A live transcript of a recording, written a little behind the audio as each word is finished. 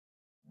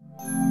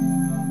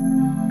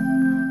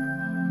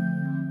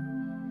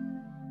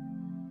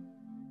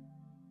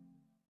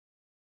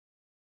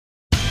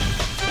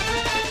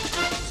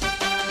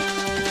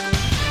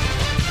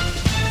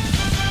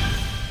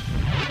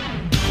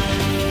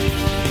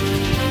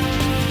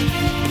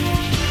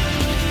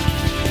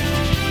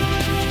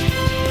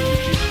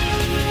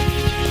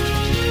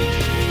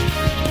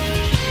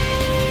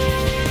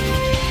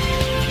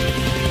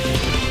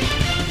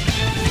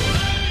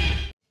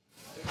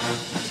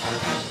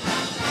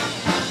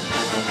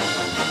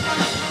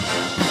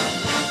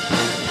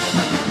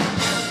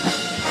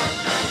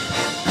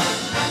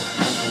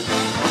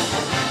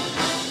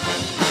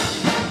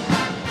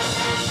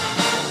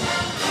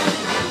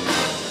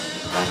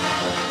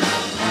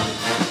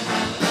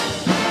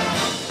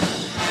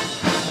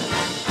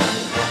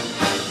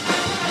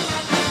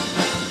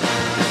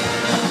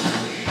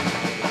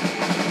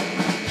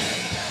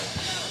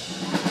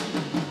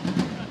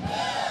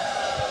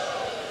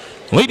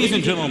Ladies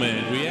and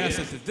gentlemen, we ask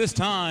that at this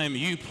time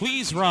you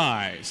please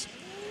rise.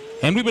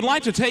 And we would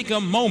like to take a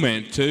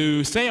moment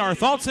to say our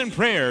thoughts and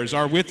prayers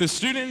are with the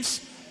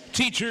students,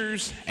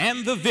 teachers,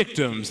 and the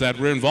victims that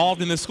were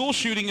involved in the school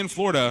shooting in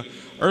Florida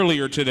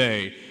earlier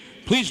today.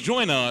 Please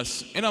join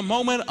us in a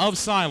moment of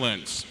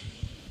silence.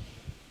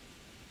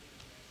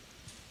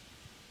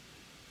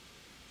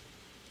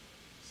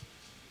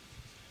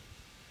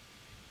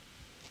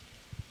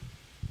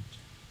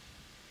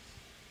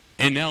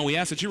 And now we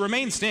ask that you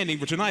remain standing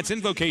for tonight's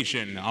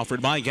invocation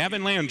offered by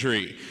Gavin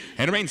Landry,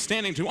 and remain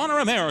standing to honor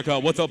America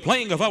with the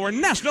playing of our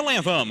national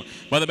anthem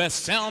by the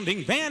best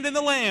sounding band in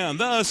the land,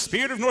 the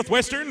Spirit of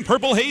Northwestern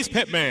Purple Haze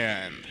Pep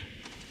Band.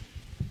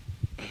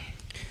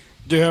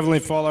 Dear Heavenly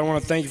Father, I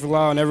want to thank you for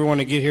allowing everyone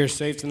to get here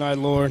safe tonight,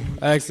 Lord.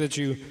 I ask that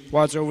you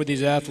watch over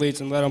these athletes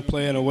and let them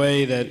play in a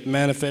way that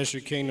manifests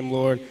your kingdom,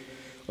 Lord.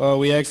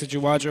 We ask that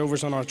you watch over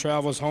us on our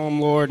travels home,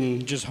 Lord,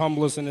 and just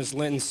humble us in this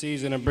Lenten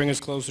season and bring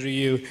us closer to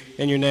you.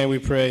 In your name we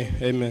pray.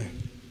 Amen.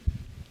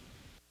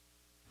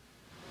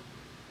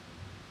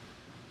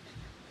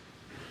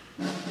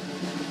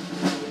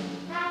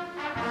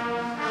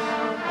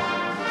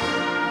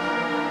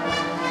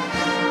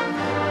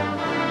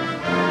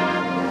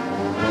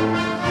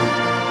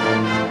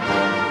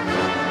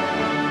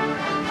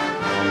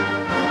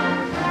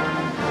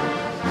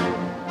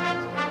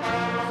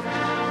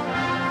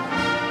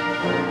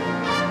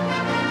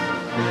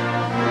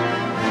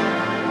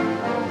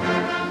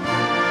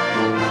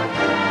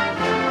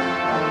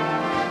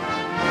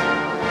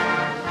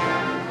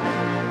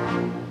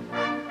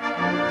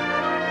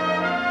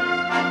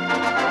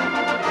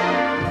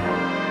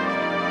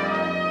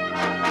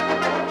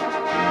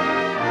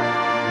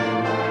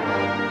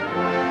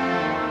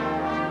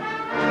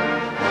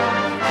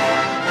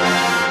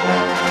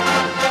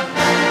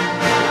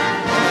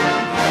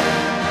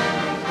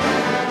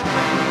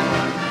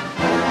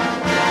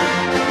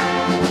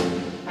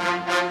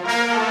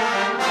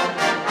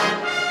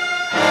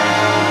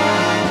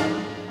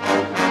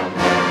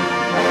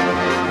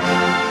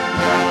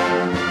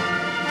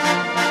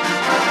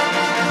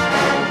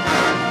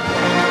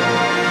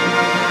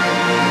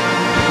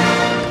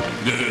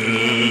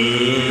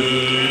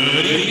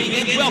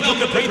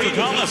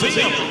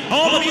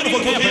 On the beautiful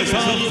campus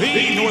of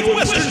the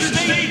Northwestern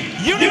State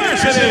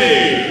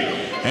University.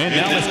 And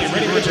now let's get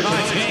ready for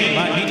tonight's game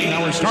by meeting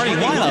our starting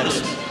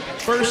lineups.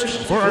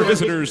 First, for our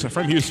visitors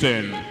from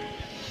Houston.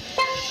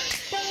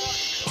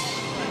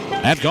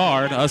 At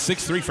guard, a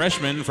 6'3"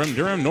 freshman from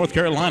Durham, North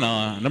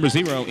Carolina, number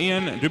 0,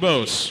 Ian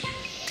Dubose.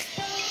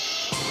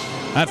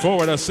 At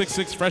forward, a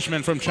 6'6"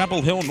 freshman from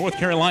Chapel Hill, North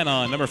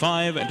Carolina, number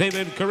 5,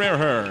 David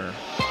Carrera.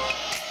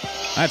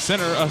 At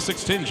center, a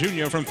 6'10"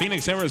 junior from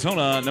Phoenix,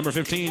 Arizona, number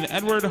 15,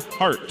 Edward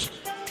Hart.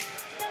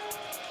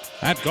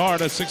 At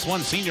guard, a 6'1"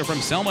 senior from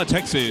Selma,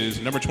 Texas,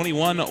 number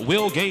 21,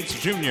 Will Gates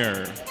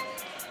Jr.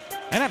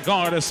 And at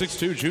guard, a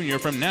 6'2" junior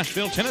from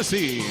Nashville,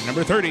 Tennessee,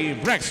 number 30,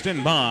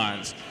 Braxton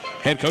Bonds.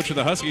 Head coach of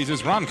the Huskies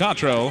is Ron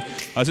Cottrell,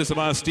 assisted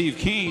by Steve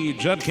Key,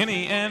 Judd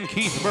Kinney, and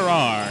Keith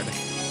Berard.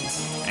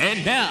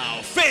 And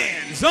now,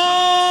 fans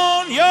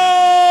on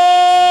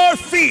your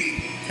feet.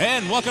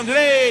 And welcome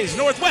today's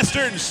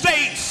Northwestern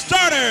State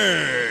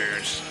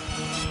starters.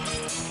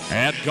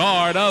 At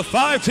guard, a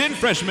 5'10"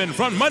 freshman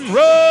from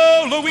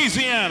Monroe,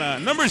 Louisiana,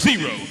 number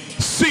 0,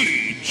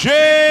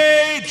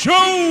 C.J.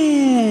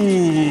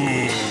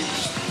 Jones.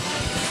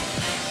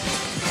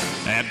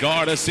 At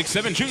guard, a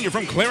 6'7" junior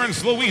from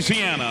Clarence,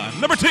 Louisiana,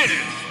 number 10,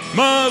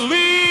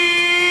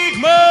 Malik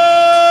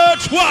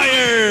McGuire.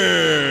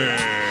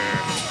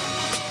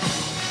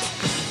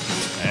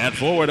 At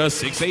forward, a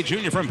 6'8"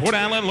 junior from Port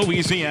Allen,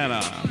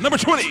 Louisiana, number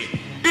 20,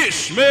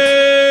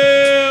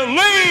 Ishmael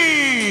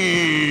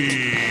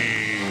Lee.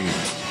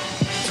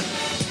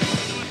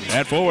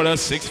 At forward, a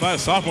 6'5"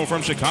 sophomore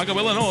from Chicago,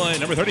 Illinois,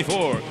 number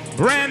 34,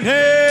 Brandon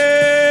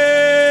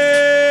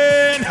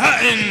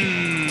Hutton.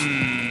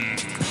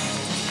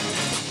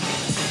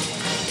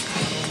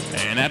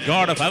 And at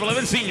guard, a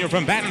 5'11" senior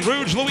from Baton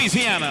Rouge,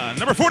 Louisiana,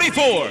 number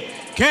 44,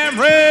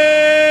 Cameron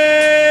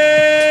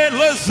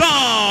Lazar.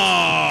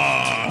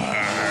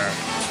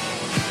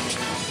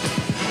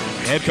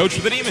 Head coach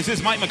for the Demons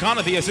is Mike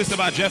McConaughey, assisted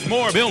by Jeff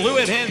Moore, Bill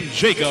Lewitt, and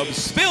Jacob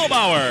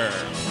Spielbauer.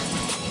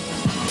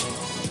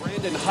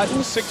 Brandon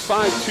Hutton,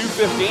 6'5",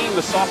 215,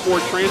 the sophomore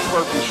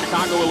transfer from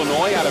Chicago,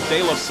 Illinois, out of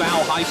De La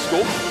Salle High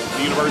School,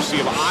 the University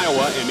of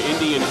Iowa, and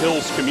Indian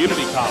Hills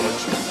Community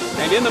College.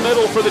 And in the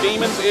middle for the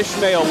Demons,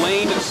 Ishmael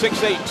Lane,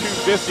 6'8",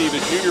 250,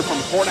 the junior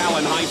from Port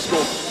Allen High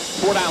School,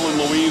 Port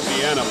Allen,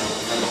 Louisiana.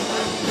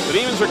 The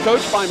Demons are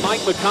coached by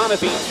Mike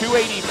McConaughey,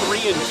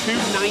 283 and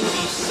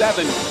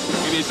 297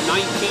 in his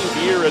 19th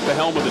year at the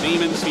helm of the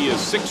Demons. He is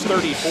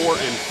 634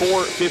 and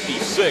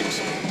 456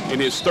 in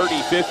his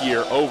 35th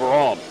year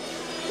overall.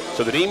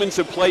 So the Demons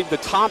have played the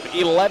top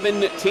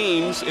 11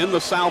 teams in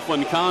the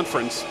Southland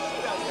Conference.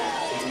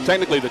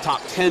 Technically the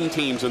top 10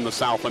 teams in the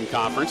Southland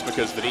Conference,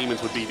 because the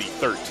Demons would be the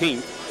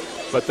 13th.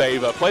 But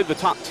they've played the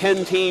top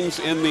 10 teams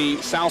in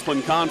the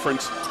Southland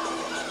Conference.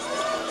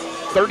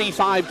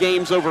 35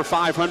 games over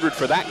 500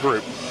 for that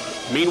group.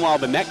 Meanwhile,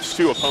 the next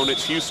two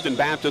opponents, Houston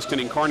Baptist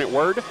and Incarnate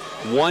Word,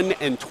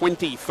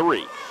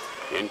 1-23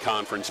 in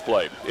conference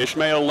play.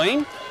 Ishmael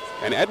Lane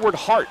and Edward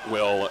Hart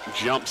will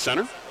jump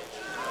center.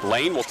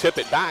 Lane will tip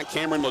it back.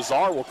 Cameron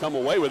Lazar will come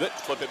away with it.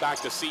 Flip it back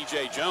to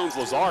C.J. Jones.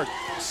 Lazar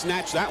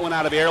snatched that one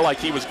out of the air like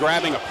he was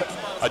grabbing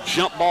a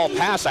jump ball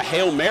pass, a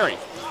Hail Mary.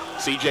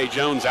 C.J.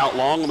 Jones out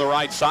long on the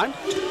right side.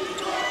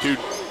 Two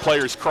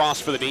players cross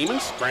for the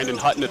Demons. Brandon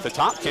Hutton at the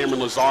top. Cameron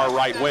Lazar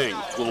right wing.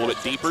 A little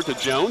bit deeper to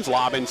Jones.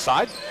 Lob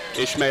inside.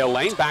 Ishmael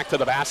Lane back to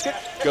the basket.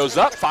 Goes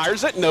up,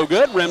 fires it, no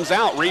good. Rims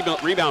out.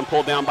 Rebound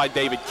pulled down by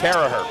David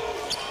Caraher.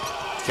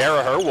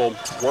 Caraher will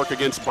work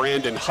against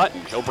Brandon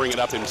Hutton. He'll bring it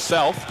up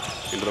himself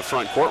into the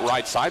front court,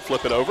 right side,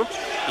 flip it over.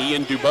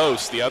 Ian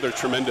Dubose, the other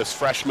tremendous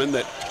freshman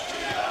that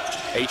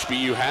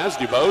HBU has.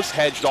 Dubose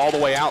hedged all the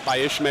way out by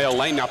Ishmael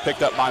Lane, now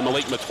picked up by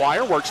Malik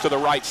Matwire, works to the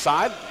right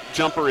side.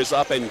 Jumper is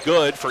up and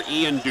good for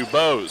Ian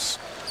Dubose.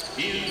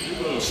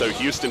 So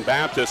Houston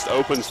Baptist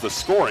opens the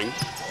scoring.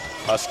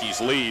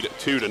 Huskies lead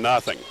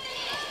 2-0.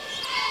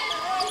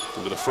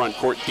 Into the front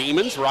court,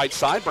 Demons, right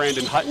side,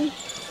 Brandon Hutton.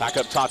 Back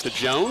up top to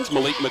Jones,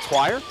 Malik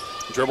Matwire.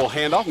 Dribble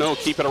handoff, no,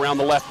 keep it around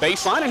the left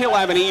baseline, and he'll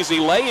have an easy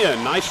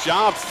lay-in. Nice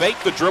job, fake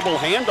the dribble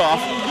handoff.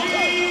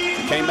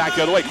 Came back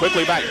the other way,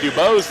 quickly back.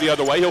 Dubose the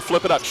other way, he'll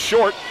flip it up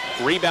short.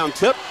 Rebound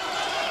tip.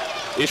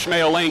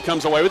 Ishmael Lane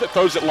comes away with it,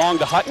 throws it long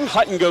to Hutton.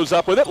 Hutton goes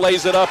up with it,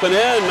 lays it up and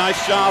in.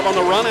 Nice job on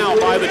the run out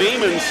by the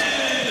Demons.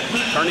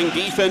 Turning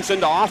defense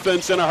into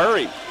offense in a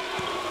hurry.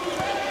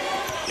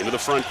 Into the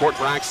front court,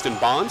 Braxton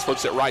Bonds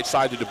flips it right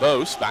side to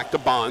Dubose. Back to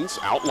Bonds,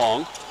 out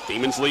long.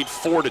 Demons lead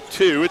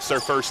 4-2. It's their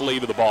first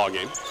lead of the ball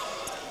game.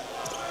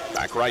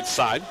 Back right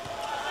side,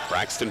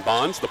 Braxton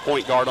Bonds, the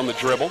point guard on the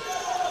dribble.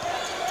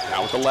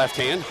 Now with the left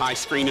hand, high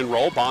screen and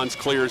roll. Bonds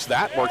clears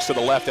that, works to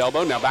the left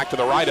elbow. Now back to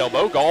the right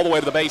elbow, go all the way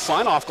to the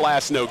baseline, off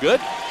glass, no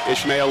good.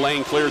 Ishmael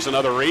Lane clears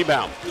another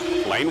rebound.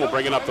 Lane will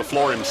bring it up the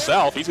floor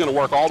himself. He's going to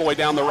work all the way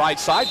down the right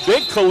side.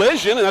 Big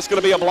collision, and that's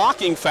going to be a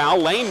blocking foul.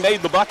 Lane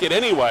made the bucket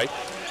anyway,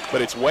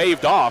 but it's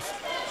waved off.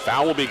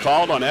 Foul will be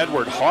called on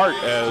Edward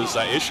Hart as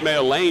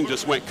Ishmael Lane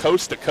just went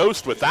coast to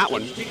coast with that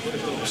one.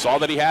 Saw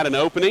that he had an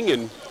opening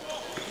and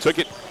took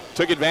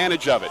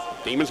advantage of it.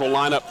 Demons will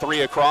line up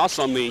three across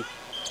on the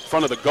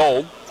front of the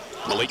goal.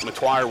 Malik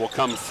Matwire will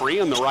come free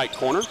in the right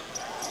corner.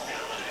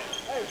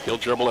 He'll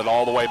dribble it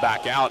all the way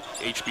back out.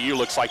 HBU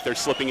looks like they're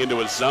slipping into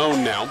a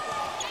zone now.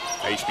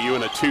 HBU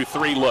in a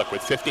 2-3 look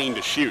with 15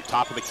 to shoot.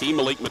 Top of the key,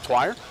 Malik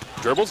Matwire.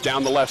 Dribbles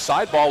down the left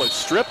side. Ball is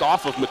stripped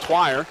off of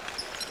Matwire.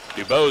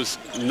 Dubose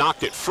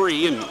knocked it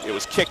free, and it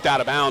was kicked out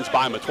of bounds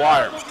by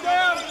Matwire.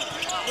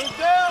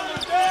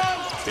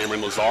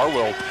 Cameron Lazar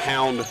will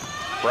hound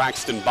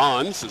Braxton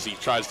Bonds as he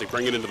tries to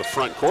bring it into the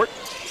front court.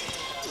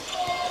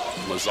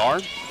 Lazar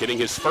getting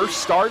his first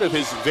start of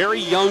his very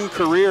young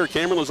career.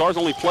 Cameron Lazar's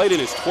only played in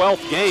his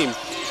 12th game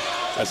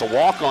as a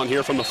walk-on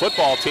here from the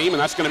football team,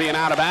 and that's going to be an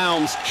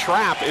out-of-bounds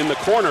trap in the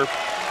corner.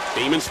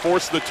 Demons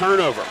force the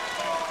turnover.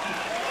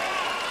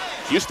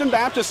 Houston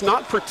Baptist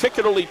not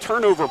particularly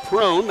turnover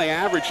prone. They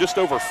average just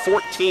over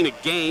 14 a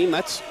game.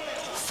 That's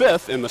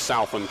 5th in the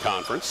Southland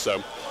Conference,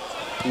 so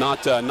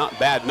not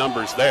bad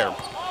numbers there.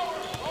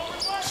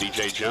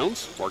 C.J.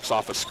 Jones works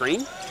off a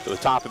screen to the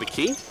top of the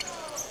key.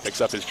 Picks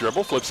up his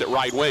dribble, flips it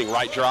right wing.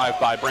 Right drive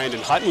by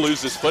Brandon Hutton,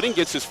 loses footing,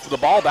 gets the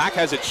ball back,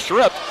 has it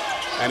stripped,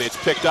 and it's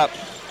picked up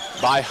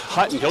by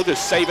Hutton. He'll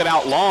just save it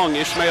out long.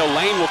 Ishmael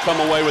Lane will come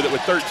away with it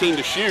with 13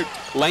 to shoot.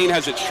 Lane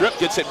has it stripped,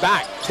 gets it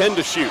back, 10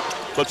 to shoot.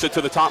 Flips it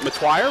to the top,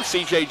 Matwire.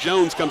 C.J.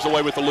 Jones comes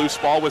away with the loose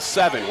ball with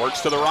 7.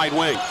 Works to the right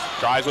wing.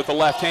 Drives with the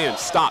left hand.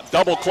 Stop.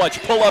 Double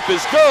clutch. Pull-up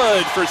is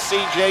good for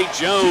C.J.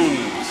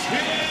 Jones.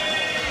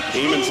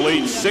 Demons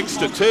lead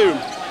 6-2.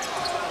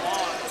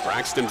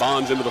 Braxton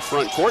Bonds into the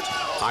front court.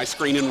 High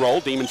screen and roll.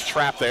 Demons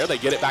trap there. They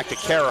get it back to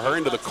Caraher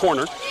into the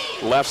corner.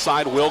 Left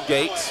side, Will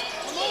Gates.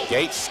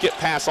 Gates skip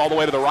pass all the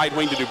way to the right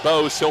wing to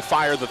Dubose. He'll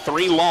fire the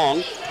 3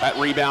 long. That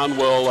rebound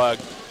will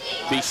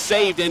be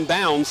saved in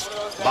bounds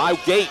by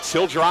Gates.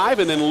 He'll drive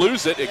and then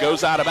lose it. It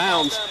goes out of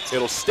bounds.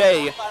 It'll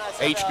stay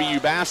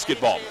HBU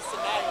basketball.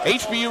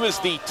 HBU is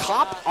the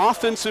top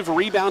offensive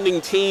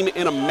rebounding team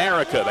in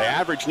America. They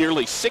average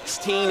nearly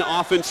 16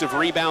 offensive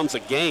rebounds a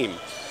game.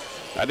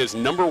 That is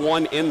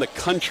 #1 in the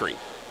country.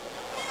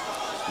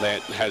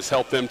 That has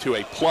helped them to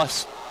a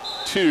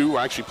 +2, or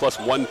actually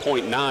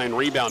 +1.9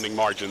 rebounding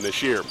margin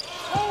this year.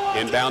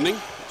 Inbounding,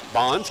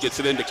 Bonds gets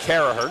it into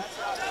Caraher.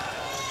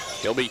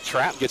 He'll be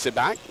trapped, gets it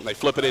back. They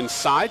flip it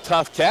inside,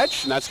 tough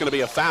catch, and that's going to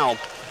be a foul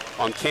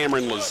on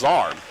Cameron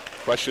Lazar.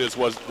 Question is,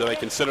 do they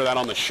consider that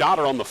on the shot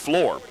or on the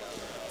floor?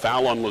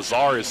 Foul on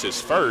Lazar is his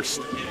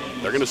first.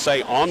 They're going to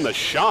say on the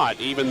shot,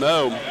 even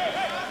though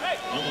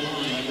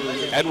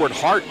Edward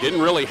Hart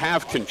didn't really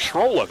have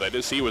control of it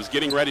as he was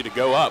getting ready to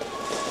go up.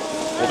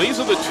 Well, these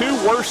are the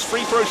 2 worst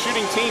free throw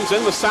shooting teams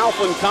in the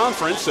Southland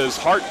Conference as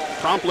Hart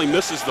promptly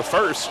misses the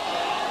first.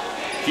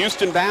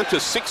 Houston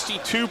Baptist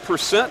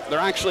 62%. They're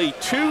actually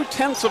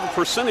 0.2 of a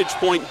percentage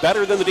point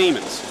better than the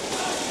Demons.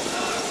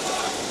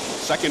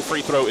 Second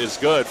free throw is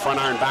good. Front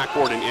iron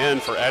backboard and in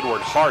for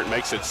Edward Hart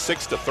makes it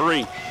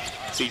 6-3.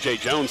 C.J.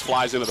 Jones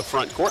flies into the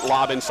front court,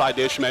 lob inside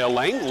to Ishmael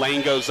Lane.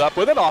 Lane goes up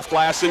with it, off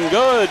glass and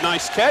good.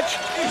 Nice catch,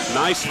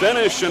 nice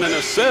finish, and an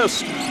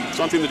assist.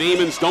 Something the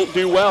Demons don't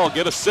do well,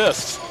 get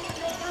assists.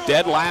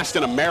 Dead last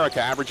in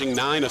America, averaging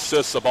 9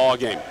 assists a ball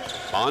game.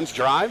 Bonds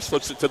drives,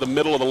 flips it to the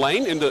middle of the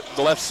lane, into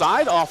the left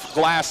side, off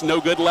glass,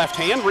 no good, left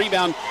hand.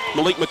 Rebound,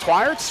 Malik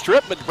Matwire,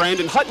 strip, but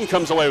Brandon Hutton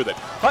comes away with it.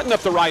 Hutton up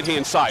the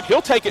right-hand side.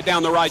 He'll take it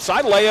down the right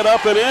side, lay it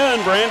up and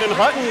in. Brandon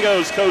Hutton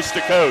goes coast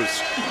to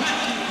coast.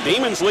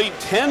 Demons lead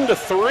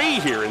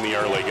 10-3 here in the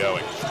early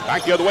going.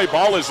 Back the other way,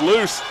 ball is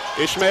loose.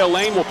 Ishmael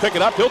Lane will pick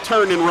it up. He'll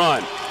turn and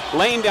run.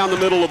 Lane down the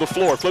middle of the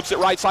floor, flips it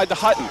right side to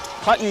Hutton.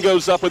 Hutton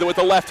goes up with it with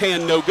the left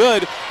hand, no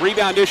good.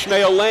 Rebound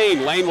Ishmael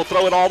Lane. Lane will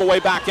throw it all the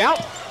way back out.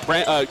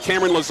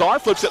 Cameron Lazar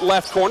flips it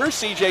left corner.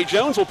 C.J.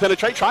 Jones will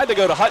penetrate, tried to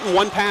go to Hutton,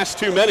 one pass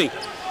too many.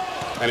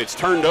 And it's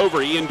turned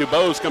over. Ian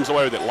Dubose comes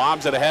away with it,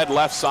 lobs it ahead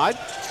left side.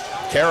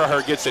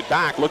 Karaher gets it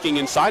back, looking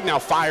inside, now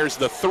fires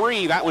the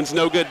three. That one's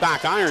no good,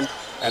 back iron.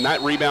 And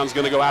that rebound's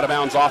going to go out of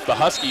bounds off the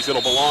Huskies.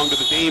 It'll belong to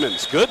the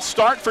Demons. Good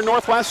start for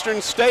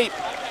Northwestern State.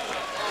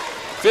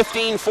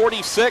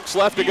 15:46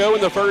 left to go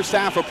in the first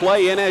half of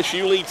play.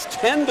 NSU leads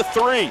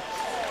 10-3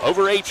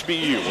 over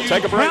HBU. We'll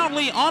take a break.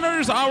 Proudly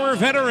honors our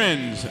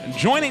veterans.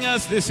 Joining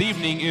us this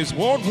evening is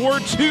World War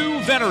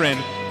II veteran,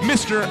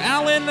 Mr.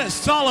 Alan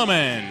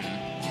Solomon.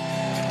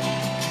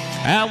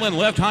 Alan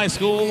left high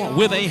school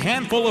with a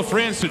handful of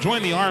friends to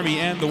join the Army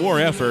and the war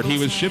effort. He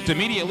was shipped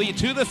immediately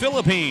to the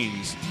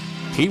Philippines.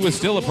 He was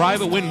still a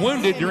private when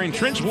wounded during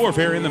trench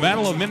warfare in the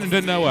Battle of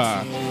Mindanao,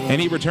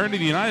 and he returned to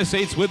the United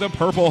States with a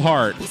Purple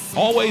Heart.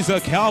 Always a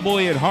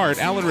cowboy at heart,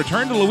 Alan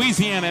returned to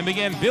Louisiana and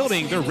began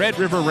building the Red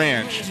River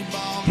Ranch.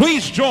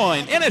 Please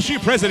join NSU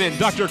President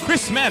Dr.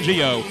 Chris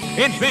Maggio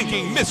in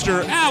thanking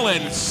Mr.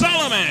 Alan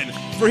Solomon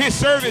for his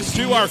service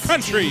to our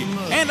country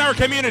and our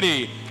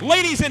community.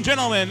 Ladies and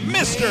gentlemen,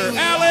 Mr.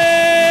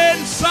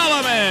 Alan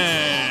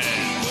Solomon.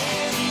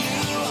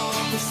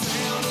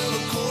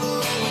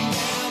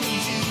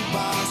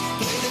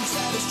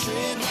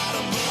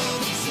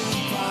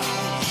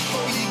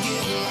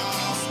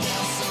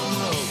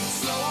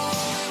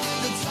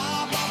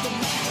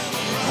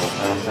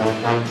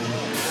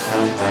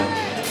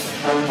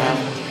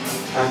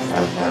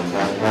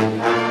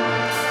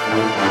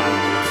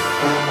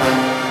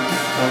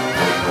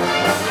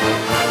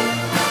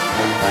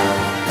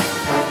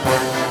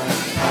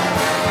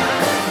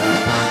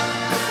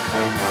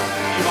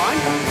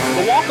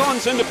 The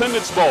Walk-Ons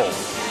Independence Bowl,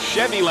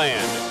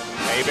 Chevyland,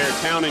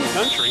 Baybear Town and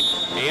Country,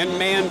 and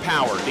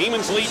Manpower.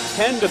 Demons lead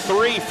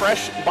 10-3.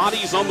 Fresh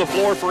bodies on the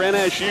floor for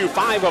NSU,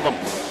 5 of them.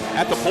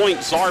 At the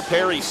point, Czar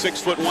Perry,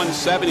 6'1",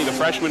 170, the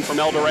freshman from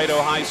El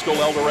Dorado High School,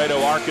 El Dorado,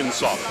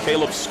 Arkansas.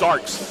 Caleb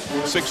Starks,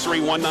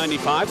 6'3",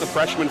 195, the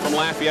freshman from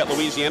Lafayette,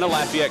 Louisiana,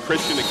 Lafayette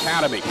Christian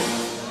Academy.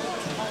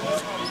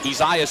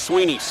 Isaiah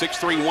Sweeney,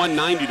 6'3",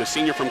 190, the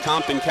senior from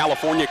Compton,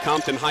 California,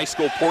 Compton High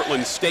School,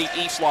 Portland State,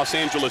 East Los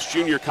Angeles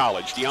Junior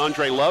College.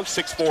 DeAndre Love,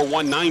 6'4",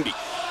 190,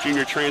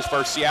 junior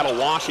transfer, Seattle,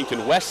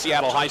 Washington, West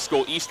Seattle High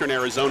School, Eastern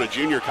Arizona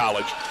Junior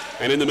College.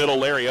 And in the middle,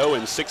 Larry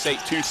Owens, 6'8",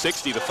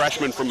 260, the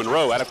freshman from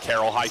Monroe out of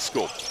Carroll High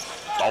School.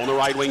 Ball on the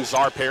right wing,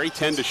 Czar Perry,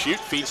 10 to shoot,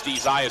 feeds to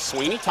Isaiah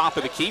Sweeney, top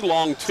of the key,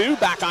 long two,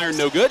 back iron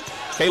no good.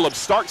 Caleb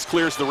Starks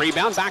clears the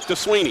rebound, back to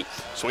Sweeney.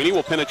 Sweeney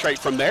will penetrate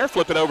from there,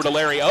 flip it over to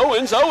Larry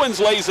Owens. Owens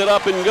lays it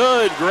up and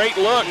good, great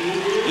look.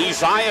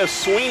 Isaiah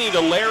Sweeney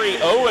to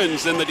Larry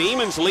Owens, and the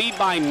Demons lead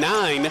by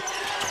 9,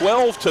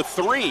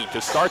 12-3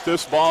 to start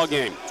this ball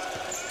game.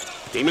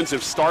 Demons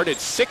have started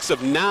 6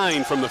 of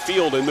 9 from the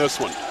field in this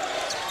one.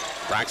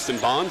 Braxton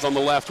Bonds on the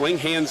left wing,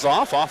 hands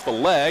off the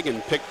leg,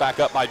 and picked back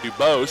up by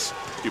Dubose.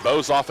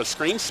 Dubose off a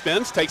screen,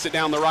 spins, takes it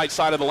down the right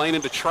side of the lane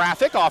into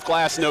traffic. Off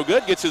glass, no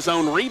good, gets his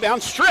own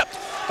rebound, stripped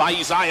by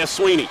Isaiah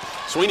Sweeney.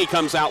 Sweeney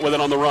comes out with it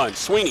on the run.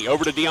 Sweeney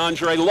over to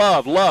DeAndre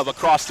Love. Love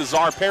across to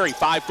Czar Perry,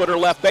 5-footer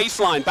left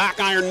baseline,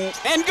 back iron,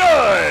 and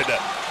good!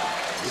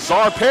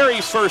 Czar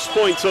Perry's first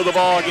points of the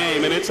ball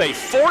game, and it's a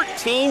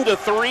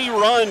 14-3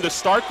 run to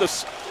start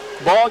this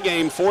ball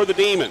game for the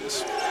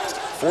Demons.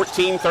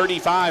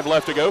 14:35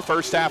 left to go,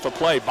 first half of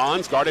play.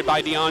 Bonds guarded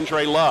by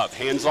DeAndre Love.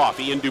 Hands off,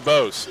 Ian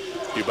Dubose.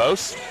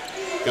 Dubose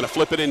going to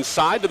flip it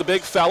inside to the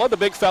big fella. The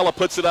big fella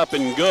puts it up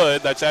and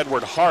good. That's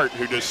Edward Hart,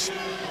 who just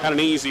had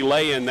an easy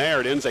lay in there.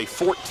 It ends a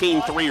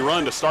 14-3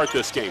 run to start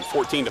this game,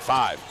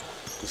 14-5.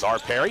 Czar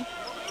Perry,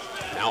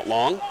 out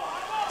long.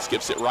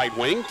 Skips it right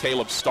wing.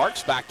 Caleb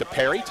Starks back to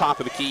Perry.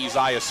 Top of the key,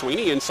 Isaiah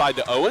Sweeney. Inside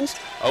to Owens.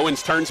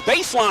 Owens turns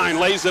baseline,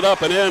 lays it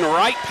up and in,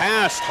 right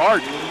past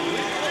Hart.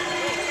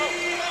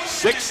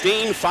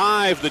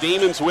 16-5, the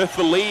Demons with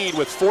the lead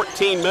with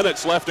 14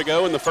 minutes left to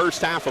go in the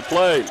first half of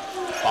play.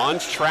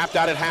 Bonds trapped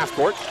out at half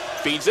court,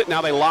 feeds it,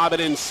 now they lob it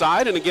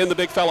inside, and again the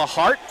big fella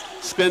Hart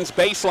spins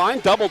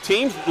baseline, double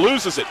team,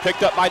 loses it,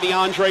 picked up by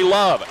DeAndre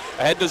Love.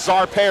 Ahead to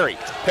Czar Perry.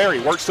 Perry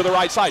works to the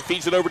right side,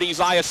 feeds it over to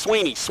Isaiah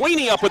Sweeney.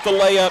 Sweeney up with the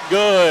layup,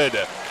 good.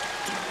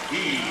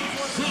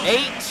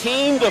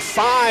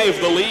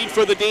 18-5, the lead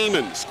for the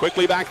Demons.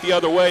 Quickly back the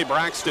other way,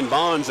 Braxton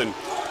Bonds, and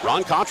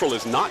Ron Cottrell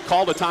has not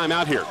called a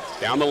timeout here.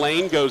 Down the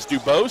lane goes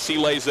Dubose. He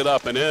lays it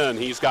up and in.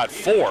 He's got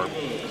 4.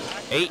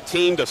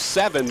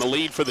 18-7, the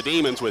lead for the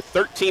Demons with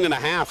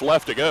 13.5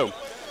 left to go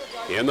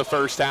in the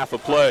first half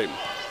of play.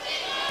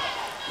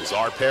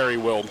 Czar Perry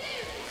will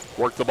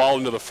work the ball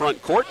into the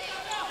front court.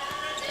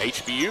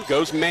 HBU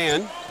goes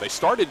man. They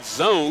started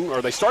zone,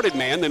 or they started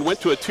man, then went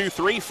to a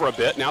 2-3 for a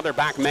bit. Now they're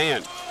back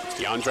man.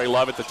 DeAndre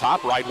Love at the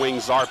top, right wing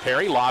Czar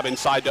Perry, lob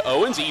inside to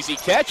Owens. Easy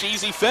catch,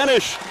 easy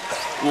finish.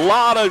 A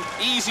lot of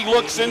easy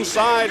looks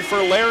inside for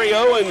Larry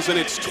Owens, and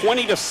it's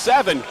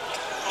 20-7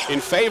 in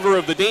favor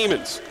of the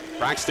Demons.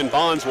 Braxton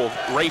Bonds will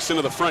race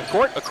into the front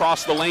court.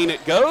 Across the lane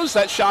it goes.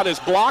 That shot is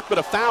blocked, but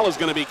a foul is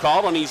going to be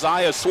called on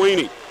Isaiah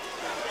Sweeney.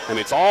 And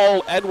it's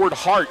all Edward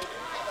Hart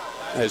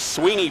as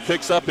Sweeney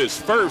picks up his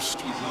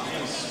first.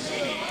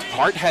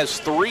 Hart has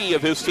 3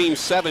 of his team's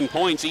 7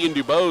 points. Ian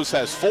Dubose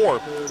has 4.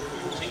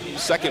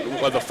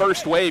 The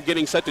first wave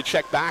getting set to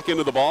check back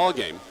into the ball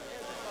game.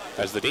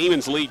 As the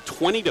Demons lead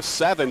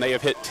 20-7, they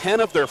have hit 10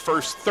 of their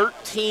first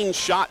 13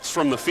 shots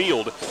from the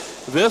field.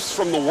 This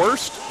from the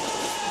worst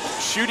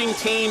shooting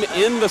team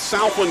in the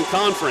Southland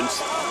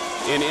Conference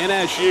in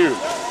NSU.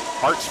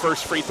 Hart's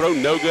first free throw,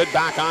 no good,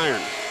 back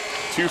iron.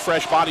 2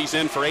 fresh bodies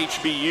in for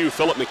HBU.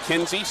 Philip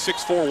McKenzie,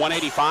 6'4",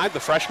 185, the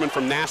freshman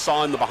from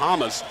Nassau in the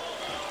Bahamas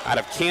out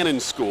of Cannon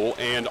School,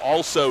 and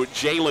also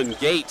Jalen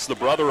Gates, the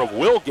brother of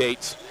Will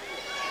Gates,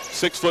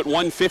 6',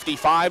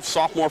 155,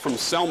 sophomore from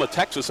Selma,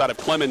 Texas, out of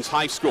Clemens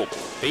High School.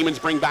 Demons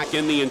bring back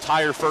in the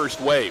entire first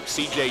wave.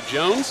 C.J.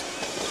 Jones,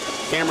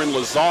 Cameron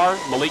Lazar,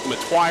 Malik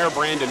Matuire,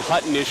 Brandon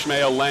Hutton,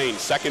 Ishmael Lane.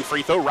 Second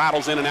free throw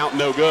rattles in and out,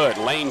 no good.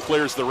 Lane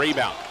clears the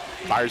rebound.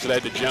 Fires it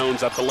ahead to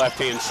Jones up the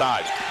left-hand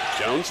side.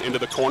 Jones into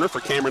the corner for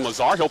Cameron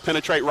Lazar. He'll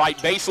penetrate right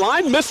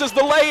baseline, misses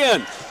the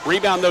lay-in.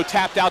 Rebound, though,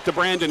 tapped out to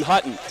Brandon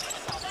Hutton.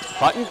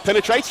 Hutton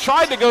penetrates,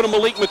 tried to go to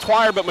Malik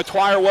Matuire, but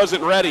Matuire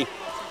wasn't ready.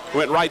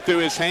 Went right through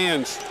his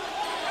hands.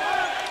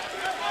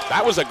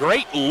 That was a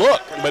great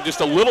look, but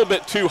just a little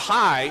bit too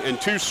high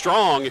and too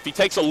strong. If he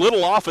takes a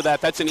little off of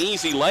that, that's an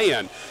easy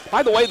lay-in.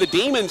 By the way, the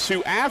Demons,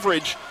 who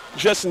average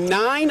just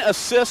 9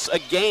 assists a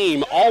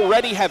game,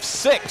 already have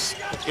 6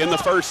 in the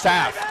first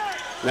half.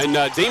 Then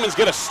Demons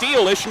get a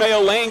steal.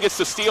 Ishmael Lane gets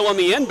the steal on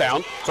the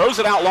inbound, throws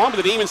it out long, but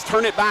the Demons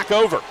turn it back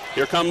over.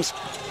 Here comes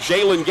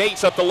Jalen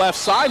Gates up the left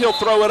side. He'll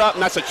throw it up,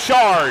 and that's a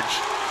charge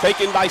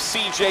taken by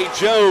C.J.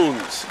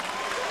 Jones.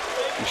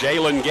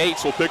 Jalen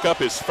Gates will pick up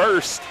his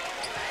first,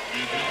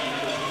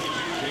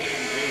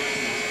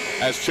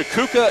 as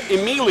Chakuka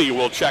Emili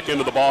will check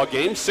into the ball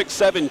game.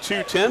 6'7",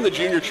 210, the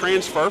junior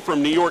transfer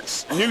from New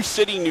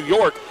City, New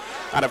York,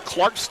 out of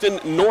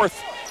Clarkston North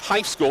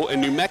High School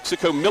and New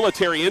Mexico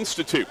Military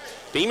Institute.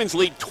 Demons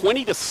lead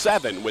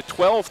 20-7 with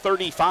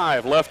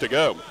 12:35 left to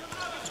go.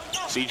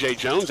 C.J.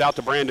 Jones out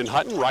to Brandon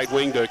Hutton, right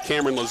wing to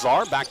Cameron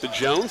Lazar, back to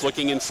Jones,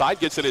 looking inside,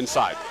 gets it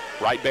inside.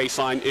 Right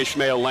baseline,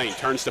 Ishmael Lane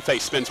turns to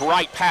face, spins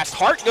right past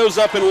Hart, goes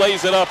up and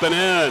lays it up and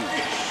in.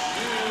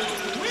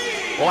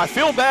 Well, I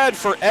feel bad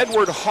for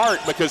Edward Hart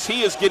because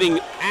he is getting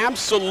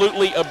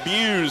absolutely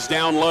abused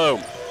down low.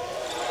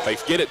 They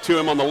get it to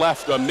him on the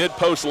left,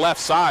 mid-post left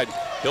side.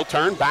 He'll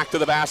turn back to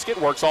the basket,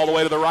 works all the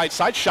way to the right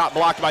side. Shot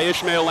blocked by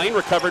Ishmael Lane,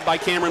 recovered by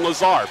Cameron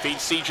Lazar.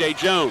 Feeds C.J.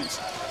 Jones.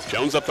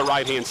 Jones up the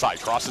right-hand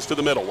side, crosses to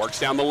the middle, works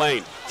down the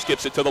lane,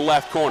 skips it to the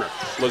left corner.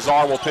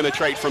 Lazar will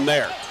penetrate from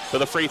there to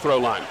the free throw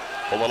line.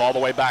 Pull it all the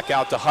way back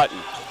out to Hutton.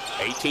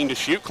 18 to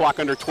shoot, clock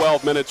under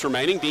 12 minutes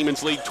remaining.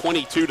 Demons lead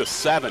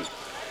 22-7.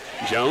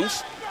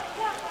 Jones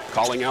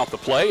calling out the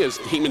play as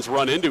Demons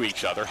run into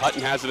each other.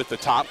 Hutton has it at the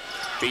top,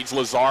 feeds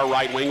Lazar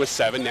right wing with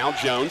 7. Now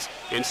Jones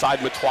inside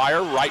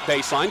Matuire, right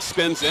baseline,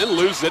 spins in,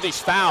 loses it. He's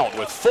fouled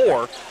with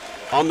 4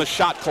 on the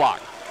shot clock.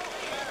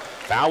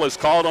 Foul is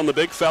called on the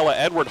big fella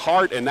Edward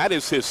Hart, and that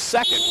is his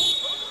second.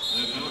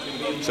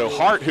 So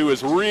Hart, who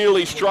has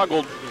really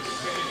struggled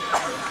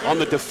on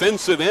the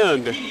defensive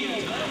end,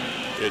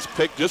 is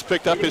just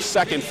picked up his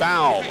second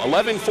foul.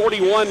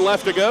 11:41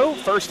 left to go.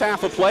 First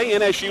half of play.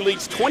 NSU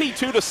leads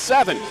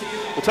 22-7.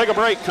 We'll take a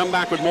break. Come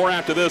back with more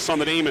after this on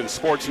the Demons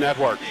Sports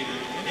Network.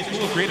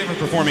 School of Creative and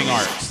Performing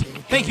Arts.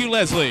 Thank you,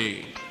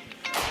 Leslie.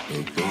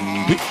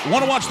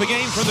 Want to watch the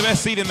game from the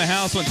best seat in the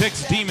house? On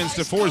text Demons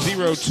to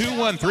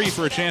 40213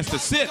 for a chance to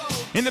sit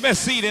in the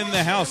best seat in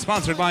the house.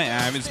 Sponsored by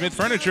Ivan Smith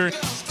Furniture.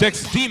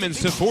 Text Demons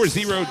to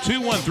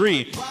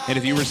 40213. And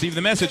if you receive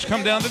the message,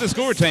 come down to the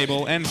score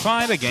table and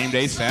find a game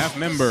day staff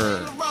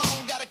member.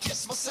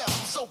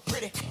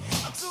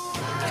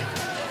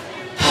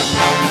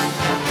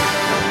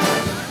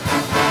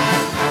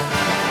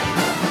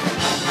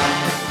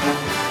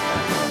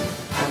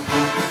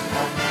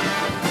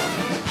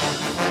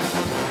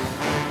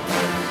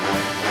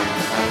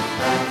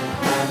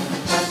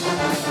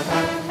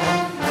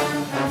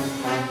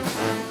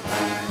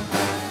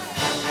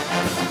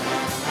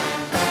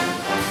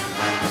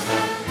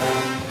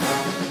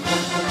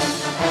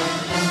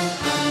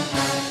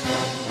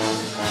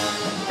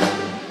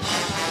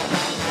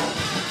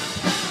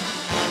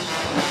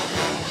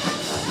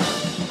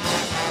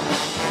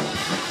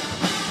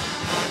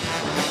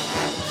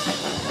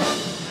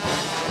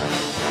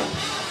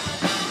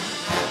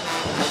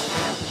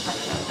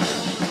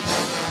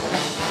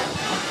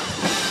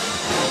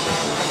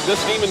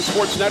 This Demon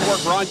Sports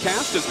Network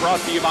broadcast is brought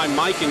to you by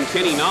Mike and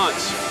Kenny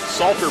Knotts,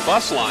 Salter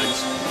Bus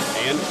Lines,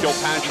 and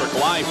Kilpatrick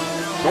Life.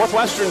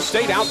 Northwestern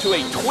State out to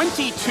a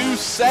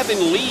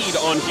 22-7 lead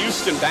on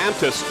Houston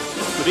Baptist.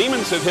 The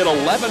Demons have hit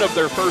 11 of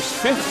their first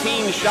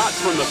 15 shots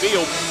from the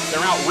field.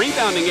 They're out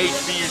rebounding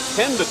HBU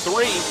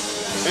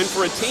 10-3. And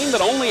for a team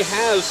that only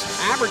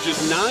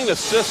averages 9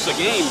 assists a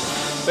game,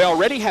 they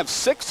already have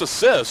 6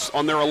 assists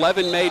on their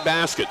 11 made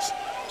baskets.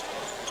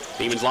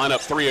 Demons line up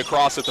 3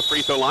 across at the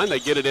free throw line. They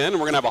get it in, and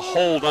we're going to have a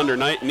hold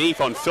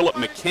underneath on Philip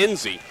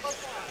McKenzie.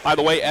 By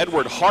the way,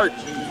 Edward Hart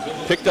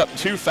picked up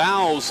 2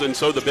 fouls, and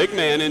so the big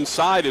man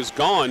inside is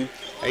gone.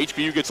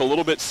 HBU gets a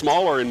little bit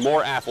smaller and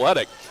more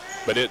athletic,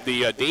 but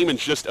the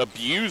Demons just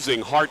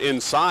abusing Hart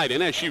inside.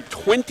 NSU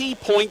 20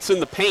 points in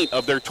the paint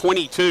of their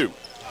 22.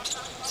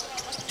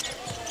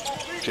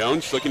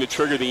 Jones looking to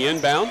trigger the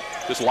inbound,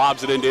 just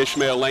lobs it into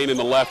Ishmael Lane in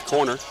the left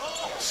corner.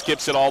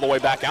 Skips it all the way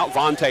back out.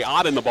 Vontae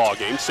Ott in the ball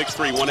game,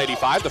 6'3",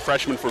 185, the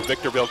freshman from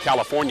Victorville,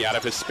 California, out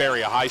of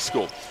Hesperia High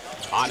School.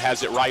 Ott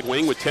has it right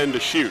wing with 10 to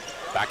shoot.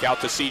 Back out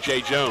to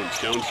C.J. Jones.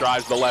 Jones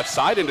drives the left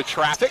side into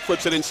traffic,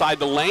 flips it inside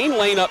the lane.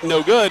 Lane up,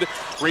 no good.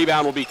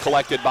 Rebound will be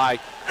collected by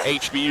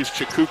HBU's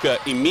Chikuka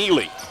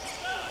Emili.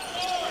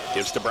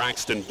 Gives to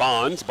Braxton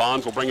Bonds.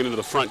 Bonds will bring it into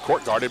the front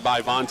court, guarded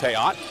by Vontae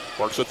Ott.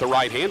 Works with the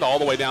right hand all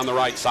the way down the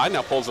right side.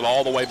 Now pulls it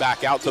all the way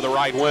back out to the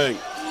right wing.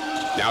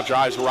 Now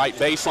drives right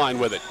baseline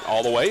with it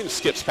all the way and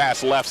skips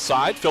past left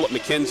side. Philip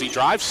McKenzie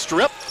drives,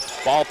 strip.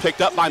 Ball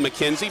picked up by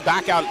McKenzie.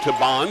 Back out to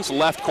Bonds,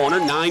 left corner,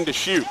 9 to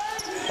shoot.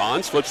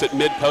 Bonds flips it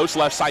mid-post,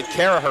 left side.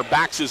 Caraher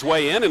backs his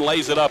way in and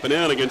lays it up and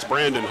in against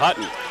Brandon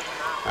Hutton.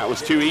 That was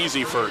too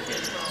easy for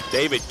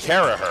David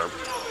Caraher.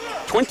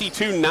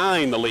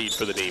 22-9 the lead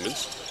for the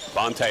Demons.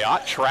 Vontae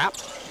Ott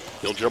trapped.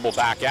 He'll dribble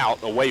back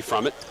out, away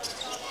from it.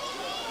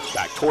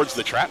 Back towards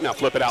the trap. Now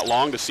flip it out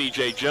long to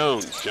C.J.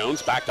 Jones.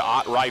 Jones back to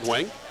Ott, right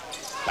wing.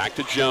 Back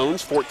to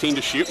Jones, 14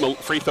 to shoot.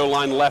 Free throw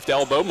line left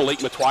elbow. Malik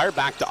Matwire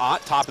back to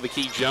Ott, top of the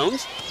key.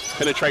 Jones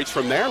penetrates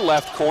from there,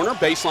 left corner.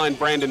 Baseline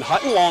Brandon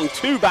Hutton, long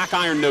 2, back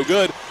iron no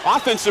good.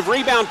 Offensive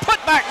rebound, put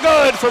back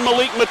good for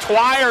Malik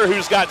Matwire,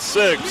 who's got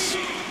 6.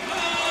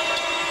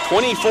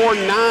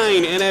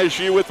 24-9,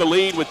 NSU with the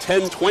lead with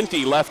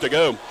 10:20 left to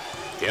go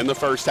in the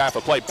first half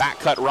of play. Back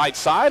cut right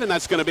side, and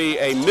that's going to be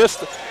a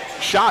missed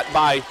shot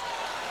by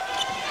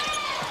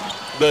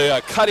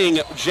the cutting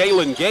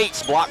Jalen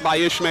Gates, blocked by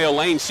Ishmael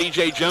Lane.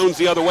 C.J. Jones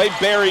the other way,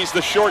 buries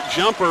the short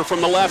jumper from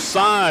the left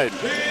side.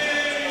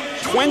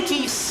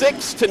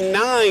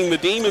 26-9, the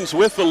Demons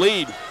with the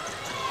lead.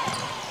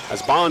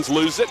 As Bonds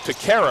loses it to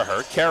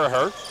Caraher.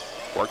 Caraher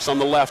works on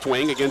the left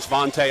wing against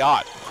Vontae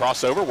Ott.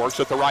 Crossover, works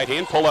with the right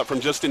hand, pull up from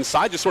just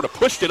inside, just sort of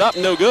pushed it up,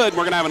 no good. We're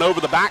going to have an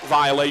over-the-back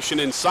violation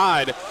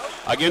inside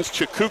against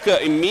Chikuka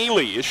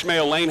Emili.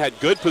 Ishmael Lane had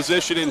good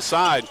position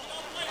inside.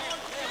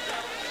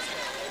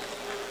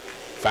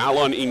 Foul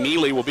on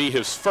Emili will be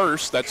his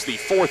first. That's the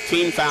 4th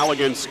team foul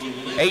against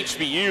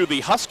HBU. The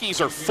Huskies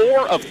are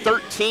 4 of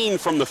 13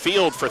 from the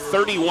field for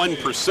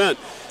 31%.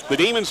 The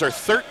Demons are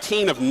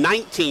 13 of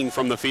 19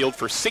 from the field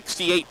for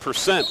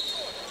 68%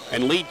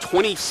 and lead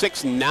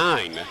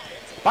 26-9.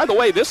 By the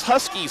way, this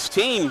Huskies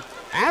team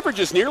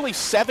averages nearly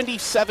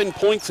 77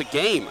 points a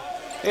game.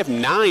 They have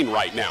 9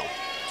 right now.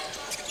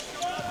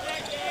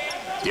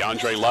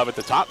 DeAndre Love at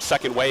the top.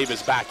 Second wave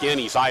is back in.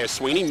 Isaiah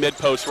Sweeney,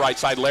 mid-post right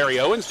side.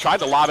 Larry Owens tried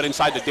to lob it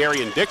inside to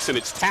Darian Dixon.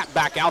 It's tapped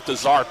back out to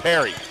Czar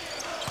Perry.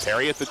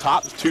 Perry at the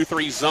top,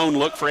 2-3 zone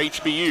look for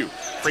HBU.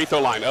 Free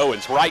throw line,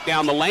 Owens right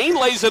down the lane,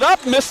 lays it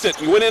up, missed it,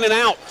 and went in and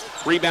out.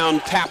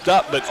 Rebound tapped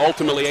up, but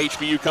ultimately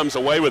HBU comes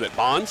away with it.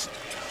 Bonds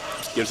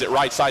gives it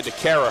right side to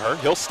Caraher.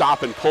 He'll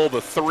stop and pull the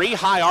 3,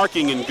 high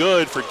arcing and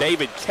good for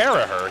David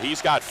Caraher.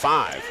 He's got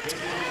 5.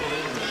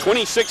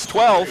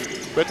 26-12.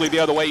 Quickly the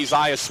other way,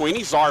 Isaiah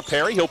Sweeney. Czar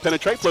Perry, he'll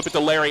penetrate, flip it to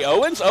Larry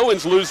Owens.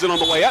 Owens loses it on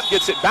the way up,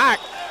 gets it back.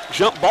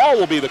 Jump ball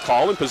will be the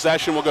call, and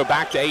possession will go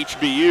back to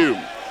HBU.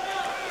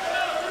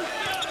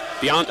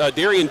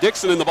 Darian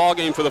Dixon in the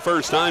ballgame for the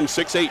first time,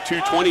 6'8",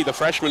 220, the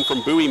freshman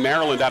from Bowie,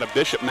 Maryland, out of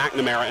Bishop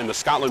McNamara and the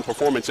Scotland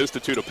Performance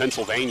Institute of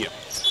Pennsylvania.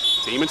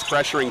 Demons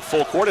pressuring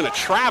full court, and a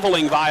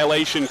traveling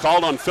violation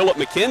called on Philip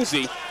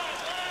McKenzie,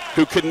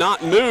 who could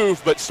not move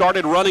but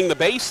started running the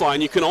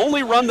baseline. You can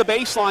only run the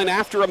baseline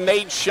after a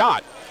made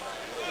shot.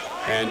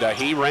 And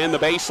he ran the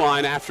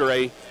baseline after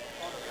a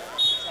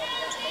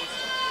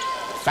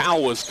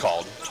foul was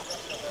called.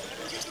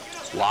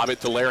 Lob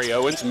it to Larry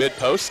Owens,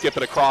 mid-post, skip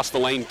it across the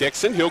lane.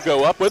 Dixon, he'll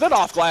go up with it,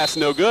 off glass,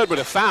 no good, but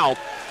a foul.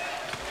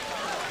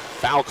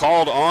 Foul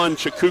called on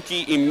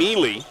Chikuka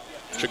Emili.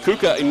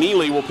 Chikuka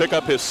Emili will pick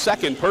up his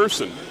 2nd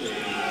person.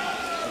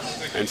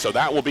 And so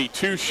that will be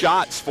 2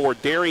 shots for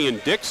Darian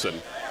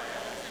Dixon.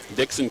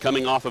 Dixon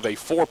coming off of a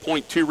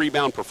 4.2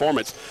 rebound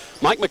performance.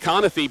 Mike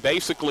McConaughey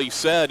basically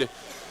said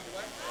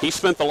he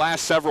spent the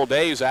last several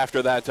days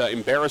after that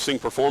embarrassing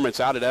performance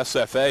out at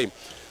SFA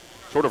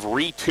sort of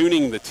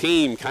retuning the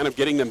team, kind of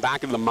getting them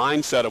back into the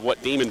mindset of what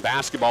Demon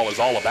basketball is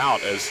all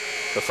about, as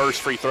the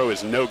first free throw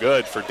is no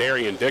good for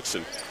Darian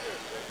Dixon.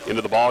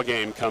 Into the ball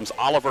game comes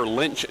Oliver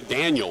Lynch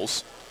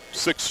Daniels.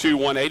 6'2",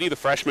 180, the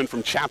freshman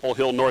from Chapel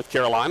Hill, North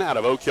Carolina, out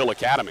of Oak Hill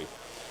Academy.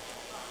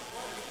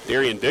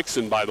 Darian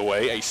Dixon, by the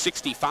way, a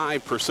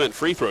 65%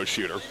 free throw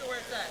shooter,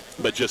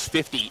 but just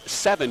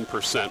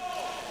 57%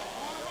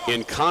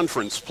 in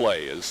conference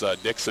play as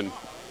Dixon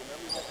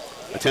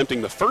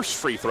attempting the first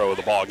free throw of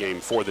the ball game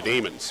for the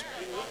Demons.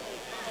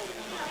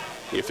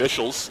 The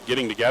officials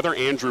getting together: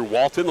 Andrew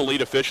Walton, the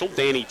lead official,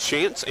 Danny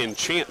Chance, and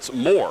Chance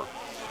Moore.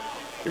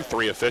 Your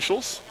three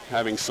officials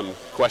having some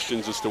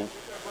questions as to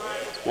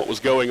what was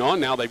going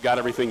on. Now they've got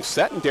everything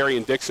set, and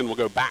Darian Dixon will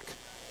go back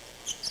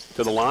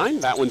to the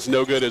line. That one's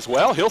no good as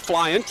well. He'll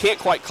fly in, can't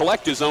quite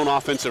collect his own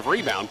offensive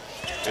rebound,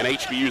 and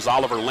HBU's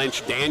Oliver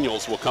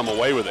Lynch-Daniels will come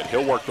away with it.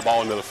 He'll work the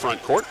ball into the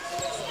front court.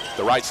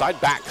 The right side,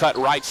 back cut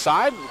right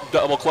side.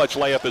 Double clutch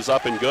layup is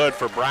up and good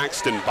for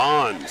Braxton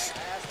Bonds.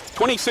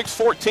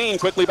 26-14,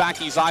 quickly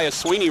back Isaiah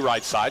Sweeney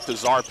right side to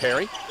Czar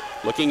Perry.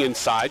 Looking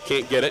inside,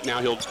 can't get it.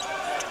 Now he'll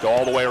go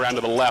all the way around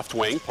to the left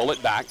wing, pull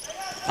it back.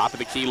 Top of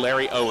the key,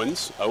 Larry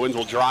Owens. Owens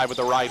will drive with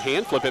the right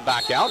hand, flip it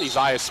back out.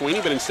 Isaiah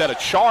Sweeney, but instead a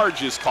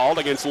charge is called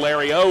against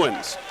Larry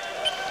Owens.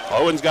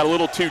 Owens got a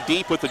little too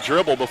deep with the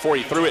dribble before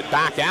he threw it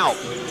back out.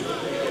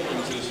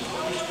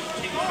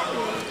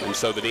 And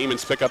so the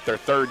Demons pick up their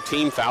third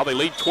team foul. They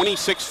lead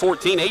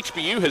 26-14.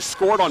 HBU has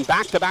scored on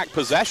back-to-back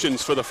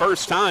possessions for the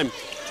first time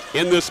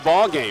in this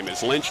ball game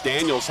as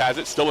Lynch-Daniels has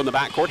it, still in the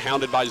backcourt,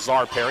 hounded by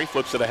Czar Perry,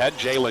 flips it ahead,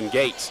 Jalen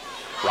Gates.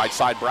 Right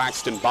side,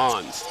 Braxton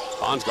Bonds.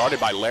 Bonds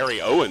guarded by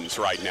Larry Owens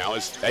right now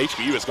as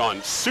HBU has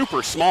gone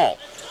super small.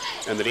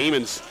 And the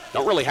Demons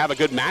don't really have a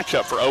good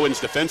matchup for Owens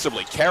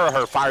defensively.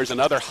 Caraher fires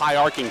another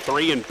high-arcing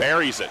three and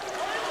buries it.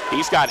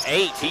 He's got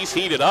 8. He's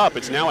heated up.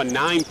 It's now a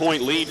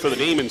 9-point lead for the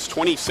Demons,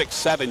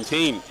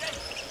 26-17.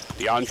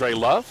 DeAndre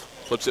Love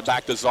flips it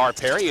back to Czar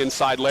Perry,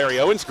 inside Larry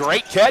Owens.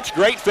 Great catch,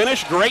 great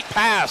finish, great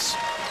pass.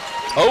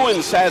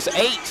 Owens has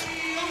 8.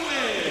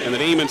 And the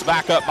Demons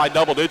back up by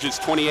double digits,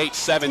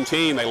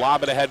 28-17. They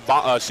lob it ahead,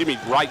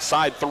 right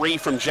side three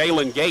from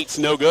Jalen Gates,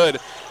 no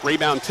good.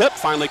 Rebound tip,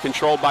 finally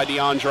controlled by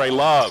DeAndre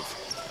Love.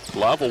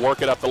 Love will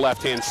work it up the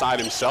left-hand side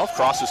himself,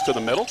 crosses to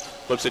the middle,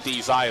 flips it to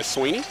Isaiah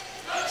Sweeney.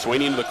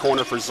 Sweeney into the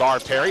corner for Czar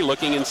Perry,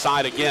 looking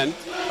inside again,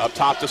 up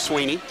top to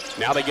Sweeney.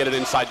 Now they get it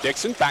inside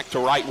Dixon, back to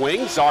right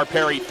wing. Czar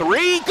Perry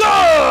three,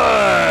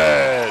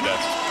 good!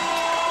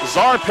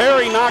 Czar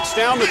Perry knocks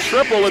down the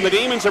triple, and the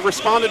Demons have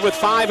responded with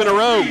 5 in a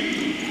row.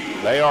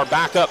 They are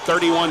back up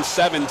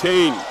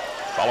 31-17.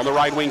 Ball on the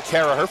right wing,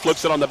 Caraher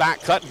flips it on the back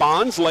cut.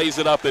 Bonds lays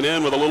it up and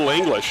in with a little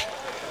English.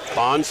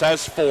 Bonds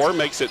has 4,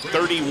 makes it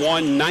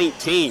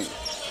 31-19.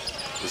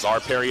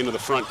 Czar Perry into the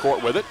front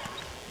court with it.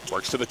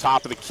 Works to the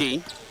top of the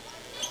key.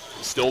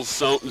 Still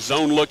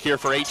zone look here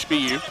for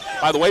HBU.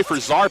 By the way, for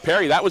Czar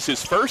Perry, that was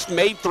his first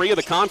made 3 of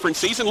the conference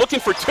season.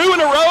 Looking for 2 in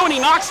a row, and he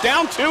knocks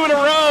down 2 in a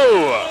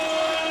row.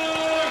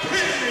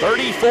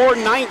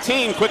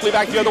 34-19. Quickly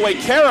back the other way.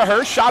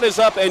 Caraher shot is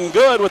up and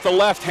good with the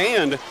left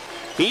hand.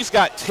 He's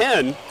got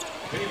 10.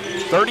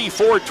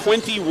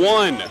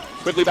 34-21.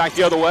 Quickly back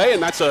the other way,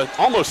 and that's a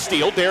almost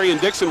steal. Darian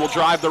Dixon will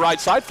drive the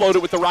right side, float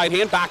it with the right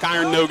hand, back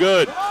iron, no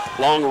good.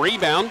 Long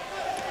rebound.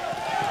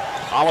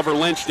 Oliver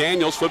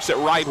Lynch-Daniels flips it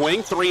right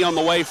wing. 3 on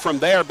the way from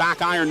there.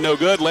 Back iron, no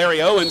good.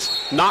 Larry Owens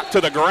knocked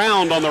to the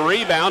ground on the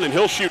rebound, and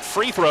he'll shoot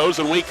free throws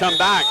when we come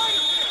back.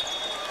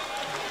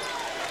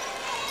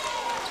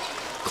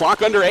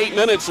 Clock under 8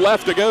 minutes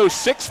left to go.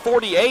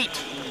 6:48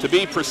 to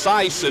be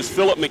precise as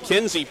Philip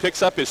McKenzie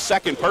picks up his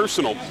second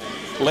personal.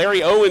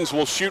 Larry Owens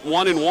will shoot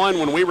 1 and 1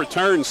 when we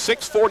return.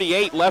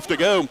 6:48 left to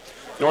go.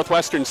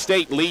 Northwestern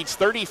State leads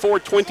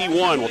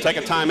 34-21. We'll take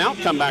a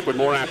timeout, come back with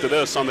more after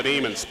this on the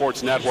Demons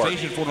Sports Network.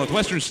 Station for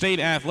Northwestern State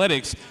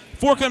Athletics,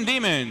 Forcum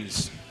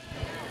Demons.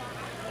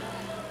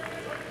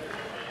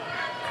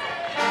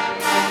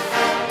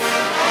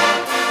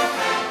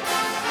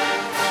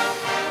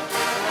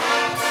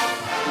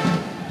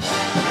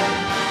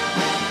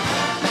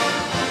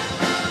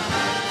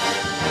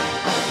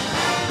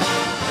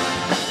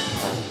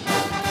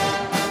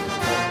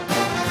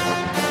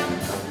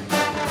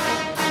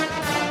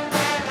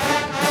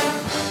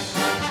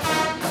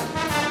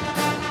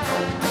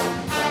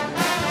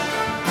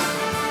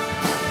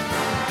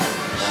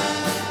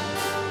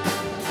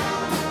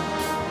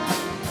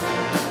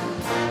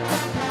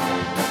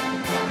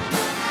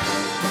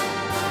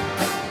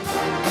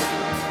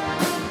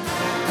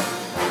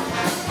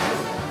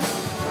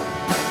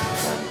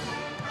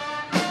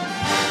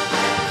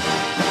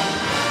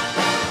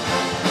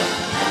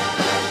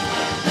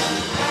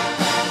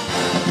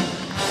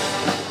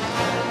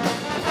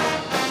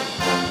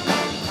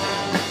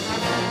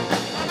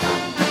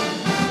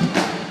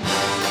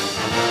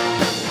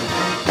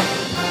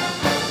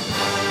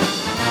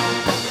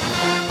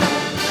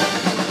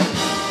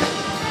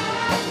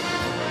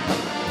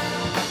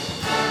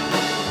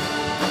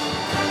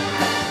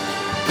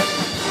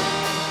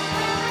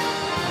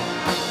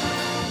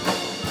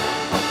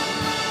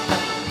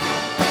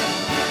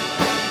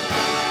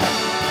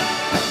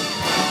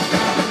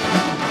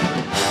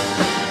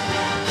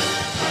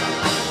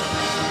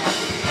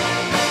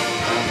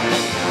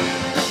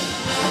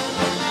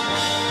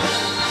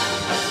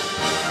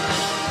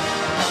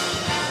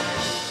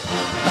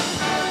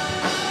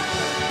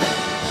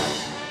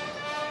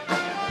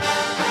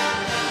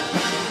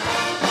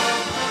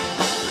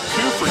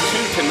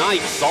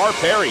 tonight. Czar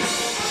Perry,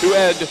 who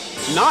had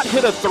not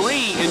hit a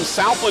three in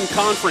Southland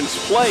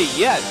Conference play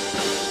yet.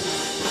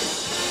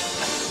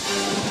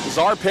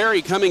 Czar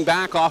Perry, coming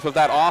back off of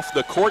that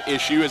off-the-court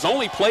issue, has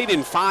only played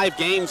in 5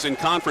 games in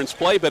conference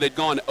play, but had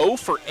gone 0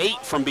 for 8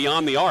 from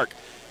beyond the arc.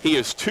 He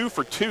is 2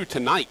 for 2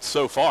 tonight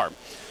so far.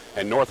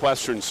 And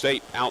Northwestern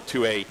State out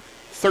to a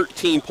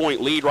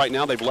 13-point lead right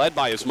now. They've led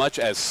by as much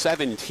as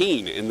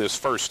 17 in this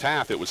first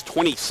half. It was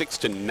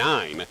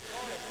 26-9.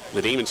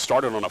 The Demons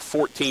started on a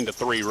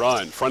 14-3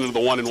 run. Front of the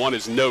 1-and-1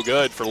 is no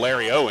good for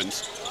Larry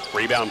Owens.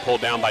 Rebound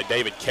pulled down by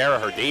David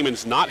Caraher.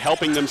 Demons not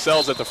helping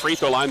themselves at the free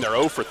throw line. They're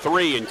 0 for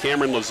 3, and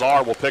Cameron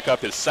Lazar will pick up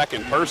his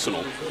second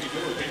personal.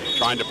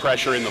 Trying to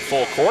pressure in the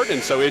full court,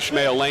 and so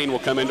Ishmael Lane will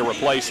come in to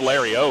replace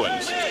Larry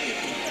Owens.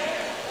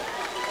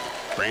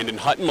 Brandon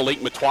Hutton, Malik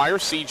Matwire,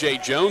 C.J.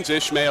 Jones,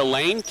 Ishmael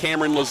Lane,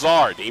 Cameron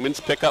Lazar. Demons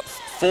pick up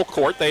full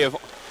court. They have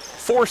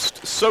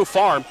forced so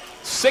far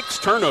 6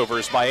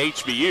 turnovers by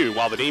HBU,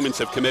 while the Demons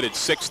have committed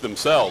 6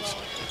 themselves.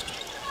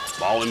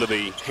 Ball into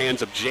the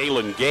hands of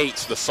Jalen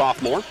Gates, the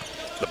sophomore,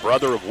 the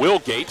brother of Will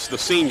Gates, the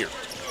senior.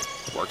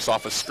 Works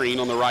off a screen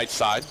on the right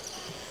side.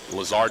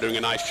 Lazar doing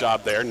a nice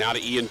job there. Now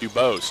to Ian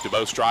Dubose.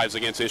 Dubose drives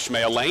against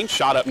Ishmael Lane.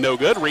 Shot up no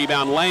good.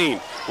 Rebound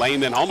Lane. Lane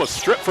then almost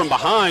stripped from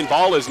behind.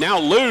 Ball is now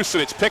loose,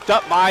 and it's picked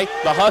up by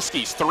the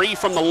Huskies. 3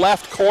 from the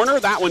left corner.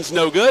 That one's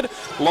no good.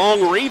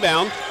 Long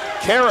rebound.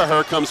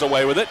 Caraher comes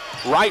away with it.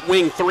 Right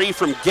wing 3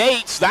 from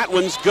Gates. That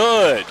one's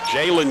good.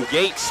 Jalen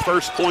Gates'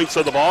 first points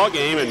of the ball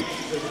game. And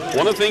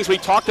one of the things we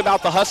talked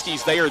about the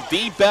Huskies, they are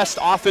the best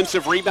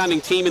offensive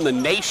rebounding team in the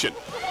nation.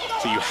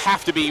 So you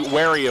have to be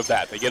wary of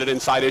that. They get it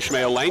inside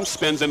Ishmael Lane,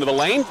 spins into the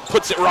lane,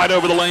 puts it right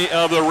over the lane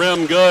of the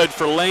rim. Good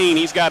for Lane.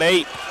 He's got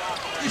 8.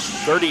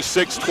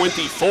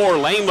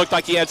 36-24. Lane looked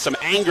like he had some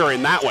anger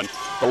in that one.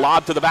 The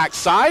lob to the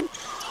backside,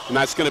 and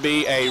that's going to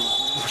be a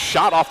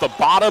shot off the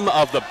bottom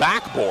of the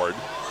backboard.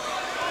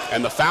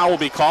 And the foul will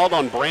be called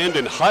on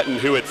Brandon Hutton,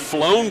 who had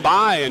flown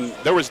by, and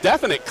there was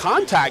definite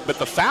contact, but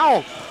the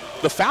foul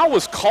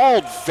was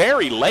called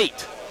very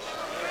late.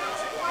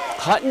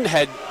 Hutton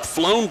had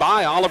flown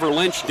by Oliver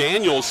Lynch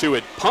Daniels, who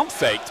had pump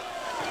faked.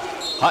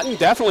 Hutton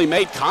definitely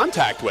made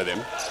contact with him,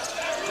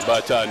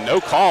 but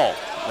no call.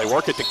 They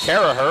work it to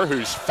Caraher,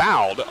 who's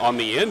fouled on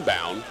the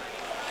inbound.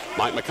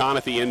 Mike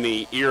McConaughey in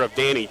the ear of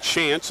Danny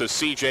Chance as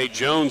C.J.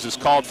 Jones is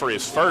called for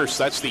his first.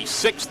 That's the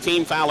 6th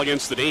team foul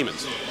against the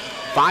Demons.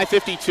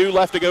 5:52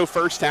 left to go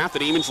first half. The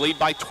Demons lead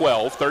by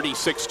 12,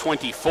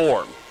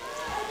 36-24.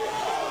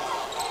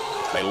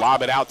 They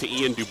lob it out to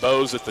Ian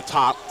Dubose at the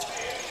top.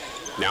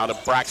 Now to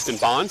Braxton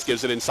Bonds,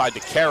 gives it inside to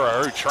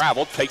Caraher, who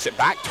traveled, takes it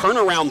back.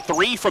 Turnaround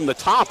 3 from the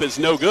top is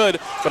no good,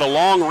 but a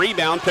long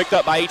rebound picked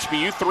up by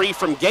HBU. 3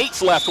 from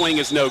Gates' left wing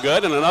is no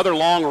good, and another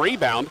long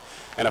rebound,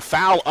 and a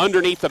foul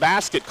underneath the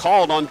basket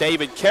called on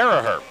David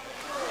Caraher.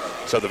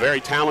 So the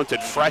very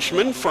talented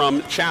freshman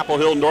from Chapel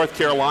Hill, North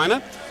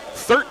Carolina,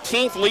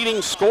 13th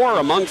leading scorer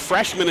among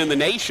freshmen in the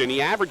nation.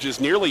 He averages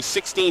nearly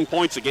 16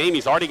 points a game.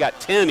 He's already got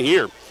 10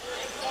 here.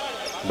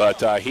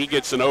 But he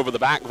gets an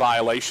over-the-back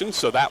violation,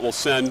 so that will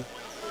send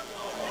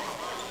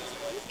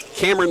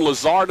Cameron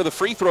Lazar to the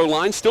free throw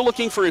line, still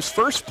looking for his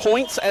first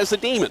points as a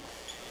Demon.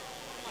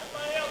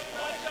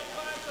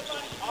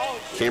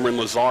 Cameron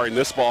Lazar in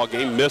this ball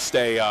game missed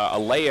a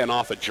lay-in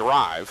off a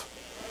drive.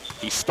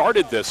 He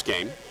started this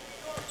game,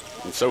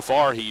 and so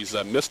far he's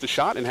missed a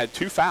shot and had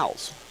 2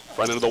 fouls.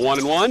 Front of the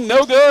 1-and-1,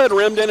 no good.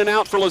 Rimmed in and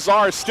out for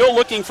Lazar, still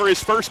looking for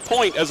his first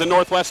point as a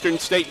Northwestern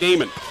State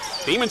Demon.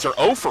 Demons are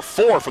 0 for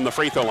 4 from the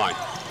free throw line.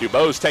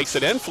 Dubose takes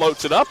it in,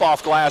 floats it up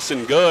off glass,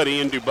 and good.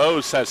 Ian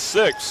Dubose has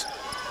 6.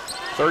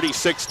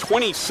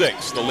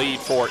 36-26, the lead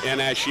for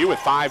NSU with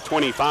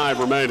 5:25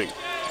 remaining.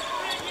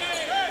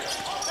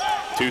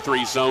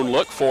 2-3 zone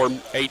look for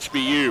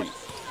HBU.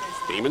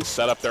 Demons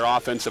set up their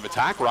offensive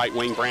attack. Right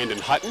wing Brandon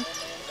Hutton.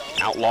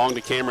 Out long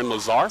to Cameron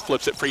Lazar.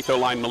 Flips it free throw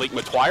line Malik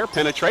Matwire.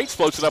 Penetrates.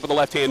 Floats it up with the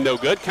left hand. No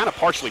good. Kind of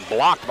partially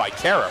blocked by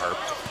Caraher,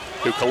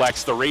 who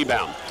collects the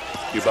rebound.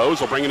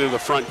 Dubose will bring it into the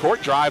front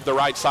court. Drive the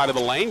right side of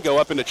the lane. Go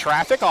up into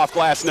traffic. Off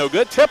glass. No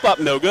good. Tip up.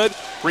 No good.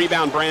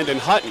 Rebound Brandon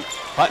Hutton.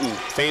 Hutton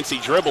fancy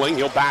dribbling.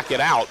 He'll back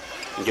it out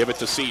and give it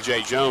to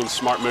C.J. Jones.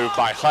 Smart move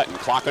by Hutton.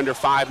 Clock under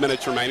 5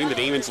 minutes remaining. The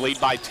Demons lead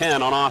by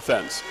 10 on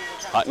offense.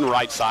 Hutton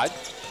right side.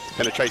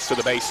 Penetrates to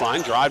the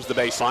baseline, drives the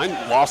baseline,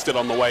 lost it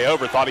on the way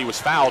over, thought he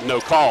was fouled, no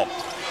call.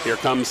 Here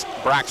comes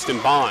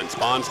Braxton Bonds.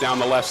 Bonds down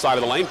the left side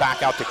of the lane,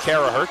 back out to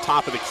Caraher,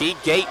 top of the key.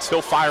 Gates,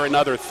 he'll fire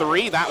another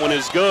 3. That one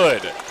is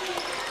good.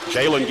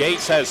 Jalen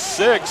Gates has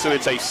 6, and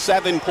it's a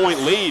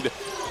 7-point lead.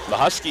 The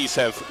Huskies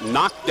have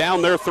knocked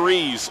down their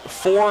threes,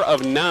 4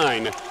 of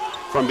 9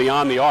 from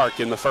beyond the arc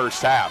in the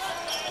first half.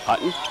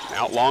 Hutton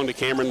out long to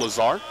Cameron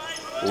Lazar.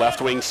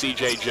 Left wing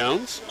C.J.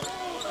 Jones.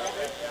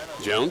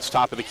 Jones,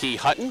 top of the key,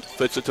 Hutton,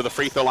 flips it to the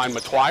free throw line,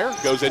 Matwire,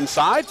 goes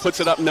inside, puts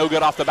it up, no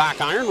good off the back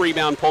iron.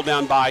 Rebound pulled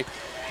down by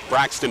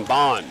Braxton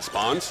Bonds.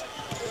 Bonds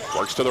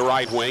works to the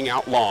right wing,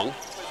 out long.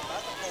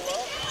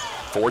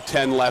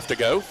 4:10 left to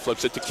go.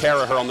 Flips it to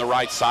Caraher on the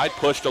right side.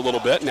 Pushed a little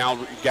bit. Now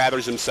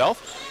gathers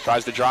himself.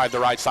 Tries to drive the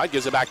right side.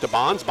 Gives it back to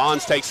Bonds.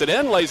 Bonds takes it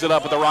in. Lays it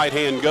up with the right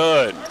hand.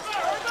 Good.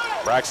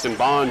 Braxton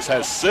Bonds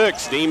has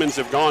 6. Demons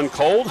have gone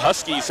cold.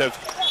 Huskies have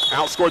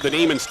outscored the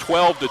Demons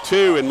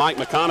 12-2, and Mike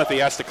McConaughey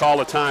has to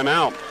call a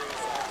timeout.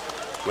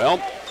 Well,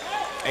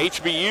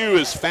 HBU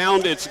has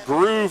found its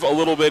groove a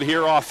little bit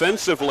here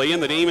offensively,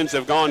 and the Demons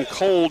have gone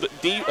cold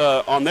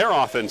on their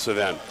offensive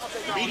end.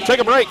 Take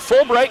a break,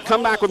 full break,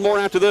 come back with more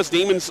after this.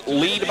 Demons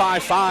lead by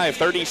 5,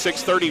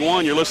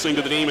 36-31. You're listening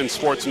to the Demons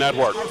Sports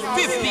Network.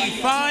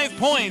 55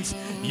 points,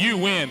 you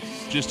win.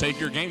 Just take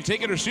your game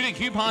ticket or student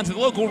coupons at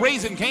the local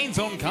Raising Cane's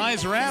on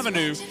Kaiser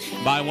Avenue.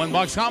 Buy one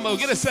box combo,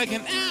 get a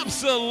second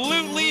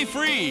absolutely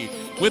free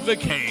with the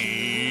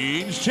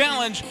Cane's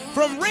Challenge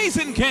from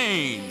Raising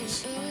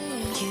Cane's.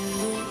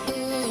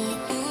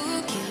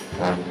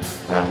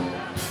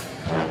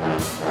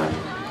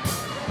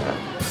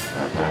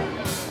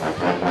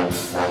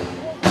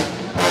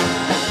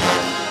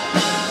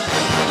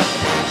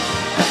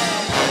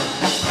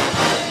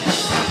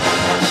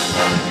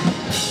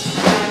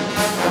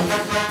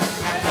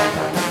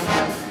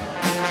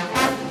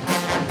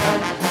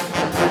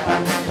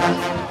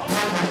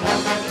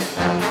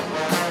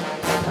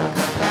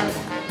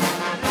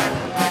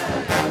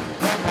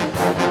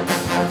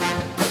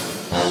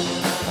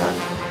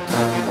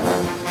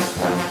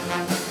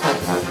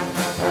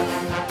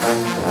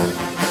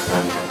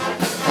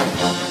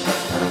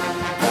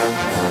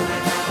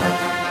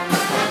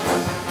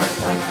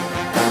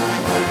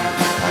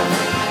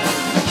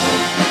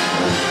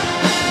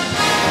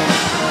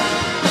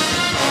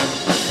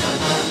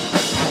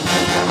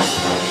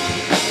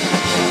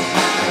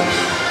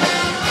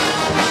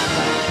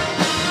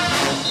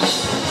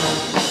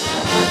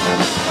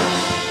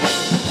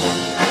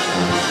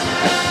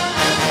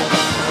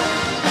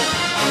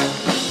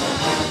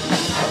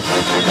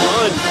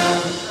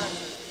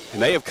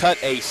 They have cut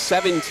a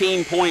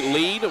 17-point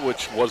lead,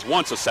 which was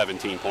once a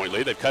 17-point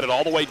lead. They've cut it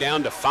all the way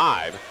down to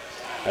 5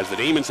 as the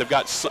Demons have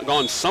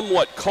gone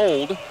somewhat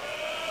cold,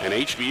 and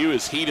HBU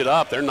is heated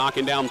up. They're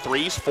knocking down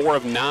threes, 4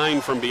 of 9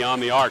 from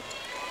beyond the arc.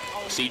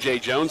 C.J.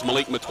 Jones,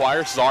 Malik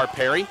Matwire, Czar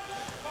Perry,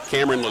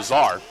 Cameron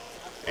Lazar,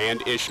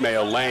 and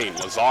Ishmael Lane.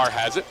 Lazar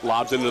has it,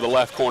 lobs into the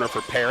left corner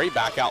for Perry,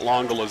 back out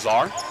long to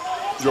Lazar.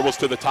 Dribbles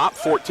to the top,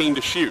 14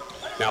 to shoot.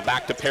 Now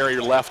back to Perry,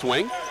 your left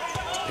wing.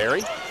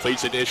 Perry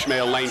feeds it to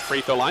Ishmael Lane, free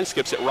throw line,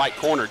 skips it right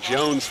corner.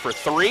 Jones for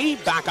 3,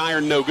 back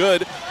iron no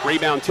good.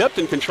 Rebound tipped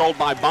and controlled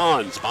by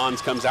Bonds.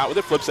 Bonds comes out with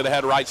it, flips it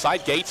ahead right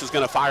side. Gates is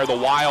going to fire the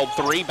wild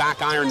 3,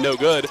 back iron no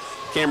good.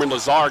 Cameron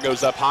Lazar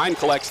goes up high and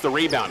collects the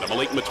rebound to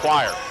Malik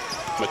Matwire.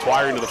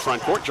 Matwire into the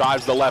front court,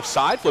 drives the left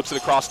side, flips it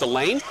across to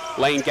Lane.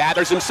 Lane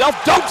gathers himself,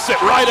 dumps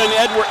it right in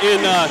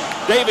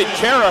David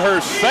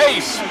Caraher's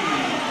face.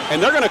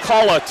 And they're going to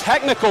call a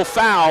technical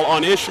foul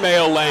on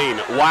Ishmael Lane.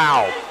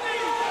 Wow.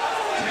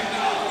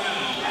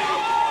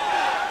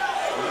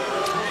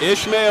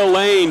 Ishmael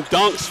Lane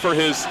dunks for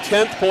his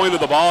 10th point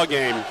of the ball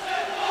game.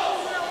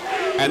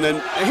 And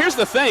then here's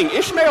the thing,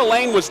 Ishmael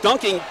Lane was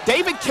dunking.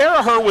 David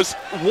Caraher was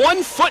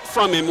 1 foot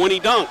from him when he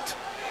dunked.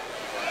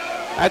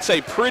 That's a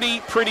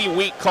pretty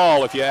weak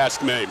call if you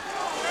ask me.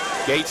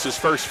 Gates'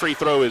 first free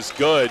throw is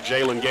good.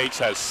 Jalen Gates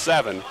has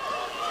 7.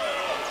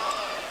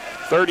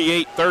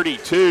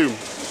 38-32.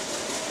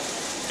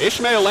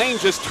 Ishmael Lane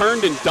just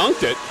turned and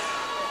dunked it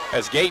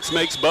as Gates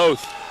makes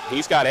both.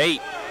 He's got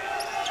 8.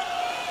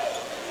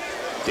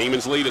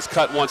 Demons lead is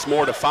cut once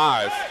more to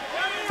 5,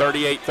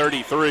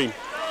 38-33.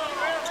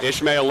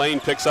 Ishmael Lane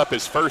picks up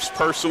his first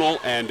personal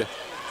and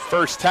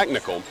first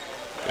technical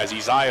as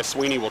Isaiah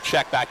Sweeney will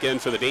check back in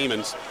for the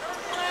Demons.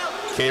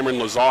 Cameron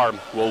Lazar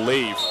will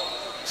leave.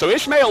 So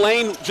Ishmael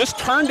Lane just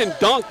turned and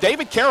dunked.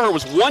 David Caraher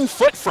was 1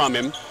 foot from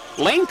him.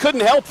 Lane couldn't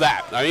help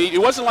that. I mean,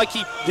 it wasn't like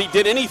he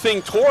did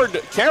anything toward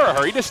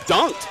Caraher. He just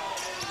dunked.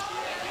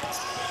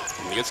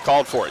 He gets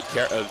called for it.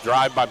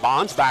 Drive by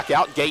Bonds, back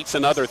out. Gates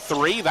another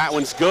 3. That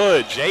one's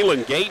good.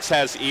 Jalen Gates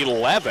has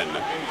 11.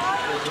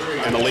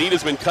 And the lead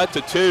has been cut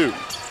to 2.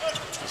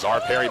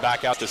 Czar Perry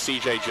back out to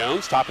C.J.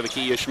 Jones. Top of the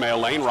key, Ishmael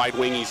Lane. Right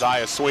wing,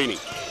 Isaiah Sweeney.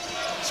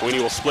 Sweeney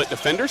will split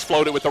defenders.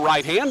 Float it with the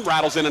right hand.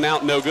 Rattles in and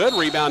out, no good.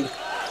 Rebound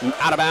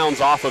out of bounds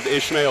off of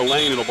Ishmael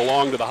Lane. It'll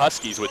belong to the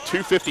Huskies with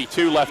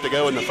 2:52 left to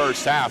go in the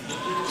first half.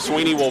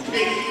 Sweeney will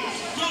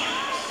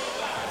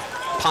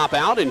pop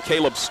out, and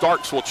Caleb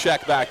Starks will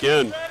check back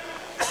in.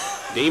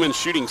 Demons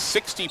shooting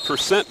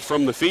 60%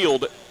 from the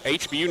field.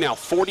 HBU now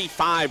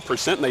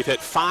 45%, and they've hit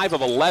 5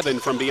 of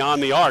 11 from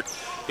beyond the arc.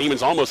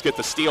 Demons almost get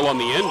the steal on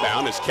the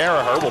inbound as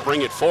Caraher will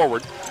bring it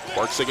forward.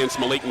 Works against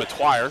Malik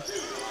Matwire.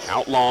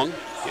 Out long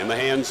in the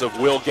hands of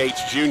Will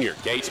Gates Jr.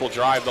 Gates will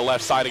drive the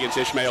left side against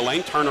Ishmael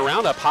Lane. Turn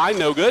around, up high,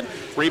 no good.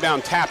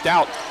 Rebound tapped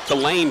out to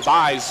Lane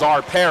by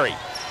Czar Perry.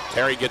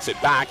 Perry gets it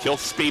back. He'll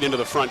speed into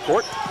the front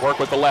court. Work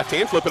with the left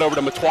hand. Flip it over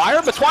to Matwire.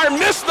 Matwire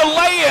missed the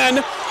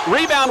lay-in.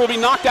 Rebound will be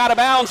knocked out of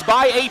bounds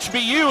by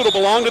HBU. It'll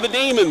belong to the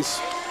Demons.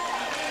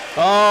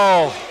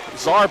 Oh,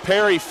 Czar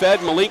Perry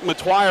fed Malik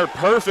Matwire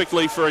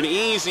perfectly for an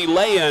easy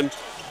lay-in,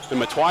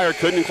 and Matwire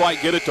couldn't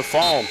quite get it to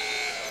fall.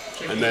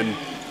 And then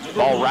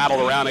ball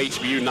rattled around.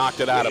 HBU knocked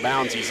it out of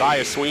bounds.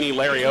 Isaiah Sweeney,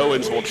 Larry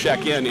Owens will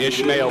check in.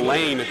 Ishmael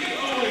Lane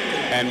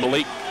and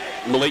Malik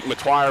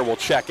Matuire will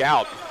check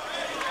out.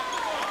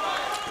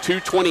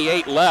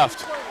 2:28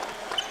 left.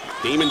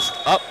 Demons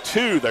up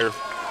 2. Their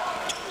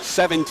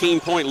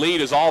 17-point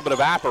lead is all but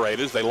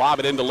evaporated as they lob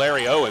it into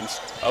Larry Owens.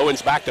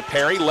 Owens back to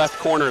Perry, left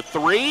corner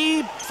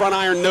 3. Front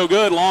iron no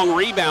good, long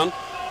rebound.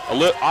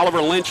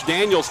 Oliver Lynch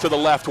Daniels to the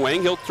left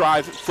wing. He'll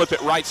drive, flip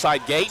it right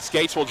side Gates.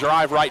 Gates will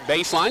drive right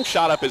baseline.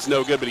 Shot up is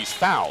no good, but he's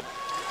fouled.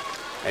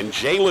 And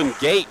Jalen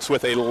Gates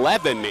with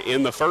 11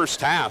 in the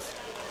first half.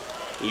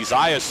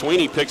 Isaiah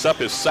Sweeney picks up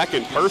his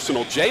second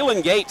personal.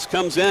 Jalen Gates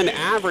comes in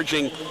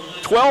averaging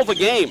 12 a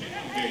game.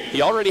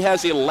 He already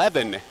has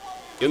 11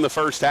 in the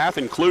first half,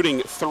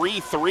 including 3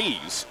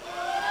 threes.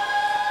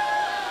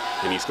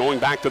 And he's going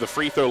back to the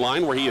free throw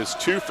line where he is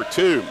 2 for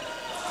 2.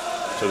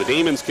 So the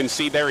Demons can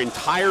see their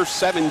entire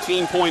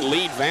 17-point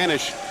lead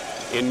vanish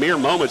in mere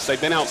moments.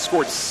 They've been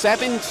outscored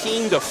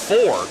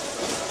 17-4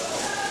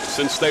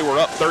 since they were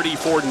up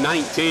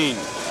 34-19.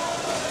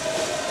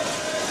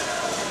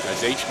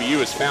 As HBU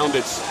has found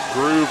its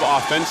groove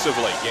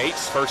offensively.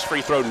 Gates, first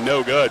free throw,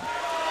 no good.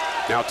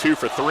 Now 2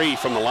 for 3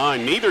 from the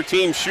line. Neither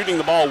team shooting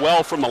the ball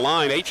well from the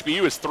line.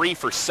 HBU is 3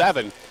 for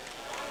 7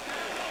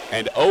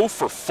 and 0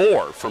 for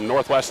 4 from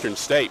Northwestern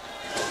State.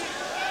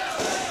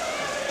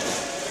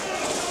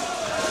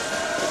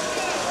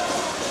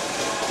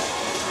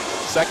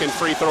 Second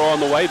free throw on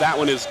the way. That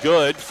one is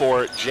good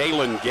for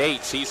Jalen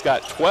Gates. He's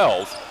got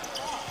 12.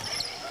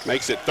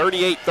 Makes it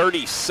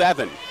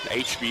 38-37.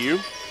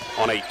 HBU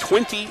on a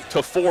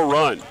 20-4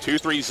 run.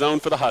 2-3 zone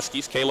for the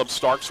Huskies. Caleb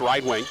Starks,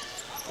 right wing.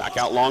 Back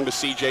out long to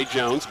C.J.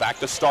 Jones. Back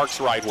to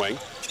Starks, right wing.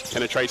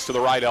 Penetrates to the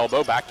right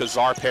elbow. Back to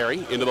Czar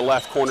Perry. Into the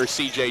left corner,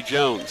 C.J.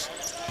 Jones.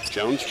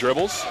 Jones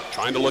dribbles.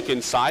 Trying to look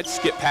inside.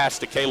 Skip pass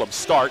to Caleb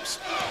Starks.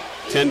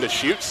 10 to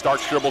shoot.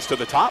 Starks dribbles to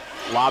the top.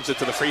 Lobs it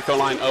to the free throw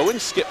line.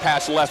 Owens. Skip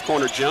pass left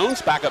corner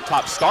Jones. Back up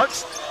top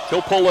Starks.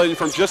 He'll pull in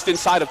from just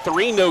inside of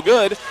 3. No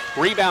good.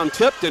 Rebound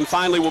tipped and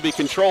finally will be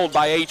controlled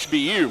by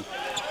HBU.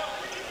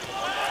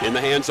 In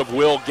the hands of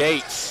Will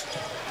Gates.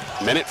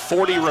 Minute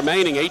 40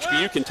 remaining.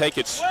 HBU can take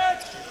its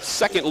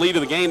second lead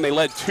of the game. They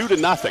led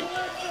 2-0.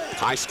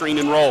 High screen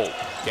and roll.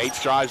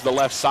 Gates drives the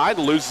left side.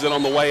 Loses it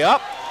on the way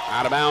up.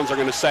 Out of bounds, are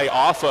going to say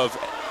off of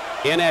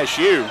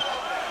NSU.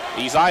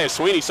 Isaiah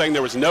Sweeney saying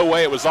there was no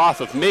way it was off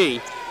of me.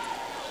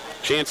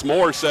 Chance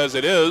Moore says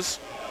it is.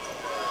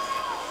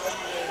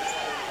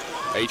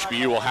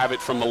 HBU will have it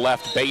from the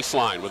left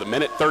baseline with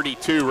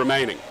 1:32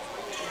 remaining.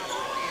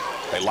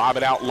 They lob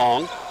it out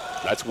long.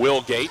 That's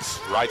Will Gates.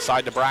 Right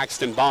side to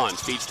Braxton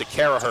Bonds. Feeds to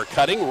Caraher.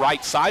 Cutting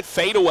right side.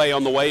 Fade away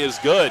on the way is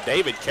good.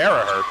 David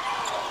Caraher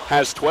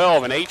has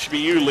 12, and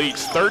HBU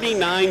leads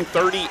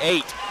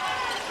 39-38.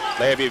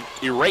 They have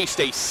erased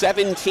a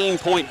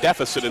 17-point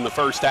deficit in the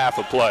first half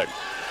of play.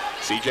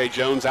 C.J.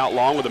 Jones out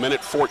long with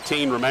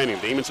 1:14 remaining.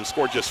 Demons have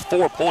scored just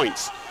 4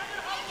 points,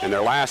 and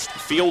their last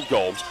field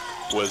goal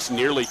was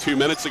nearly 2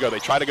 minutes ago. They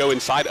try to go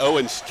inside.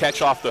 Owens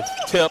catch off the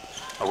tip.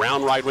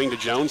 Around right wing to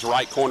Jones.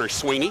 Right corner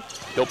Sweeney.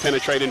 He'll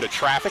penetrate into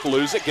traffic.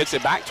 Lose it. Gets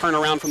it back. Turn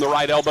around from the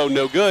right elbow.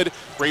 No good.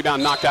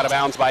 Rebound knocked out of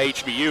bounds by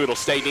HBU. It'll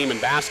stay Demon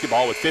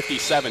basketball with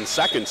 57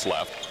 seconds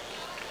left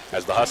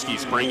as the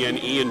Huskies bring in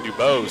Ian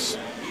Dubose.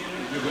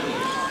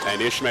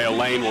 And Ishmael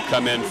Lane will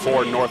come in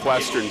for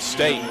Northwestern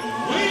State.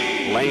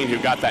 Lane, who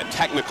got that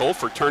technical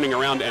for turning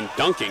around and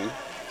dunking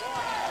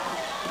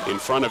in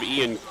front of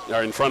David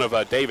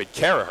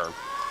Caraher.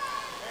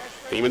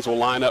 Demons will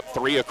line up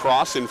 3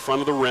 across in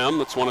front of the rim.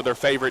 That's one of their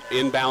favorite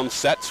inbound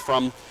sets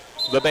from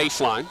the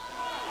baseline.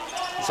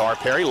 Czar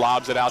Perry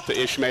lobs it out to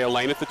Ishmael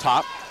Lane at the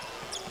top.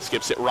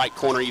 Skips it right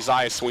corner,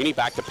 Isaiah Sweeney.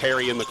 Back to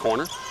Perry in the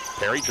corner.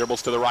 Perry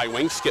dribbles to the right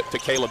wing. Skip to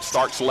Caleb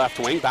Starks left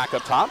wing. Back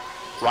up top.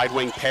 Right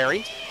wing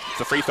Perry.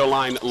 The free throw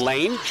line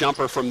Lane.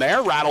 Jumper from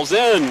there. Rattles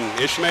in.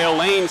 Ishmael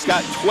Lane's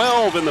got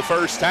 12 in the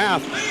first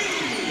half.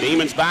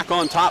 Demons back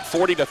on top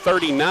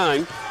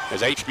 40-39.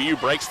 As HBU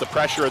breaks the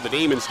pressure of the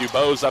Demons.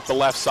 Dubose up the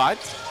left side.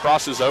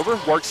 Crosses over.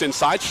 Works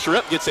inside.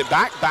 Strip. Gets it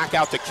back. Back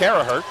out to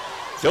Caraher.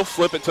 He'll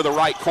flip it to the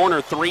right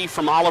corner. 3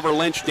 from Oliver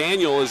Lynch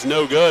Daniel is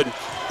no good.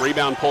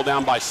 Rebound pulled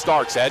down by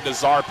Starks. Head to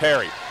Czar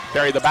Perry.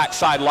 Perry the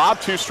backside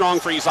lob. Too strong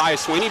for Isaiah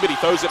Sweeney, but he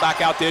throws it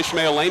back out to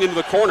Ishmael Lane into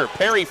the corner.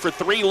 Perry for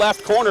 3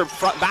 left corner.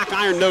 Front back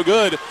iron no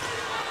good.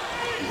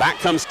 Back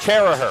comes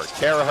Caraher.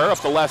 Caraher up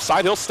the left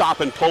side. He'll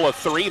stop and pull a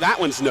 3. That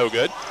one's no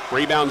good.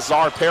 Rebound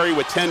Czar Perry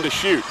with 10 to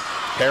shoot.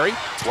 Perry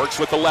works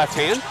with the left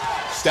hand.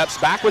 Steps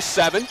back with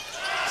 7.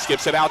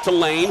 Skips it out to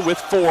Lane with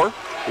 4.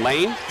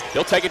 Lane,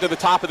 he'll take it to the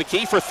top of the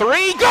key for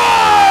 3. Good!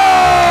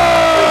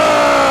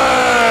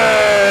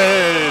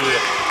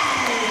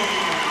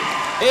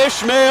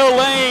 Ishmael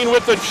Lane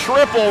with the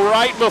triple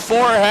right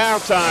before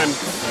halftime.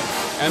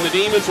 And the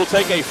Demons will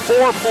take a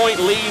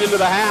 4-point lead into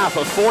the half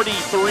of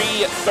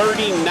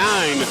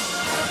 43-39.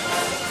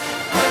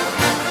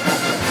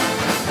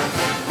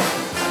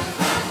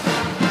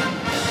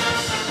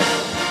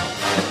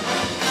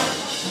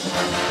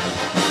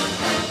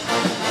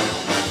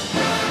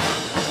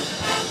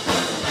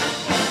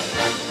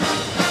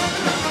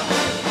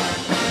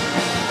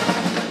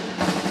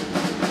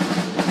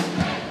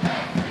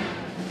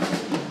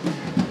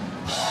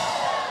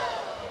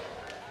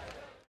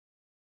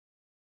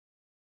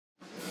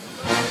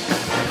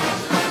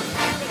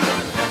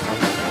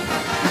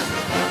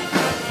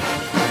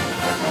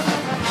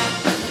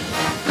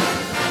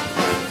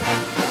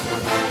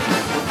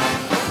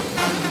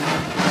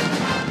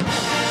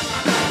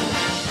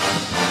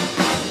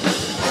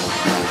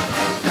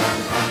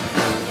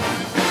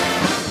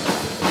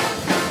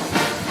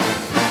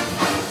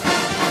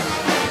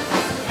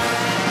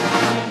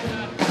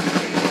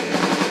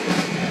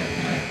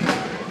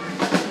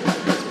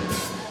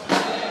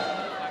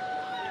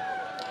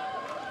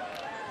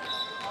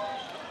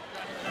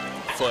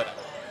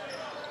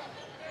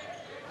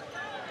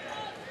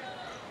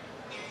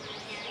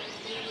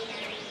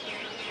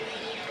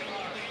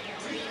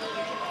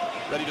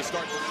 Ready to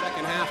start the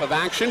second half of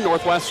action.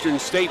 Northwestern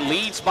State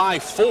leads by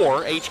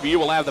 4. HBU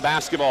will have the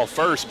basketball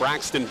first.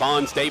 Braxton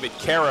Bonds, David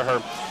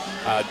Caraher,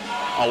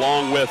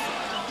 along with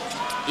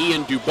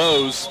Ian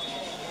Dubose,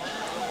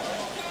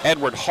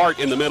 Edward Hart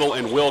in the middle,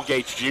 and Will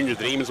Gates Jr. The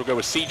Demons will go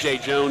with C.J.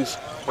 Jones,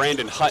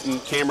 Brandon Hutton,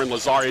 Cameron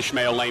Lazar,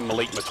 Ishmael Lane,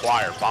 Malik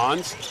McGuire.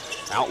 Bonds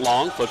out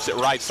long, flips it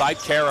right side.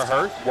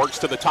 Caraher works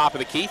to the top of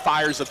the key,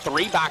 fires a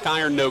three, back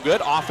iron no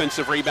good.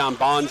 Offensive rebound,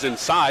 Bonds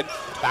inside.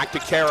 Back to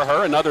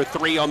Caraher, another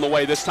three on the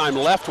way, this time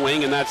left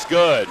wing, and that's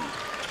good.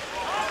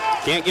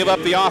 Can't give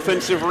up the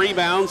offensive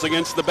rebounds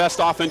against the best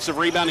offensive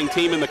rebounding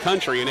team in the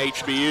country in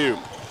HBU.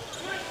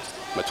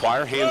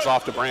 McGuire hands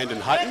off to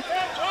Brandon Hutton.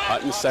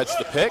 Hutton sets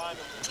the pick.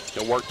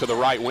 He'll work to the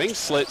right wing,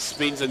 slits,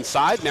 speeds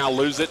inside, now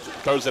loses it,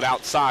 throws it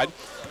outside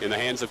in the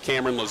hands of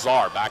Cameron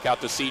Lazar. Back out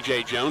to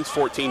C.J. Jones,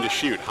 14 to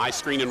shoot. High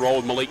screen and roll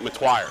with Malik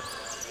McGuire.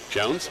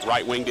 Jones,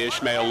 right wing to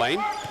Ishmael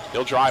Lane.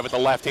 He'll drive with the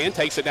left hand,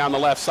 takes it down the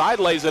left side,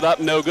 lays it up,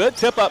 no good.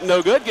 Tip up,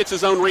 no good. Gets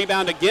his own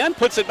rebound again,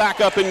 puts it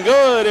back up and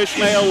good.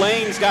 Ishmael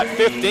Lane's got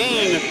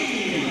 15.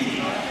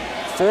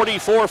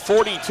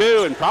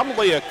 44-42, and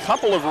probably a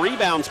couple of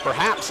rebounds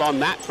perhaps on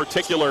that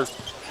particular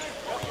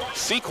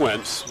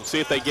sequence. We'll see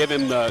if they give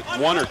him the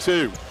one or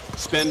two.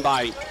 Spin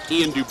by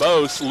Ian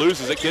Dubose,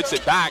 loses it, gets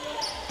it back.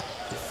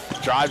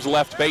 Drives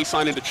left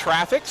baseline into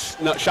traffic.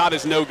 No, shot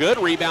is no good.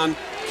 Rebound,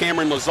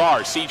 Cameron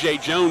Lazar. C.J.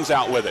 Jones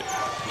out with it.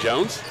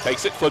 Jones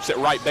takes it, flips it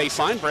right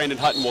baseline. Brandon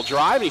Hutton will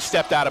drive, and he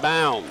stepped out of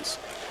bounds.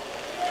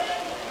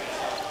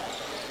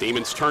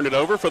 Demons turned it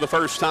over for the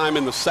first time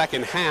in the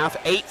second half,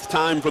 8th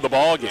time for the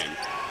ball game.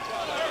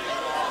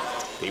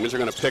 Demons are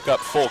going to pick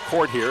up full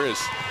court here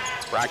as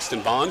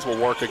Braxton Bonds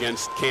will work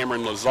against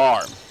Cameron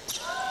Lazar.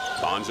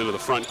 Bonds into the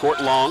front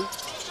court, long.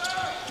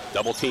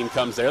 Double team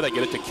comes there. They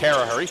get it to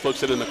Caraher. He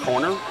flips it in the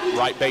corner.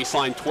 Right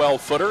baseline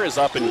 12-footer is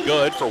up and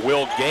good for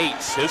Will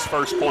Gates. His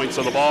first points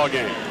of the ball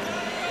game.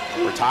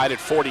 We're tied at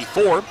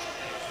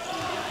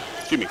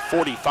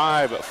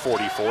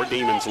 45-44.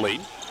 Demons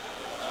lead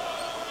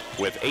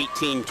with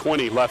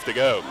 18:20 left to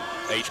go.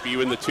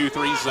 HBU in the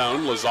 2-3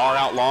 zone. Lazar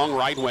out long,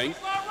 right wing.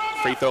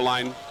 Free throw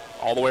line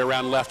all the way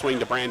around left wing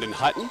to Brandon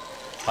Hutton.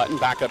 Hutton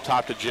back up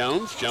top to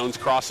Jones. Jones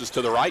crosses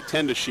to the right,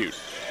 10 to shoot.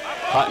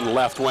 Hutton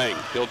left wing.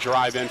 He'll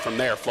drive in from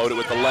there, float it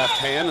with the left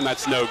hand, and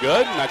that's no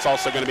good. And that's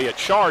also going to be a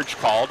charge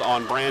called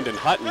on Brandon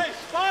Hutton.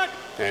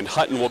 And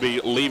Hutton will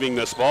be leaving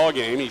this ball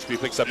game. He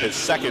picks up his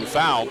second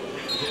foul.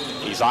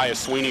 Isaiah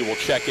Sweeney will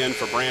check in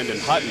for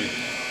Brandon Hutton.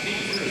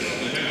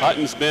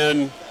 Hutton's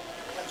been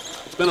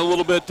a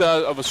little bit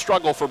of a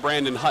struggle for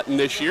Brandon Hutton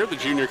this year, the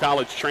junior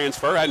college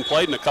transfer. Hadn't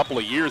played in a couple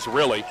of years,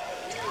 really.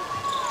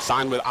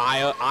 Signed with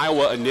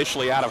Iowa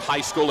initially out of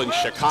high school in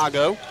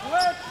Chicago,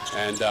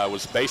 and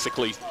was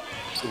basically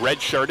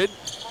redshirted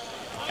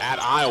at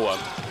Iowa.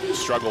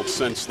 Struggled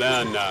since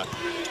then.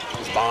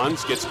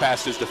 Bonds gets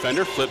past his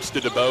defender, flips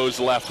to Dubose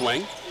left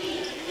wing.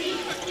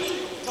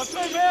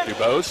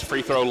 Dubose,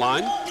 free throw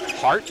line.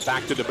 Hart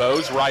back to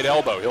Dubose, right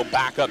elbow. He'll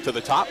back up to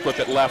the top, flip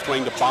it left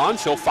wing to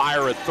Bonds. He'll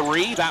fire a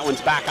three. That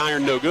one's back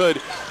iron, no good.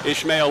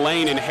 Ishmael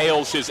Lane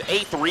inhales his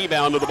 8th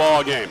rebound of the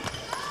ball game.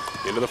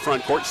 Into the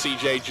front court,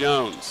 C.J.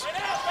 Jones.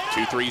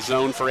 2-3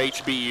 zone for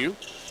HBU.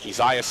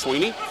 Isaiah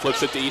Sweeney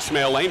flips it to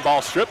Ishmael Lane.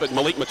 Ball strip, but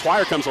Malik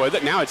McGuire comes away with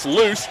it. Now it's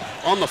loose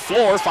on the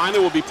floor. Finally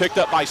will be picked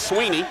up by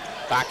Sweeney.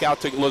 Back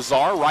out to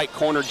Lazar, right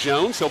corner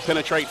Jones. He'll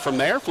penetrate from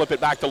there, flip it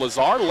back to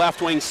Lazar.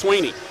 Left wing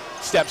Sweeney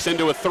steps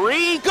into a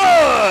three.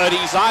 Good!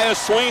 Isaiah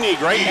Sweeney.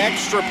 Great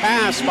extra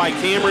pass by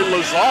Cameron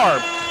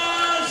Lazar.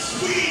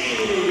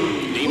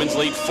 Demons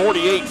lead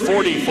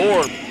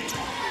 48-44.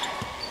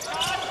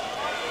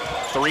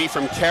 Three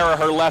from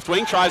Caraher left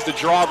wing, tries to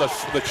draw the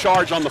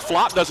charge on the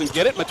flop, doesn't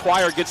get it.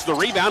 McGuire gets the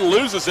rebound,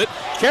 loses it.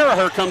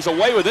 Caraher comes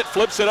away with it,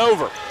 flips it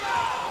over.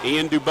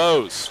 Ian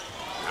Dubose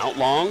out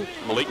long.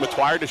 Malik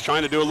McGuire just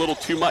trying to do a little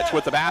too much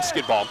with the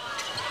basketball,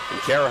 and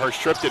Caraher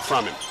stripped it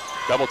from him.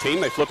 Double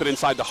team, they flip it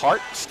inside to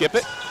Hart, skip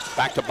it.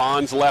 Back to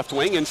Bonds left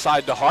wing,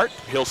 inside to Hart.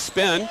 He'll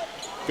spin,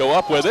 go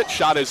up with it.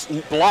 Shot is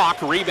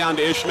blocked, rebound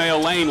to Ishmael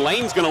Lane.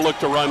 Lane's gonna look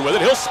to run with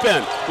it. He'll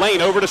spin.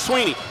 Lane over to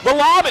Sweeney. The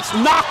lob, it's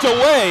knocked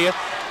away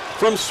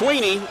from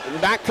Sweeney.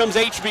 Back comes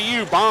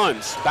HBU.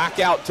 Bonds back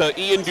out to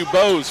Ian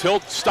Dubose. He'll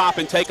stop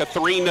and take a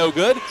three, no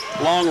good.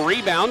 Long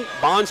rebound.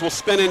 Bonds will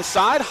spin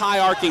inside. High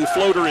arcing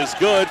floater is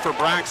good for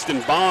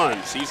Braxton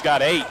Bonds. He's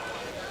got 8.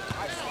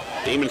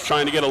 Demons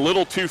trying to get a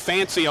little too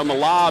fancy on the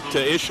lob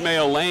to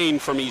Ishmael Lane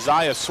from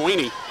Isaiah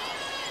Sweeney.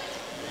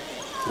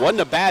 Wasn't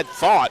a bad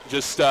thought,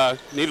 just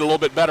needed a little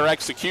bit better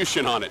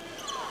execution on it.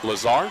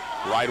 Lazar,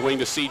 right wing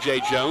to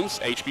C.J. Jones.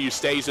 HBU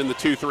stays in the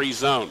 2-3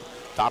 zone.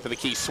 Top of the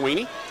key,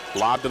 Sweeney.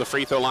 Lob to the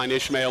free throw line,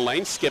 Ishmael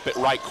Lane. Skip it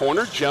right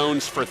corner.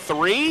 Jones for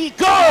three.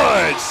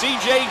 Good!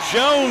 C.J.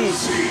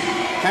 Jones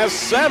has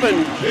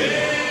 7.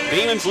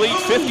 Demons lead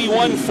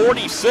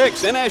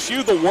 51-46.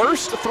 NSU, the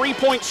worst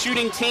three-point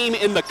shooting team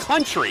in the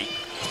country,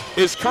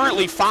 is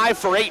currently 5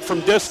 for 8 from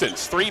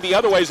distance. 3 the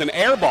other way is an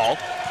air ball.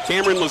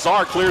 Cameron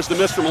Lazar clears the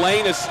miss from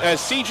Lane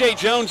as C.J.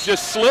 Jones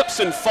just slips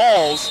and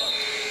falls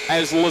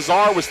as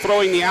Lazar was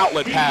throwing the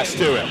outlet pass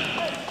to him.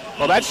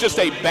 Well, that's just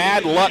a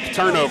bad luck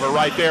turnover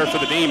right there for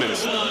the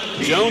Demons.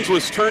 Jones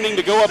was turning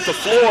to go up the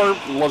floor.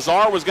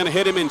 Lazar was going to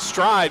hit him in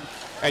stride,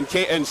 and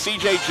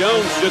C.J.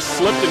 Jones just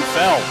slipped and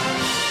fell.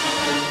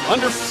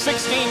 Under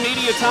 16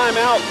 media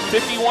timeout,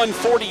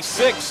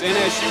 51-46.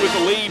 NSU with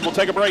the lead. We'll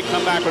take a break,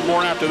 come back with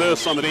more after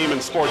this on the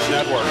Demons Sports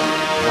Network.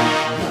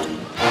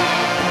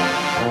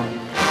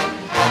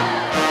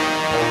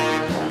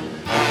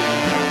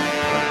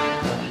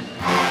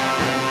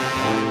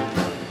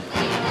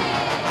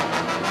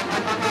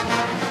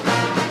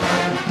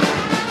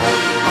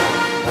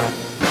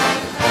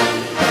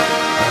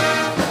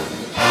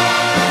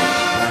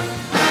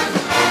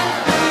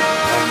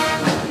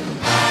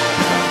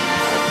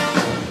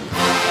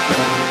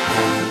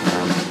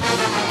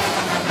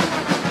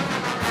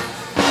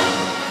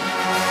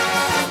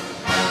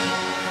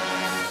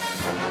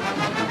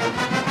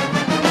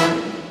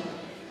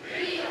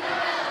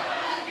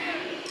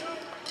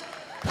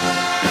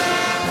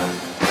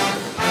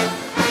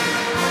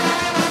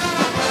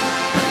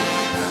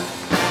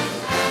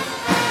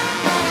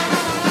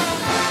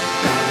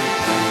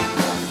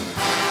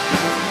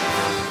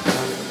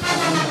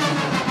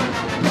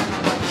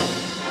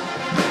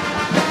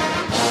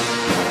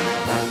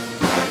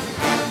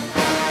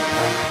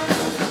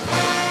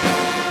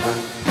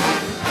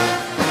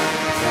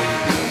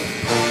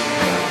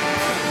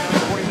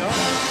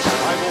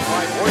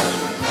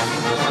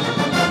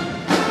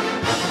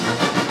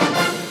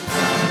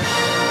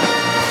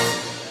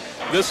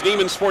 This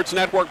Demons Sports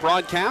Network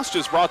broadcast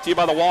is brought to you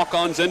by the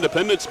Walk-Ons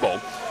Independence Bowl,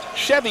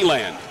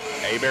 Chevyland,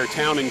 Abear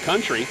Town and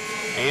Country,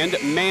 and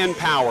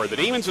Manpower. The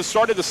Demons have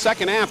started the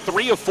second half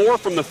 3 of 4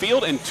 from the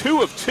field and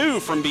 2 of 2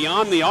 from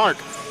beyond the arc.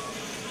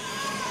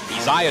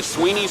 Isaiah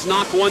Sweeney's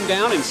knocked one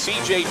down and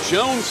C.J.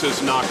 Jones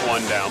has knocked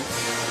one down.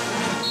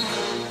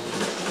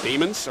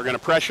 Demons are going to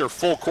pressure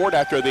full court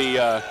after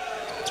the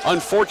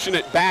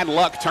unfortunate bad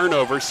luck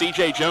turnover.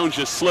 C.J. Jones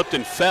just slipped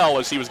and fell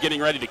as he was getting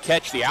ready to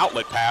catch the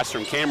outlet pass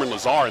from Cameron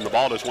Lazar, and the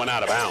ball just went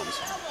out of bounds.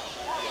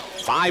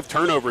 5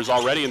 turnovers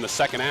already in the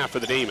second half for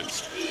the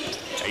Demons.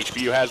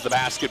 HBU has the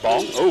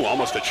basketball. Oh,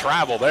 almost a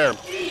travel there.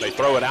 They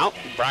throw it out.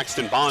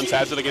 Braxton Bonds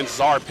has it against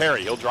Czar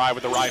Perry. He'll drive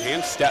with the right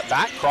hand, step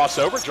back,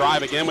 crossover,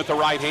 drive again with the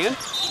right hand,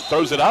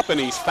 throws it up, and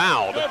he's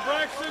fouled. Good,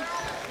 Braxton.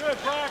 Good,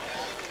 Braxton.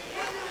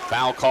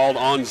 Foul called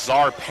on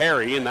Czar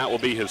Perry, and that will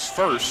be his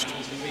first.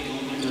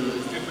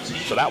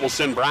 So that will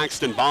send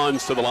Braxton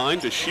Bonds to the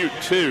line to shoot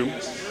 2.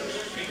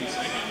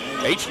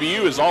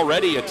 HBU has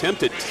already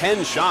attempted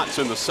 10 shots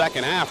in the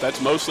second half.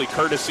 That's mostly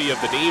courtesy of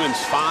the Demons'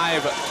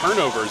 5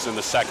 turnovers in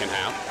the second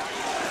half.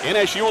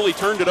 NSU only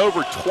turned it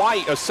over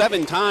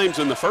 7 times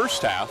in the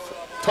first half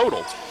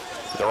total.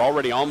 They're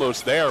already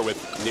almost there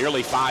with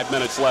nearly 5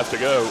 minutes left to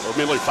go, or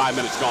nearly 5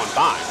 minutes gone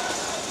by.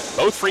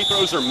 Both free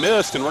throws are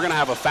missed, and we're going to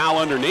have a foul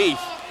underneath.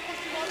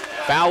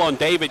 Foul on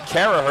David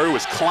Carraher, who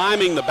was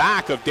climbing the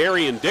back of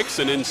Darian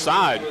Dixon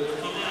inside.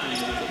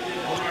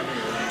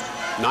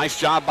 Nice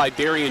job by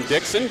Darian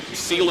Dixon,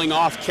 sealing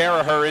off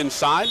Carraher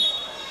inside.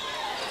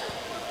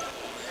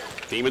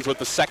 Demons with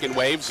the second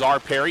wave, Czar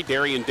Perry,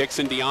 Darian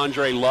Dixon,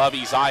 DeAndre Love,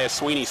 Isaiah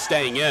Sweeney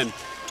staying in,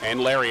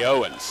 and Larry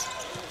Owens.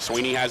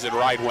 Sweeney has it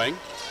right wing.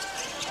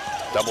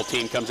 Double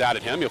team comes out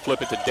at him. He'll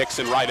flip it to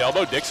Dixon, right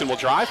elbow. Dixon will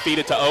drive, feed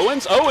it to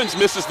Owens. Owens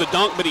misses the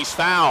dunk, but he's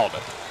fouled.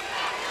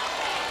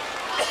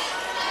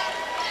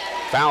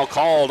 Foul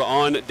called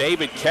on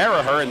David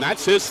Carraher, and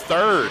that's his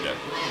third.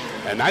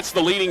 And that's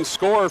the leading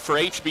scorer for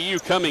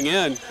HBU coming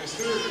in.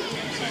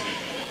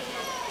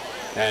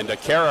 And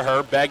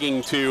Carraher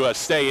begging to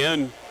stay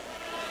in.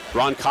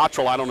 Ron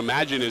Cottrell, I don't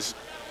imagine, is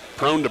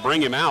prone to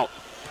bring him out.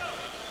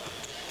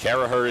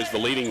 Carraher is the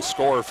leading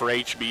scorer for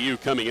HBU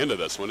coming into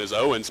this one as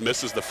Owens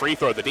misses the free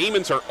throw. The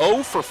Demons are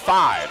 0 for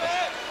 5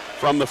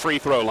 from the free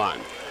throw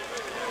line.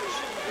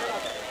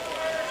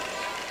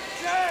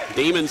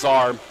 Demons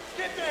are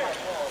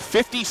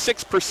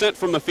 56%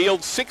 from the field,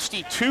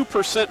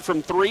 62%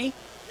 from 3,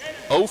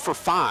 0 for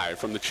 5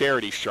 from the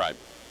charity stripe.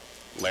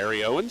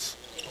 Larry Owens,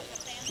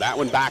 that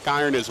one back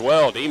iron as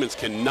well. Demons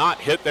cannot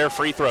hit their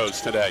free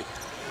throws today.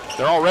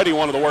 They're already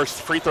one of the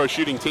worst free throw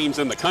shooting teams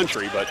in the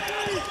country, but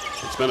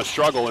it's been a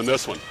struggle in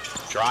this one.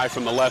 Drive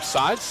from the left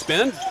side,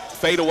 spin,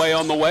 fade away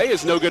on the way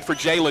is no good for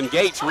Jalen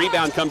Gates.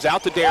 Rebound comes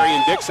out to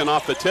Darian Dixon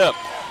off the tip.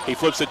 He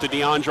flips it to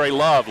DeAndre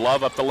Love.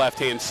 Love up the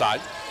left-hand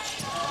side.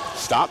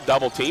 Stop,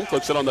 double team,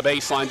 flips it on the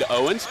baseline to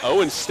Owens.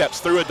 Owens steps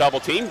through a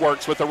double team,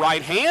 works with the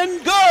right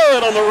hand.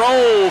 Good on the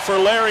roll for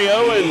Larry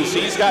Owens.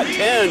 He's got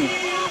 10.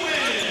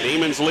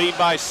 Demons lead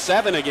by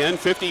 7 again,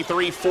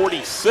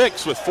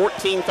 53-46 with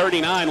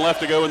 14:39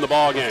 left to go in the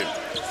ball game.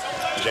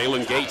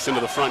 Jalen Gates into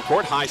the front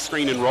court, high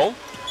screen and roll.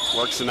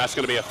 Works, and that's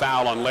going to be a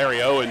foul on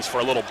Larry Owens for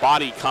a little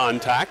body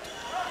contact.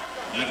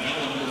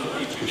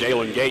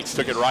 Jalen Gates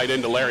took it right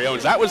into Larry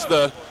Owens. That was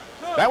the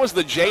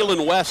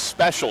Jalen West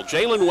special.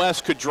 Jalen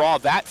West could draw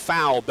that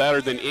foul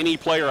better than any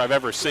player I've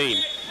ever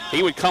seen.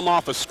 He would come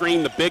off a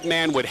screen, the big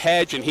man would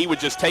hedge, and he would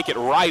just take it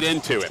right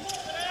into him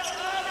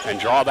and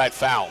draw that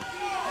foul.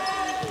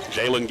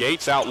 Jalen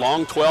Gates out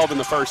long, 12 in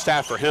the first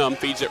half for him.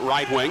 Feeds it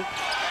right wing.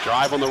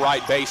 Drive on the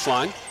right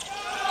baseline.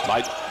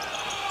 by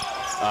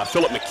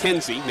Philip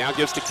McKenzie. Now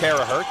gives to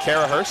Caraher.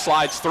 Caraher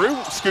slides through,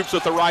 scoops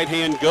with the right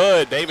hand.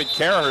 Good. David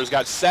Caraher's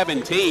got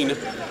 17.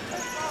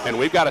 And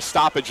we've got a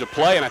stoppage of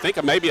play, and I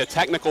think maybe a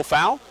technical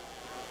foul.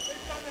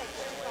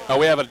 Oh,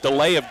 we have a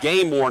delay of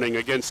game warning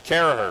against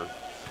Caraher.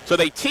 So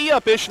they tee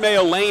up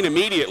Ishmael Lane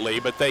immediately,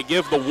 but they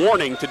give the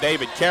warning to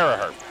David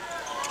Caraher.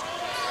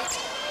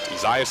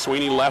 Isaiah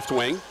Sweeney left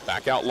wing,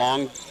 back out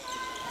long.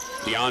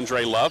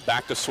 DeAndre Love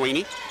back to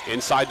Sweeney,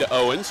 inside to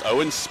Owens.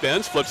 Owens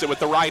spins, flips it with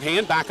the right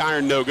hand, back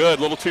iron no good.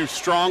 A little too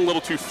strong, a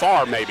little too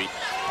far maybe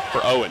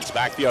for Owens.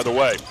 Back the other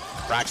way.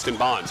 Braxton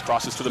Bonds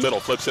crosses to the middle,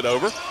 flips it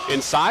over.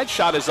 Inside,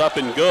 shot is up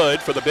and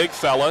good for the big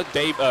fella,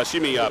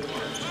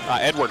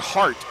 Edward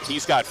Hart.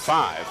 He's got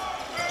 5.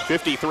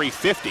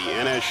 53-50,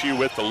 NSU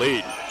with the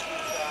lead.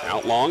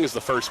 Out long as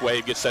the first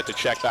wave gets set to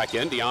check back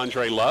in.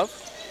 DeAndre Love.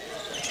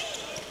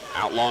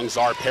 Out long,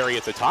 Czar Perry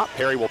at the top.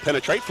 Perry will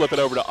penetrate, flip it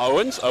over to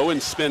Owens.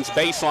 Owens spins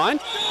baseline.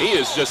 He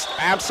is just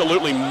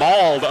absolutely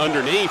mauled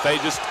underneath. They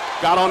just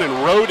got on and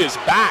rode his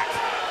back.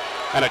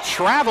 And a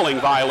traveling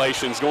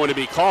violation is going to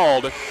be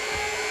called.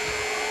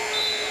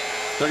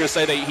 They're going to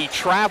say that he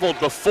traveled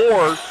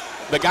before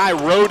the guy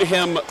rode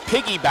him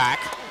piggyback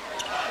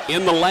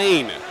in the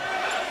lane.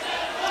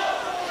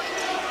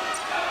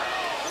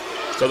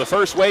 So the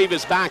first wave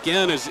is back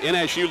in as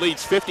NSU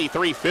leads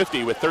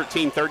 53-50 with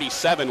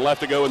 13:37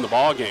 left to go in the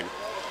ball game.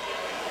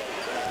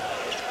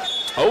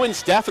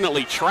 Owens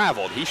definitely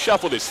traveled. He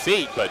shuffled his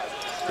feet, but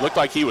looked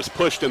like he was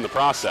pushed in the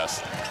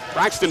process.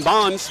 Braxton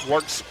Bonds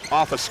works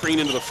off a screen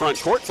into the front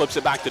court, flips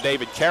it back to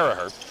David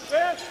Caraher.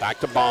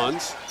 Back to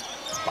Bonds.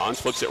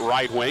 Bonds flips it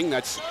right wing.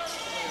 That's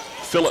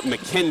Philip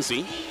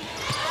McKenzie.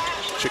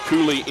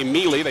 Chakuli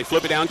Emili, they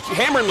flip it down.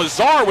 Cameron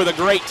Lazar with a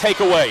great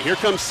takeaway. Here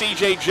comes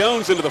C.J.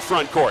 Jones into the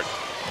front court.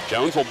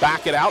 Jones will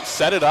back it out,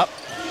 set it up.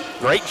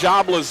 Great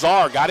job,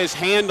 Lazar. Got his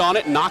hand on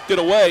it, knocked it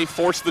away,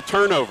 forced the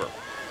turnover.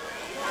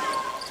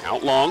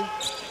 Out long.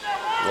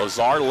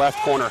 Lazar, left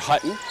corner,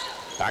 Hutton.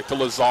 Back to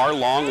Lazar,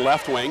 long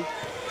left wing.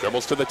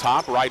 Dribbles to the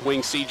top, right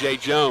wing, C.J.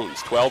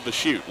 Jones. 12 to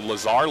shoot.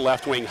 Lazar,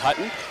 left wing,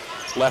 Hutton.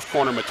 Left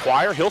corner,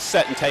 Matuire. He'll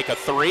set and take a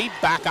 3.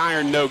 Back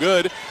iron, no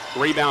good.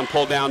 Rebound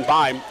pulled down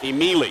by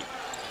Emili.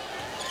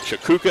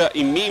 Chakuka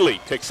Emili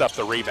picks up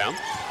the rebound.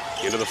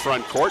 Into the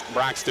front court,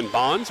 Braxton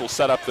Bonds will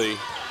set up the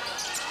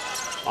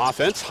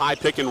offense. High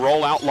pick and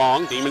roll out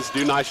long. Demons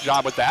do a nice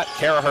job with that.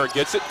 Caraher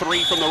gets it.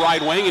 3 from the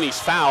right wing, and he's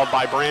fouled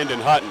by Brandon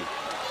Hutton.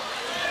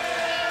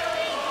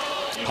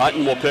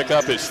 Hutton will pick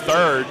up his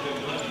 3rd.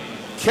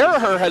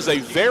 Caraher has a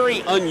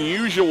very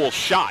unusual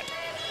shot.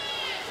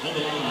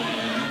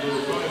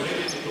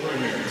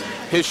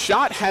 His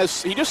shot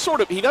has, he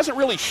doesn't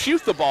really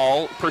shoot the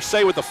ball per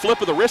se with the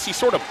flip of the wrist. He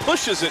sort of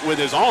pushes it with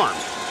his arm.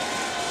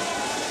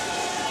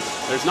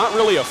 There's not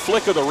really a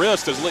flick of the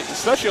wrist,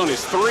 especially on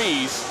his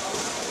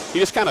threes. He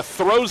just kind of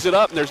throws it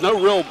up, and there's no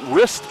real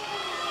wrist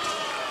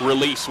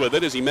release with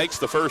it as he makes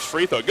the first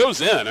free throw. It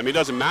goes in. I mean, it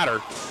doesn't matter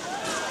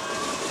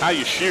how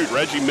you shoot.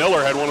 Reggie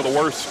Miller had one of the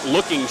worst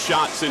looking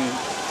shots in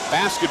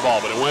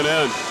basketball, but it went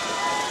in.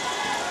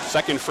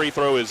 Second free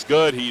throw is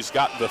good. He's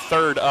got the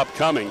 3rd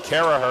upcoming.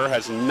 Caraher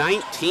has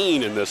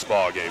 19 in this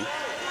ball game.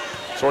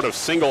 Sort of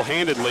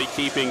single-handedly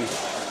keeping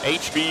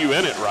HBU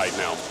in it right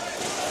now.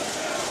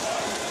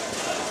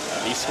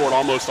 He scored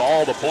almost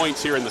all the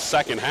points here in the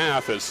second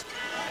half as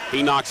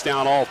he knocks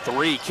down all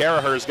 3.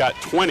 Caraher's got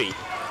 20,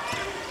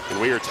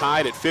 and we are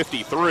tied at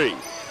 53.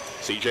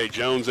 C.J.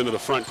 Jones into the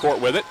front court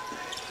with it.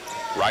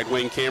 Right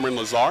wing, Cameron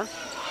Lazar.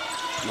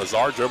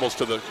 Lazar dribbles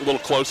to the little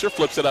closer,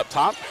 flips it up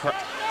top.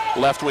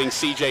 Left wing,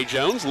 C.J.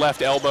 Jones.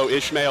 Left elbow,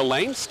 Ishmael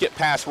Lane. Skip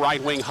pass,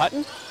 right wing,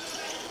 Hutton.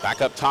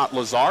 Back up top,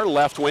 Lazar.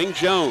 Left wing,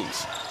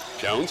 Jones.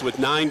 Jones with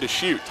 9 to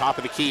shoot. Top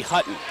of the key,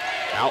 Hutton.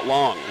 Out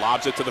long,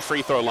 lobs it to the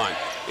free throw line.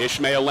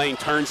 Ishmael Lane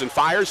turns and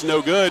fires,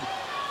 no good.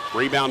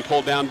 Rebound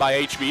pulled down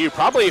by HBU.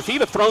 Probably if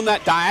he'd have thrown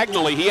that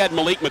diagonally, he had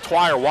Malik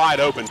Matuire wide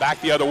open. Back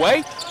the other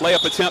way,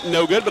 layup attempt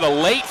no good, but a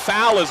late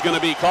foul is going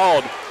to be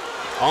called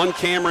on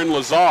Cameron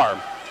Lazar.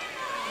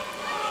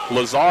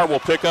 Lazar will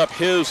pick up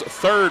his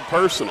 3rd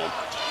personal.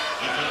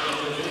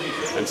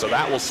 And so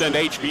that will send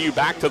HBU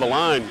back to the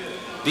line.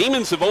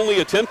 Demons have only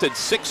attempted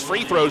 6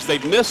 free throws.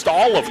 They've missed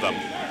all of them.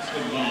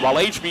 While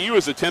HBU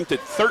has attempted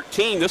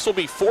 13, this will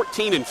be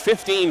 14 and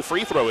 15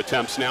 free throw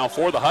attempts now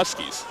for the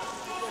Huskies.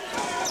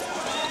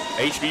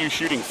 HBU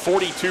shooting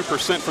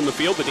 42% from the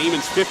field. The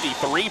Demons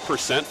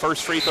 53%.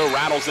 First free throw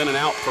rattles in and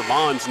out for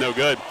Bonds, no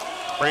good.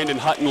 Brandon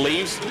Hutton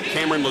leaves.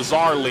 Cameron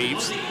Lazar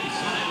leaves.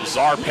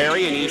 Czar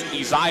Perry and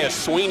Isaiah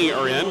Sweeney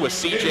are in with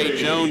C.J.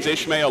 Jones,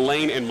 Ishmael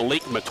Lane, and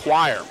Malik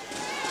Matuire.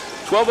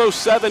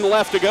 12:07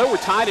 left to go. We're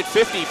tied at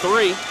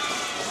 53.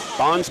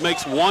 Bonds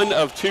makes 1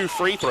 of 2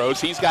 free throws.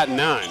 He's got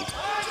 9.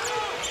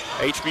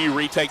 HBU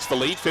retakes the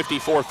lead,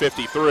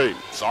 54-53.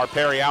 Czar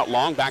Perry out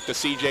long, back to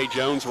C.J.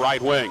 Jones,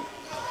 right wing.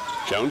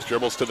 Jones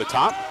dribbles to the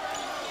top.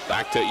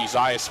 Back to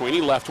Isaiah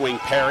Sweeney, left wing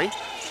Perry.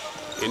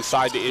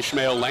 Inside to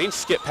Ishmael Lane,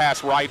 skip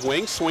pass right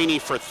wing. Sweeney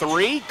for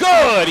 3.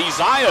 Good!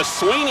 Isaiah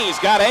Sweeney's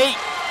got 8.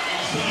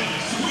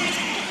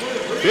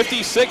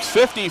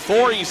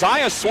 56-54,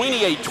 Isaiah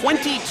Sweeney, a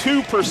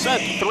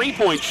 22%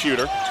 three-point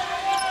shooter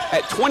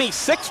at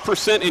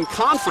 26% in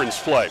conference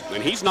play,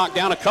 and he's knocked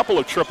down a couple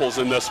of triples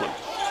in this one.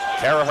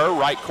 Caraher,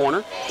 right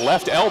corner,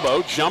 left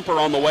elbow, jumper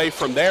on the way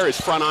from there is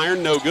front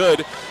iron, no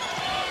good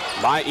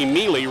by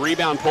Emili.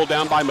 Rebound pulled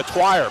down by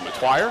Matwire.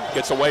 Matwire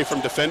gets away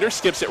from defender,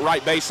 skips it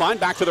right baseline,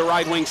 back to the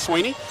right wing,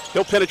 Sweeney.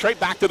 He'll penetrate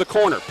back to the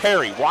corner.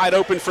 Perry wide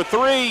open for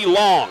three,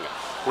 long.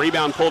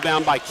 Rebound pulled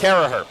down by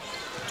Caraher.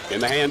 In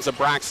the hands of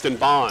Braxton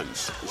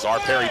Bonds. Czar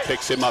Perry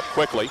picks him up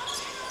quickly.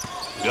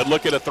 Good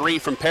look at a three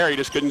from Perry,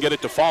 just couldn't get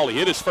it to fall. He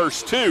hit his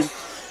first two.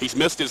 He's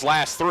missed his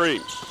last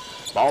three.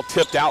 Ball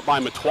tipped out by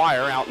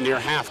Matwire out near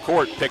half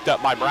court, picked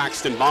up by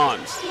Braxton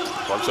Bonds.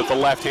 Works with the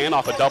left hand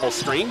off a double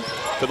screen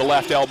to the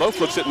left elbow,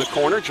 flips it in the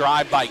corner,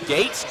 drive by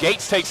Gates.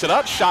 Gates takes it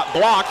up, shot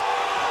blocked.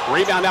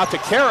 Rebound out to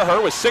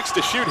Caraher with 6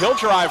 to shoot. He'll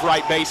drive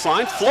right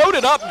baseline,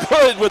 floated up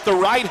good with the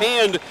right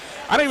hand.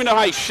 I don't even know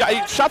how he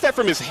shot that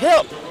from his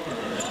hip.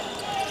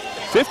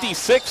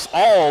 56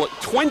 all,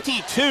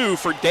 22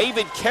 for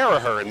David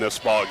Caraher in this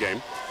ball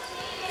game.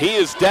 He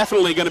is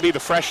definitely going to be the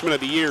freshman of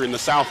the year in the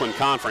Southland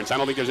Conference. I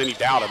don't think there's any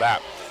doubt of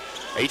that.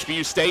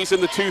 HBU stays in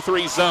the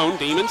 2-3 zone.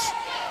 Demons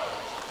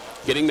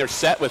getting their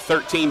set with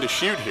 13 to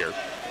shoot here.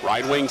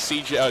 Right wing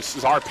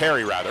Czar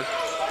Perry, rather.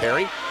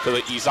 Perry to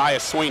the Isaiah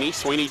Sweeney.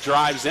 Sweeney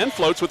drives in,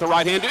 floats with the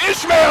right hand to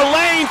Ishmael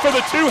Lane for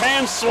the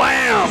two-hand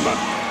slam.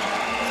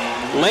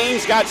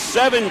 Lane's got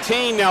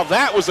 17. Now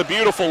that was a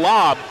beautiful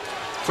lob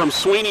from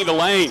Sweeney to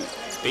Lane.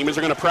 Demons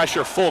are going to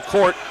pressure full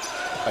court.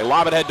 They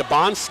lob it ahead to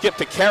Bonds, skip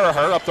to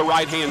Caraher up the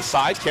right-hand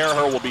side.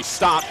 Caraher will be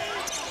stopped.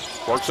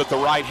 Works with the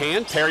right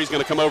hand. Perry's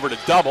going to come over to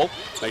double.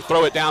 They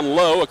throw it down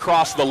low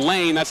across the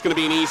lane. That's going to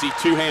be an easy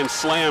two-hand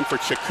slam for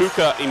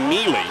Chikuka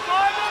Emili.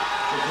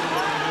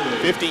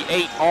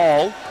 58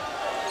 all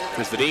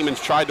as the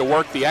Demons tried to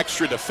work the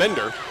extra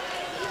defender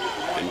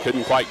and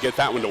couldn't quite get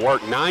that one to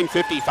work.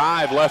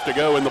 9:55 left to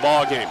go in the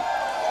ball game.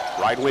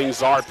 Right wing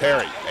Czar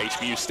Perry.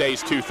 HBU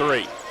stays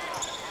 2-3.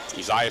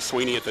 Isaiah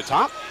Sweeney at the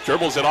top.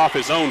 Dribbles it off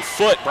his own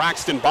foot.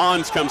 Braxton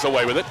Bonds comes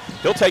away with it.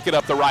 He'll take it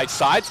up the right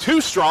side. Too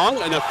strong,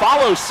 and a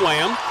follow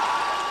slam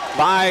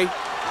by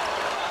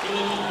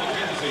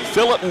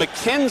Philip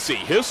McKenzie.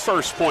 His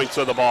first points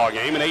of the ball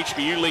game, and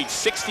HBU leads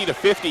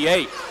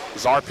 60-58.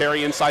 Czar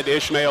Perry inside to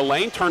Ishmael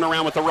Lane. Turn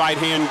around with the right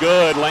hand.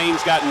 Good.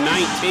 Lane's got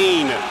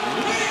 19.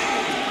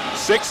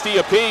 60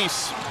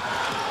 apiece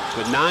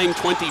with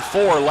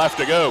 9:24 left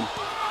to go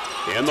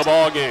in the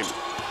ball game.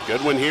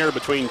 Good one here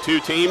between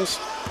two teams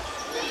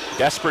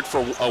desperate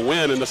for a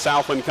win in the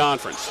Southland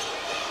Conference.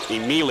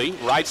 Emili,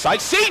 right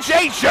side.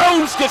 C.J.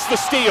 Jones gets the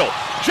steal.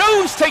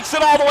 Jones takes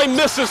it all the way,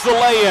 misses the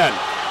lay-in.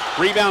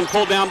 Rebound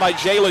pulled down by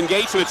Jalen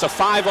Gates, and it's a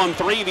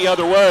 5-on-3 the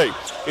other way.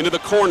 Into the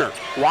corner.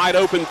 Wide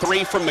open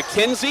three from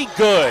McKenzie.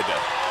 Good.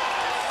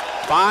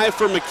 5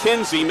 for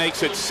McKenzie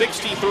makes it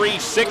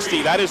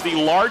 63-60. That is the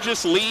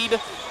largest lead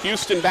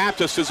Houston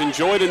Baptist has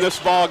enjoyed in this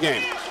ball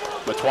game.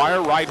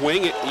 Matwire, right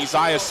wing,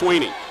 Isaiah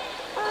Sweeney.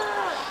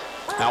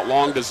 Out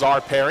long to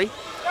Czar Perry.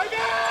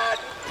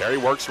 Perry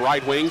works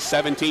right wing,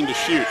 17 to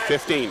shoot,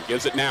 15,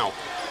 gives it now.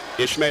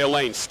 Ishmael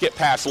Lane, skip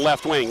pass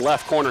left wing,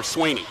 left corner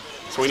Sweeney.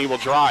 Sweeney will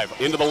drive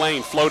into the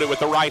lane, float it with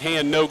the right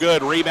hand, no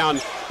good.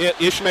 Rebound,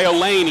 Ishmael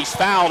Lane, he's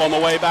fouled on the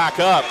way back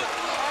up.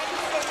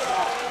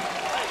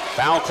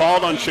 Foul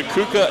called on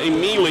Chikuka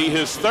Emili,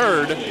 his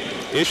third.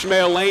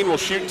 Ishmael Lane will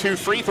shoot 2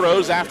 free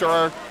throws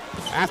after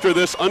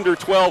this under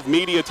 12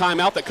 media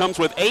timeout that comes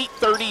with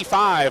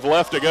 8:35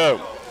 left to go.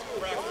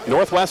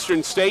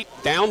 Northwestern State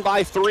down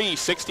by 3,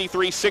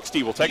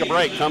 63-60. We'll take a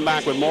break, come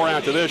back with more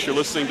after this. You're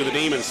listening to the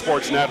Demons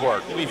Sports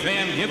Network. There'll be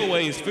fan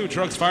giveaways, food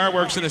trucks,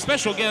 fireworks, and a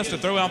special guest to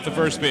throw out the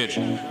first pitch.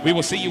 We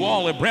will see you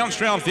all at Brown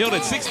Stroud Field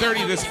at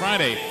 6:30 this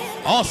Friday.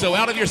 Also,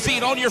 out of your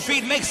seat, on your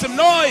feet, make some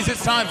noise.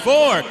 It's time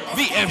for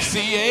the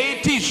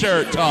FCA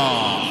T-shirt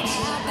toss.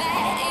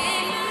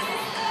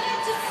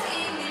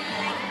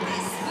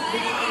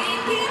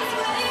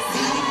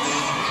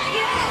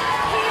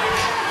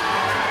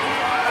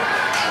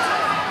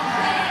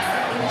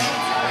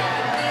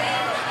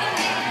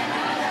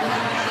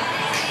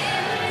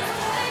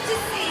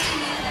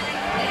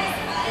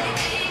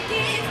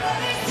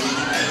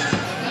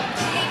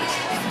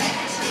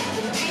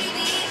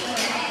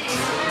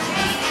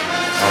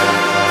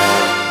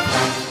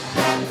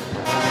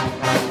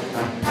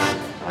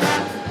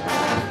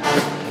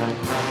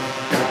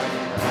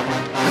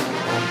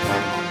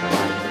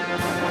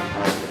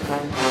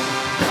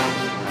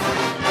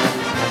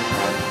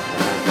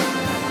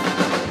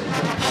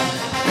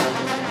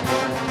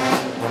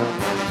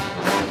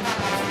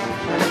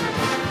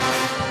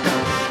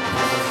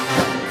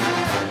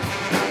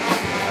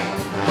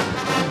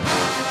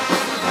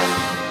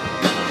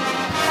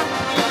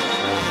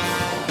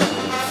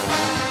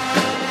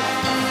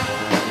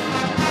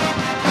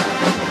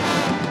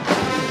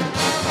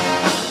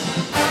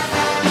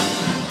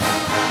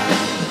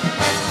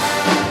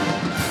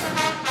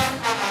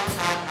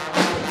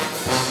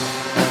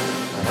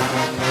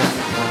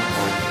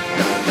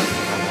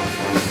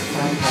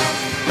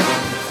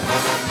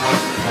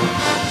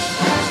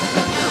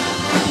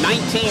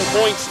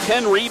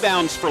 10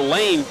 rebounds for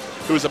Lane,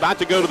 who is about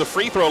to go to the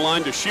free throw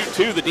line to shoot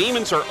 2. The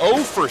Demons are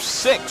 0 for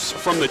 6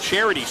 from the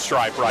charity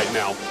stripe right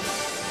now.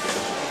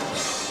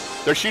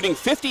 They're shooting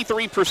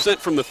 53%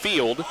 from the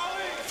field,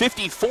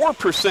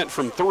 54%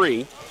 from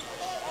 3,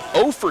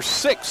 0 for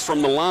 6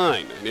 from the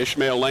line. And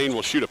Ishmael Lane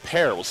will shoot a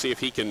pair. We'll see if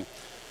he can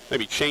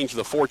maybe change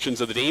the fortunes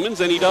of the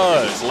Demons, and he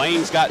does.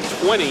 Lane's got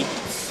 20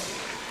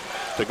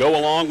 to go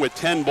along with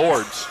 10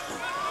 boards.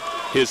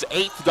 His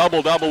 8th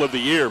double-double of the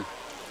year.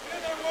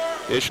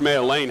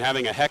 Ishmael Lane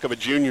having a heck of a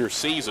junior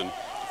season.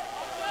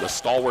 The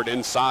stalwart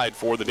inside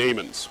for the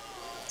Demons.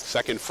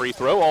 Second free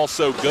throw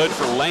also good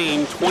for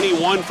Lane,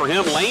 21 for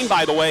him. Lane,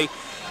 by the way,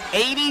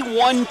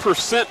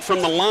 81%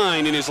 from the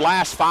line in his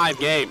last 5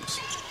 games.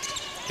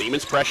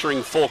 Demons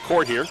pressuring full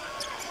court here.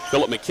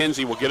 Philip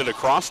McKenzie will get it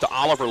across to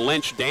Oliver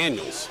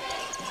Lynch-Daniels.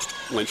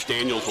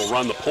 Lynch-Daniels will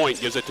run the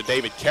point, gives it to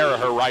David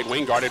Caraher, right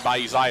wing, guarded by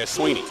Isaiah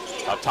Sweeney.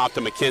 Up top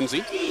to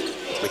McKenzie.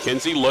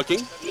 McKenzie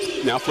looking,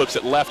 now flips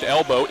it left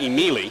elbow,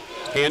 Emili.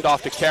 Hand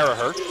off to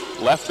Caraher,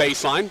 left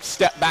baseline,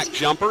 step back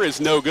jumper is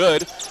no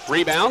good.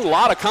 Rebound, a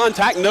lot of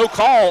contact, no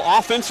call.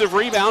 Offensive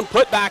rebound,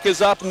 putback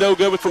is up, no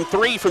good from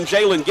 3 from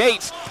Jalen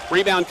Gates.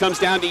 Rebound comes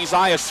down to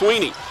Isaiah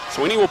Sweeney.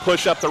 Sweeney will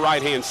push up the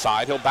right-hand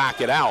side, he'll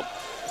back it out.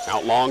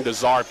 Out long to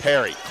Czar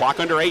Perry. Clock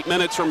under 8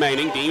 minutes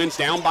remaining, Demons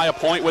down by a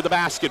point with the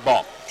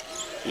basketball.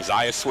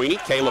 Isaiah Sweeney,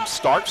 Caleb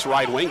Starks,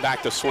 right wing,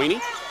 back to Sweeney.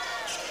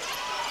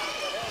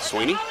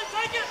 Sweeney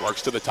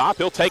works to the top.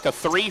 He'll take a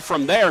 3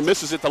 from there.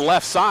 Misses at the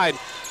left side.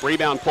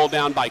 Rebound pulled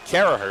down by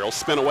Caraher. He'll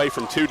spin away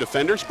from 2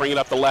 defenders. Bring it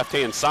up the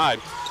left-hand side.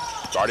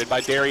 Guarded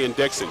by Darian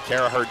Dixon.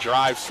 Caraher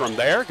drives from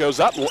there. Goes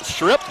up.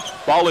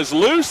 Stripped. Ball is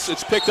loose.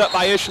 It's picked up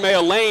by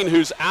Ishmael Lane,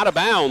 who's out of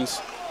bounds.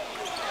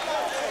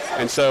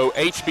 And so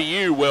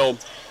HBU will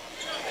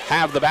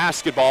have the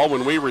basketball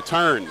when we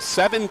return.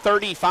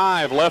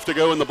 7:35 left to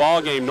go in the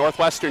ballgame.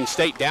 Northwestern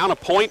State down a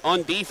point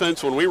on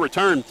defense when we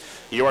return.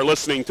 You are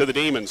listening to the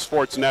Demons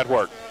Sports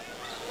Network.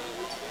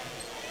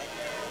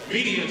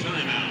 Media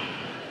timeout.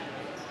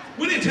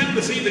 When in town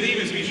to see the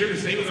Demons, be sure to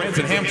stay with friends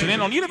at Hampton Inn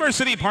on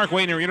University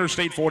Parkway near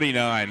Interstate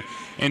 49.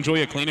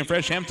 Enjoy a clean and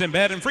fresh Hampton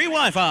bed and free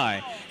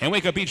Wi-Fi. And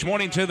wake up each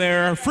morning to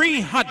their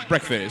free hot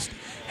breakfast.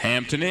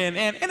 Hampton Inn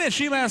and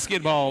NSU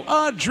basketball,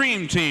 a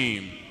dream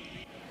team.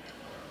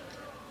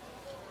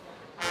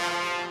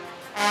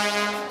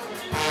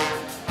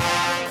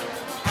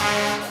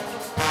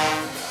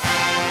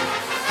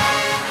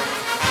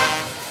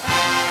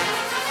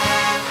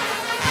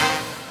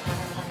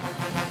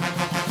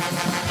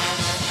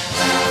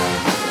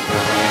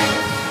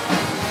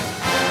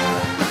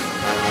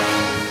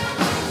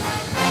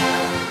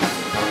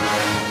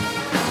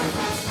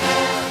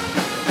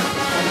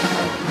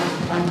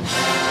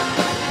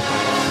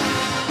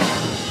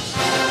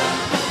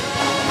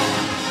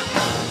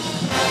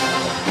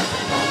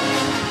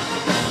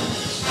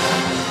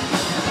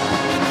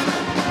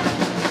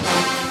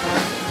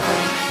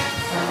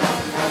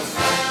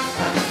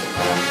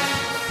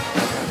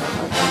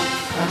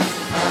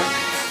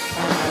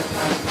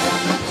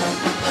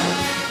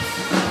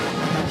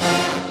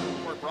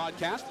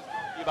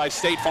 By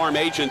State Farm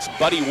agents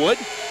Buddy Wood,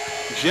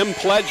 Jim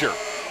Pledger,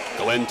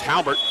 Glenn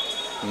Talbert,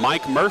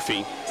 Mike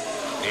Murphy,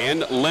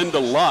 and Linda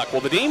Luck. Well,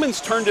 the Demons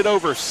turned it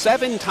over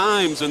 7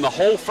 times in the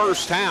whole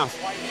first half.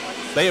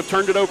 They have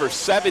turned it over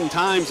 7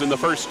 times in the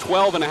first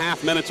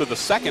 12.5 minutes of the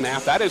second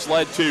half. That has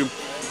led to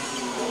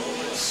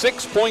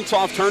 6 points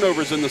off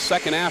turnovers in the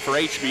second half for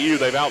HBU.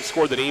 They've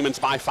outscored the Demons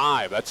by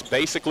 5. That's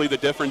basically the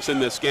difference in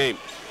this game.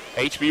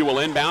 HBU will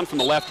inbound from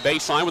the left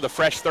baseline with a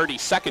fresh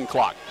 30-second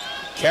clock.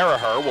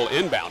 Caraher will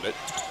inbound it.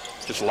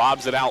 Just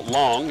lobs it out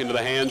long into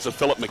the hands of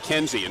Philip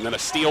McKenzie. And then a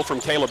steal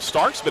from Caleb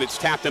Starks, but it's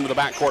tapped into the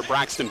backcourt.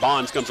 Braxton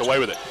Bonds comes away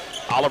with it.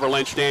 Oliver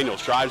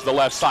Lynch-Daniels drives the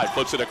left side,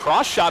 flips it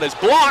across. Shot is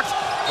blocked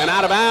and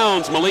out of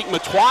bounds. Malik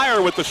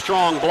Matwire with the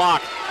strong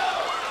block.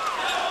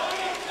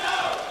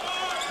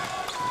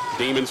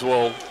 Demons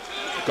will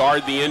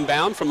guard the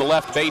inbound from the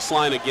left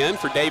baseline again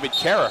for David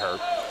Caraher.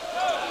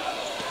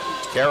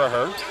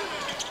 Caraher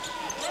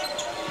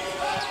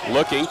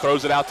looking,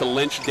 throws it out to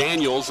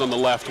Lynch-Daniels on the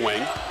left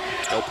wing.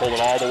 He'll pull it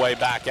all the way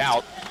back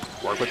out.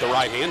 Work with the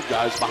right hand,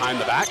 guys behind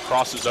the back,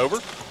 crosses over,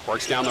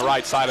 works down the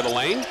right side of the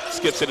lane,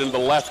 skips it into the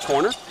left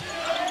corner.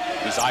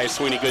 Isaiah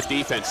Sweeney, good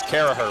defense.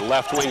 Caraher,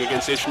 left wing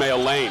against Ishmael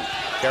Lane.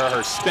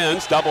 Caraher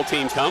spins, double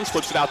team comes,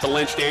 flips it out to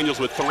Lynch-Daniels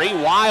with 3.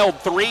 Wild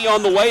 3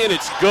 on the way, and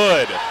it's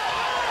good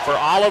for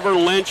Oliver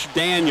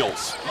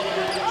Lynch-Daniels.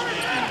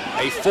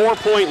 A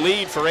 4-point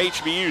lead for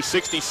HBU,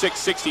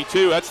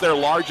 66-62. That's their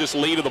largest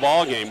lead of the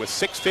ball game with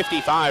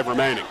 6:55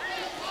 remaining.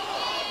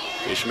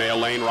 Ishmael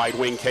Lane, right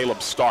wing,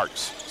 Caleb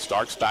Starks.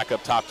 Starks back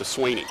up top to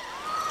Sweeney.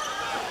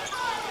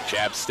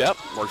 Jab step,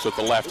 works with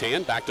the left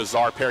hand, back to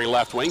Czar Perry,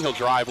 left wing. He'll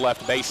drive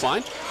left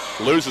baseline,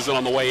 loses it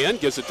on the way in,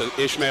 gives it to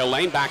Ishmael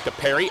Lane, back to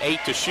Perry, 8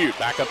 to shoot,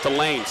 back up to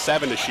Lane,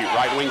 7 to shoot,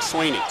 right wing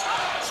Sweeney.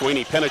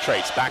 Sweeney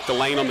penetrates, back to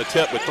Lane on the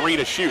tip with 3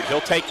 to shoot.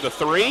 He'll take the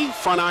 3,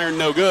 front iron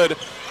no good.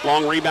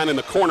 Long rebound in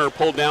the corner,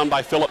 pulled down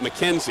by Philip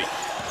McKenzie.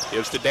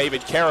 Gives to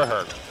David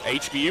Caraher.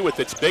 HBU with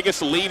its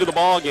biggest lead of the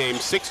ball game,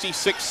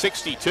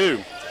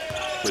 66-62.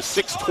 with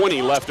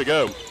 6:20 left to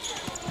go.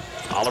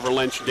 Oliver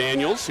Lynch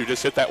Daniels, who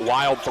just hit that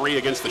wild 3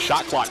 against the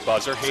shot clock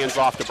buzzer, hands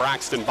off to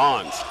Braxton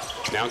Bonds.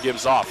 Now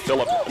gives off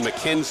Philip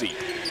McKenzie.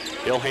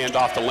 He'll hand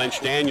off to Lynch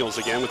Daniels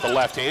again with the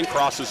left hand,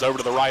 crosses over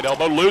to the right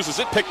elbow, loses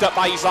it, picked up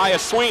by Isaiah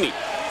Sweeney.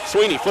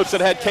 Sweeney flips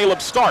it ahead,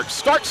 Caleb Starks.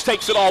 Starks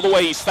takes it all the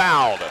way, he's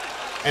fouled.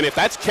 And if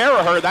that's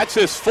Caraher, that's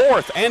his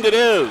 4th, and it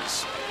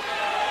is.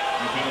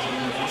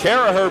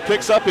 Caraher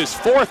picks up his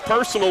 4th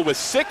personal with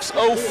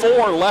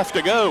 6:04 left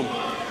to go.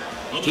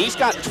 He's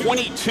got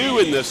 22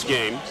 in this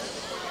game.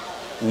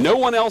 No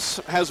one else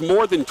has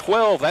more than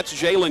 12. That's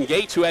Jalen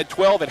Gates, who had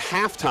 12 at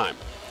halftime.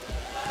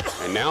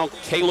 And now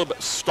Caleb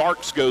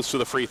Starks goes to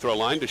the free throw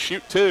line to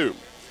shoot 2.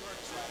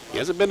 He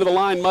hasn't been to the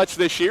line much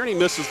this year, and he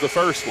misses the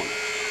first one.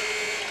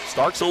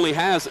 Starks only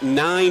has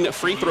 9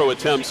 free throw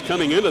attempts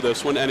coming into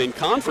this one, and in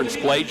conference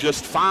play,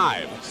 just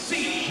 5.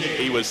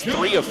 He was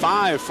 3 of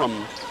 5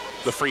 from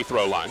the free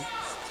throw line,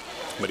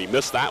 but he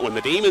missed that one.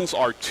 The Demons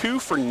are 2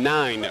 for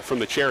 9 from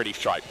the charity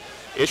stripe.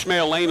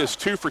 Ishmael Lane is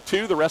 2 for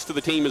 2. The rest of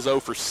the team is 0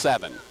 for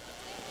 7.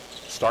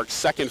 Starks'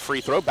 second free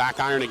throw, back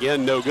iron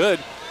again, no good.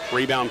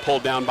 Rebound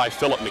pulled down by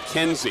Philip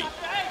McKenzie.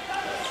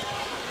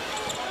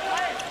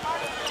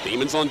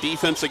 Demons on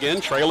defense again,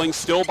 trailing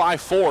still by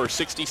 4,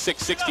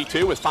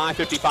 66-62 with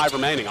 5:55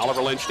 remaining.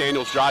 Oliver Lynch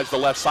Daniels drives the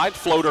left side.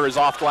 Floater is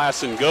off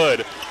glass and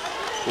good.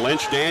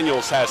 Lynch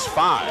Daniels has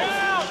 5,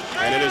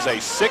 and it is a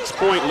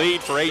 6-point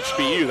lead for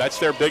HBU. That's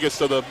their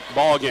biggest of the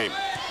ball game.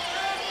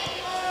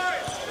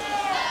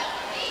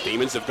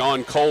 Demons have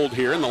gone cold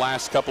here in the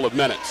last couple of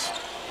minutes.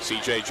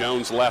 C.J.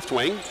 Jones left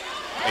wing.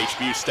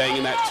 HBU staying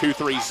in that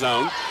 2-3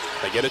 zone.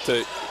 They get it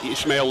to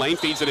Ishmael Lane,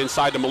 feeds it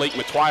inside to Malik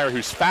Matwire,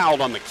 who's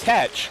fouled on the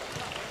catch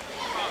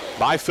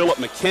by Philip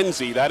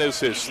McKenzie. That is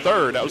his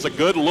 3rd. That was a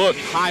good look,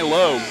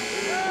 high-low.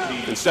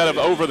 Instead of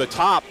over the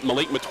top,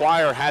 Malik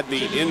Matwire had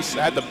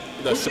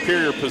the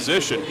superior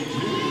position.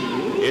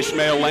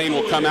 Ishmael Lane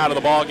will come out of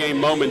the ball game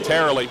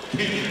momentarily.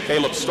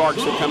 Caleb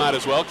Starks will come out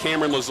as well.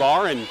 Cameron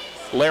Lazar and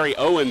Larry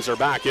Owens are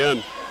back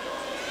in.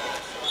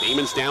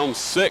 Demons down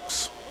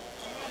 6.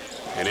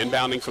 And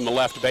inbounding from the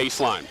left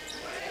baseline.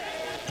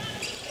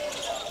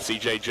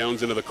 C.J.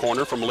 Jones into the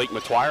corner from Malik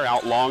Matwire,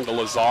 out long to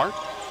Lazar.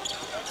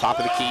 Top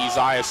of the key,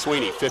 Isaiah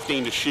Sweeney,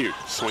 15 to shoot.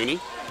 Sweeney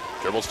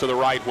dribbles to the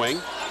right wing,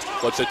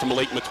 flips it to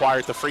Malik Matwire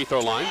at the free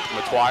throw line.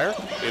 Matwire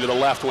into the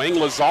left wing.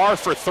 Lazar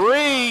for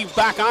 3,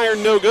 back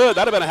iron, no good.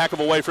 That'd have been a heck of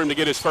a way for him to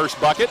get his first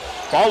bucket.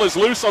 Ball is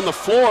loose on the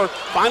floor,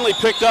 finally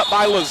picked up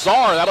by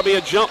Lazar. That'll be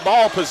a jump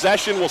ball.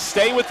 Possession will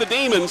stay with the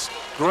Demons.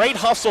 Great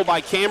hustle by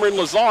Cameron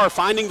Lazar,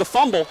 finding the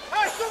fumble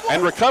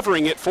and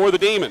recovering it for the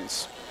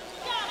Demons.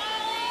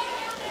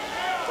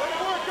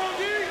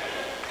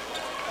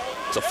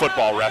 It's a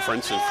football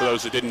reference, and for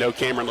those that didn't know,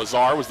 Cameron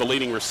Lazar was the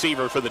leading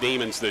receiver for the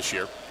Demons this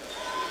year.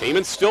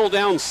 Demons still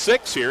down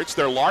 6 here. It's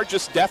their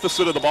largest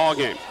deficit of the ball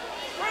game.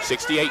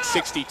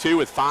 68-62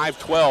 with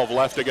 5:12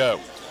 left to go.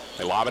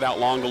 They lob it out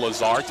long to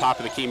Lazar. Top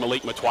of the key,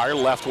 Malik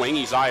Matwire. Left wing,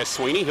 Isaiah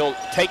Sweeney. He'll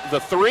take the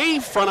 3.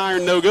 Front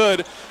iron, no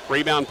good.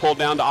 Rebound pulled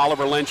down to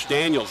Oliver Lynch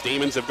Daniels.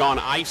 Demons have gone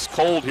ice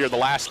cold here the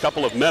last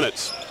couple of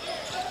minutes.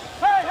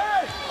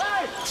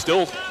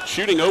 Still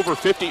shooting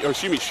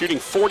shooting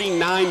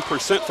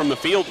 49% from the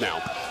field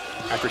now,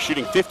 after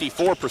shooting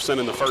 54%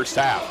 in the first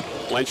half.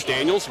 Lynch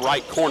Daniels,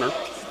 right corner.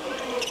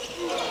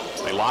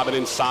 They lob it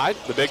inside.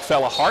 The big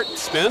fella Hart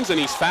spins, and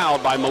he's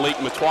fouled by Malik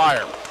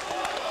Matwire.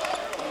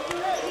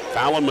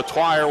 Fouling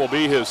Matwire will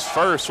be his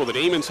first. Well, the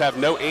Demons have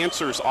no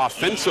answers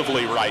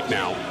offensively right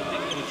now.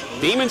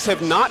 Demons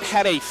have not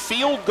had a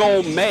field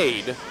goal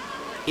made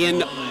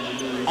in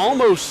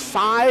almost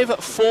 5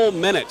 full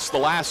minutes the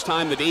last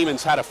time the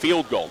Demons had a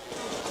field goal.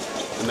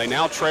 And they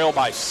now trail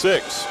by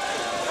 6.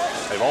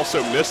 They've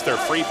also missed their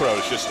free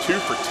throws, just 2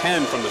 for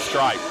 10 from the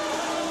stripe.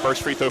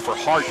 First free throw for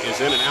Hart is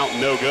in and out,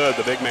 no good.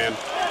 The big man,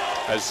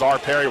 as Czar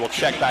Perry will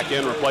check back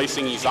in,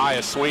 replacing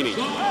Isaiah Sweeney.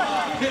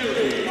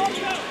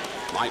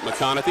 Mike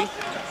McConaughey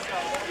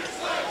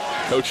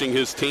coaching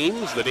his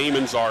teams. The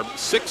Demons are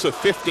 6 of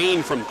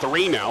 15 from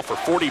 3 now for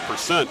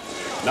 40%.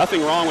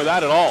 Nothing wrong with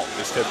that at all.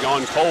 Just have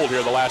gone cold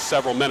here the last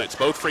several minutes.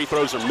 Both free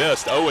throws are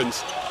missed.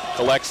 Owens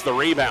collects the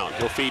rebound.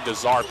 He'll feed to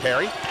Czar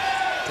Perry.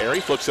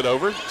 Perry flips it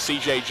over.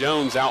 C.J.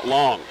 Jones out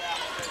long.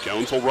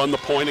 Jones will run the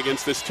point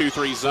against this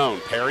 2-3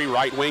 zone. Perry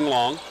right wing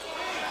long.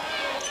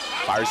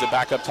 Fires it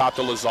back up top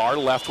to Lazar.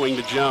 Left wing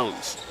to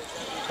Jones.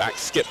 Back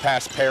skip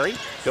past Perry.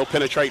 He'll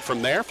penetrate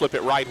from there. Flip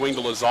it right wing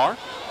to Lazar.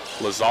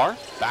 Lazar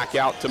back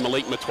out to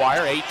Malik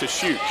Matwire. 8 to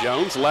shoot.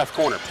 Jones left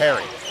corner.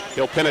 Perry.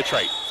 He'll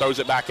penetrate. Throws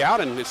it back out,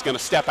 and it's going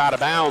to step out of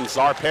bounds.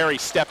 Czar Perry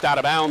stepped out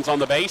of bounds on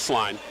the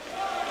baseline.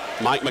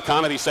 Mike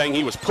McConaughey saying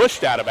he was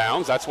pushed out of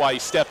bounds. That's why he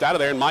stepped out of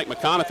there, and Mike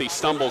McConaughey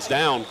stumbles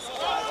down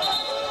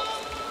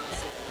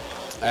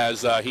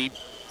as he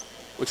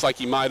looks like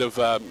he might have,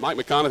 Mike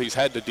McConaughey's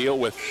had to deal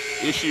with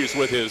issues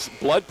with his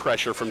blood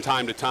pressure from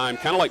time to time,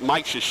 kind of like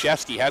Mike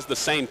Krzyzewski has the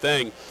same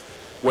thing,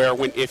 where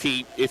if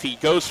he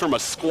goes from a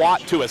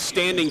squat to a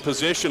standing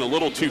position a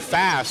little too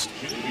fast,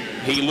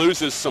 he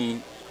loses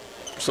some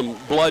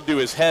blood to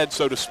his head,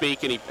 so to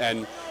speak,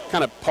 and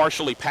kind of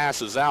partially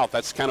passes out.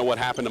 That's kind of what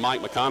happened to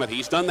Mike McConaughey.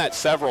 He's done that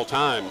several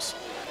times.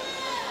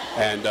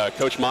 And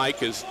Coach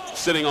Mike is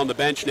sitting on the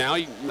bench now.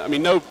 I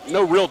mean, no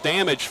real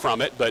damage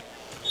from it, but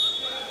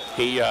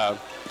he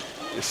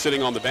is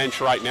sitting on the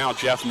bench right now.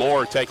 Jeff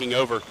Moore taking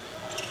over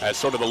as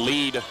sort of the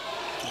lead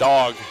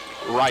dog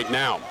right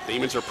now.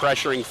 Demons are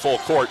pressuring full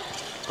court.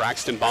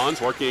 Braxton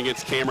Bonds working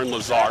against Cameron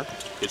Lazar.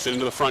 Gets it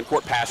into the front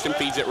court, past him,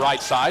 feeds it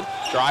right side.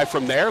 Drive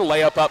from there,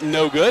 layup up,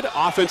 no good.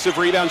 Offensive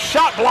rebound,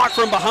 shot blocked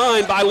from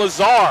behind by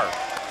Lazar.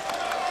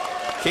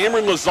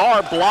 Cameron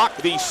Lazar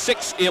blocked the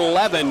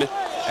 6'11"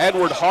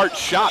 Edward Hart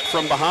shot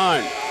from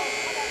behind.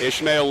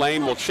 Ishmael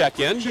Lane will check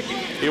in.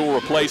 He will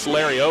replace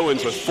Larry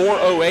Owens with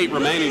 4:08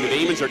 remaining. The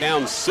Demons are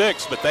down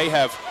 6, but they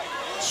have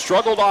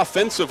struggled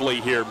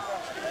offensively here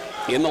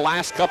in the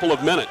last couple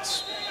of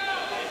minutes.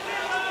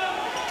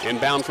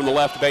 Inbound from the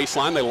left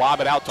baseline. They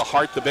lob it out to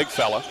Hart, the big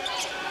fella.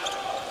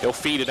 He'll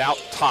feed it out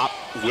top.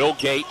 Will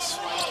Gates.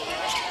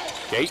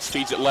 Gates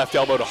feeds it left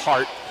elbow to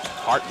Hart.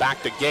 Hart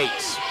back to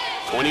Gates.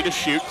 20 to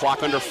shoot.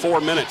 Clock under 4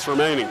 minutes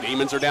remaining.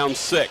 Demons are down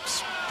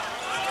 6.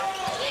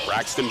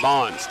 Braxton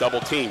Bonds,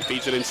 double team,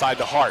 feeds it inside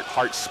to Hart.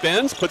 Hart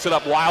spins, puts it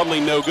up wildly,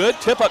 no good.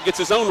 Tip up, gets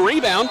his own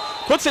rebound,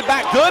 puts it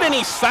back good, and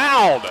he's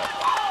fouled.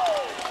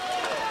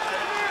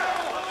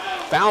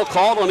 Foul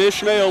called on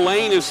Ishmael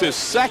Lane is his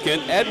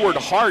second. Edward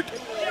Hart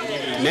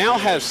now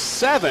has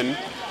 7.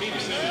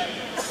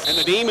 And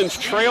the Demons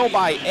trail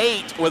by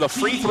 8 with a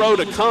free throw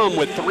to come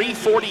with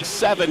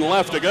 3:47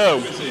 left to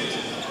go.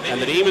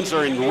 And the Demons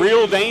are in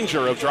real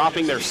danger of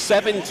dropping their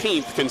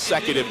 17th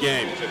consecutive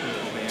game.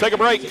 Take a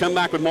break, come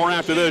back with more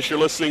after this. You're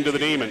listening to the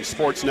Demons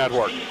Sports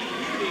Network.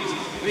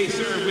 They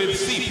serve with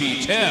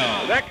CP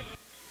Tel.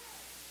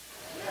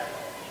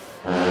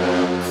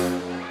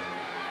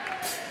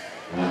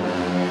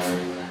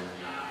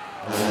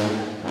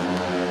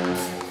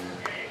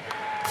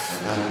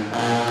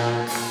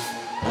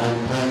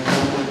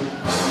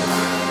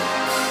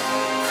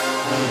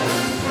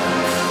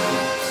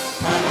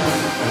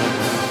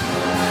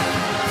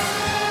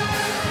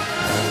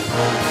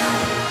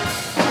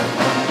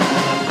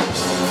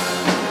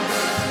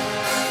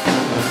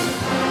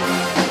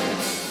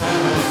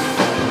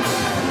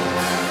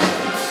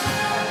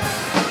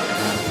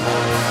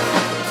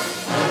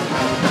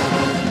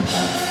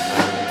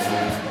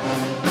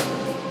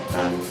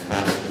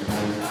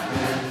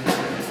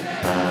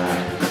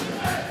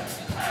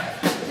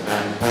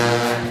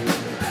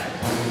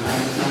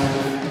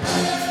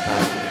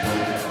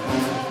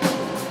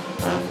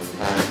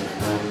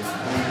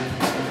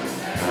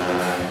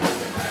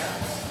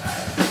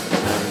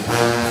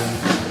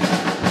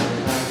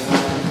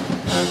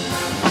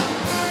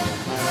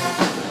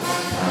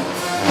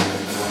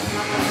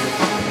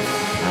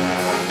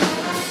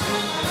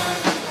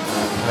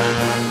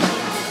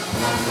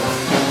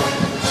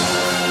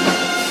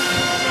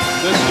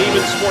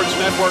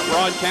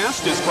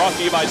 Broadcast is brought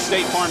to you by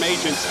State Farm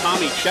agents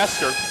Tommy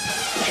Chester,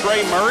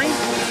 Trey Murray,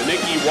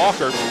 Nikki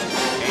Walker,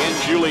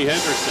 and Julie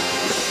Henderson.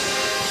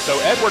 So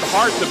Edward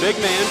Hart, the big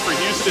man for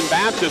Houston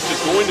Baptist, is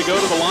going to go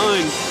to the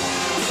line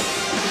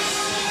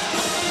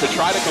to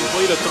try to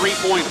complete a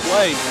three-point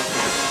play.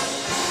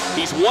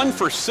 He's 1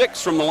 for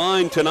 6 from the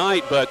line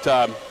tonight, but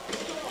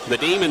the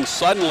Demons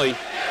suddenly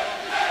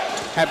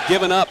have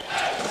given up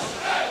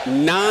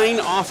 9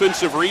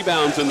 offensive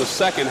rebounds in the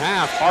second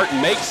half. Hart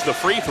makes the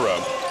free throw.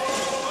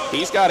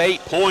 He's got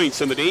 8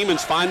 points, and the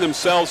Demons find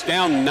themselves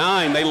down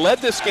 9. They led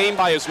this game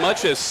by as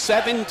much as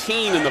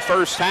 17 in the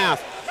first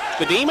half.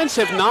 The Demons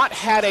have not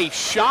had a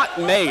shot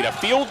made, a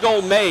field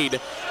goal made,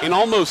 in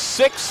almost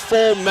 6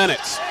 full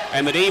minutes.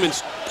 And the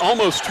Demons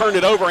almost turned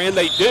it over, and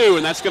they do,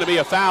 and that's going to be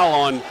a foul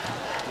on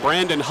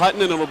Brandon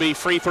Hutton, and it'll be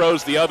free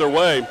throws the other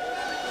way.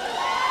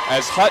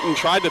 As Hutton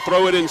tried to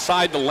throw it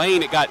inside the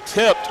lane, it got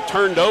tipped,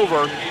 turned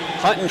over.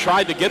 Hutton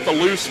tried to get the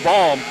loose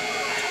ball.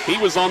 He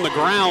was on the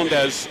ground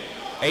as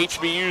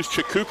HBU's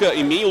Chikuka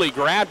Emili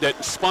grabbed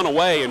it, spun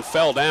away, and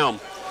fell down.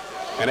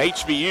 And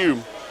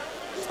HBU,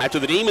 after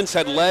the Demons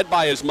had led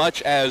by as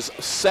much as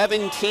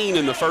 17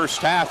 in the first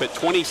half at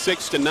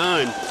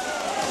 26-9,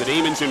 the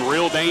Demons in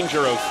real danger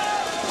of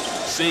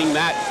seeing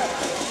that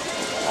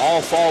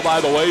all fall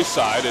by the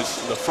wayside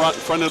as the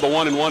front of the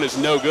 1-and-1 is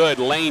no good.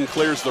 Lane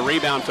clears the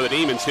rebound for the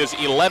Demons, his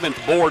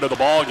 11th board of the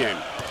ball game.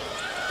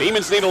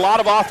 Demons need a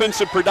lot of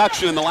offensive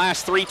production in the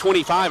last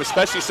 3:25,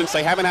 especially since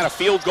they haven't had a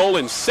field goal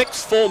in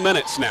 6 full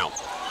minutes now.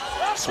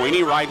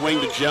 Sweeney right wing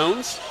to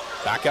Jones.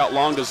 Back out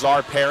long to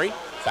Czar Perry.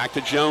 Back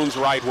to Jones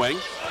right wing.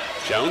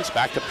 Jones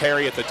back to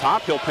Perry at the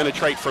top. He'll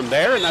penetrate from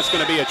there, and that's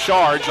going to be a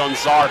charge on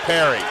Czar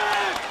Perry.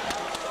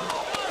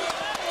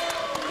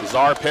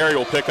 Czar Perry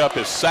will pick up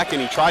his second.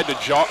 He tried to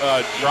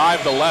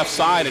drive the left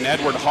side, and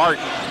Edward Hart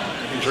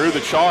drew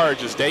the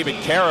charge as David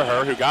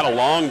Carraher, who got a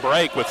long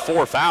break with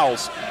 4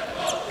 fouls,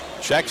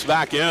 checks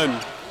back in,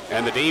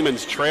 and the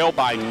Demons trail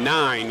by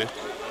 9.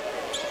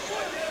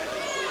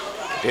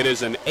 It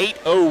is an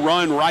 8-0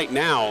 run right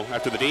now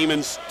after the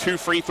Demons' 2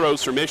 free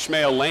throws from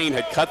Ishmael Lane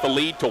had cut the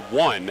lead to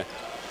 1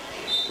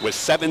 with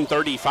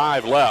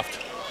 7:35 left.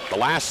 The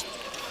last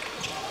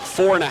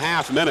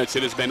 4.5 minutes,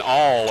 it has been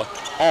all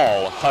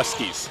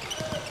Huskies.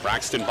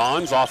 Braxton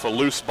Bonds off a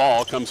loose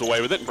ball, comes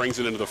away with it and brings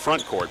it into the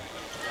front court.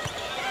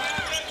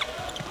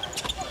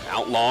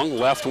 Out long,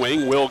 left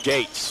wing, Will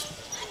Gates.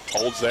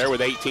 Holds there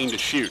with 18 to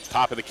shoot.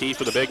 Top of the key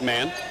for the big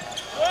man.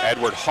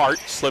 Edward Hart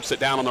slips it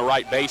down on the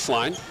right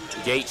baseline.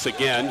 Gates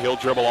again, he'll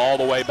dribble all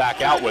the way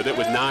back out with it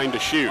with 9 to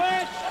shoot.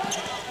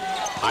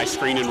 High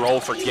screen and roll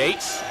for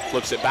Gates.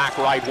 Flips it back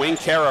right wing.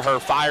 Caraher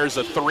fires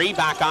a three.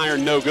 Back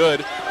iron, no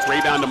good.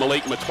 Rebound to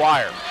Malik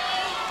Matuire.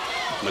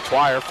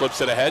 Matuire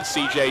flips it ahead.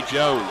 C.J.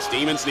 Jones.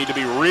 Demons need to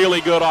be really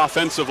good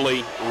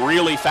offensively,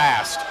 really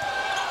fast.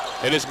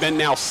 It has been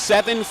now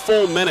 7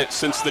 full minutes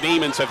since the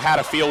Demons have had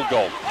a field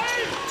goal.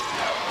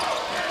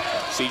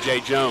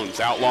 C.J. Jones,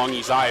 out long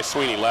Isaiah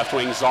Sweeney. Left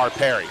wing Czar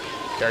Perry.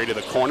 Perry to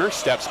the corner,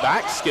 steps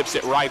back, skips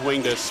it right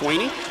wing to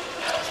Sweeney.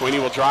 Sweeney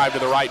will drive to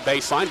the right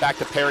baseline. Back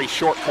to Perry,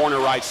 short corner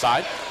right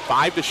side.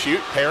 5 to shoot.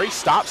 Perry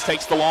stops,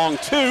 takes the long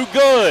two.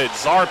 Good.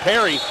 Czar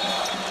Perry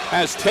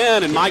has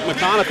 10, and Mike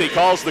McConaughey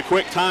calls the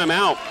quick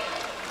timeout.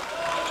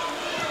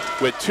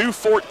 With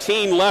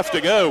 2:14 left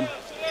to go,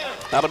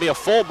 that'll be a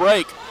full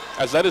break,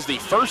 as that is the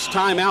first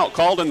timeout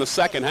called in the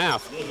second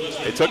half.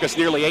 It took us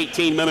nearly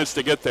 18 minutes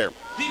to get there.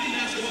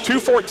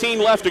 2:14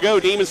 left to go.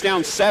 Demons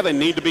down 7.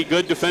 Need to be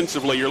good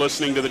defensively. You're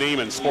listening to the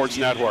Demons Sports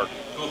Network.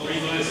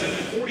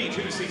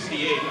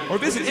 Or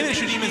visit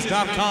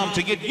NSUDemons.com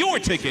to get your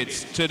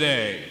tickets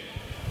today.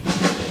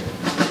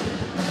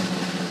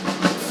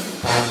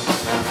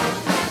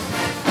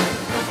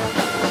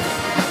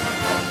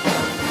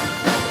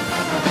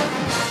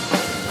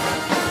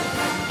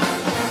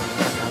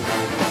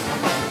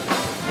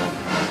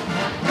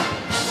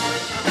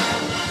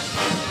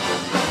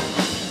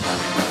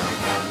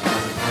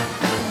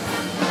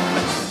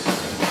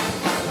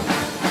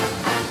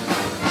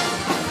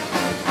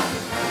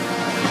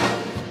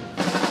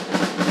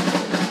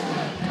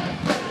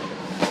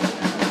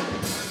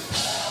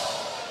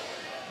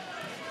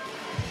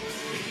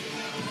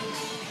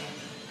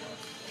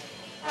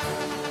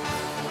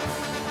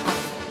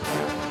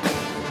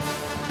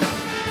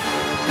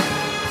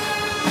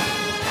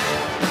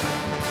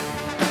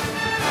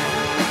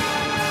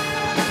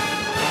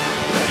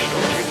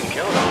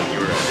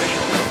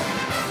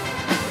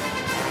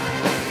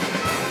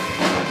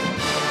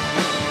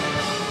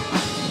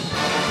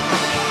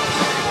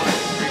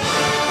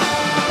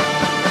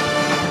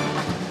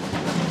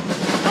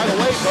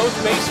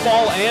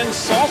 Baseball and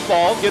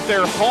softball get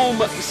their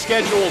home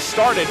schedule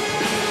started.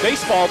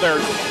 Baseball, their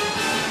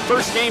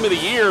first game of the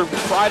year,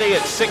 Friday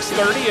at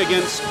 6:30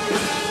 against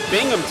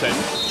Binghamton,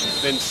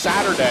 then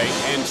Saturday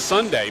and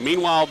Sunday.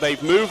 Meanwhile,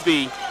 they've moved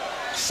the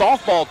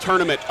softball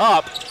tournament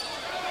up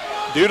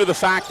due to the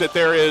fact that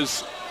there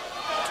is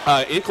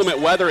inclement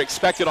weather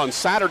expected on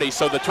Saturday.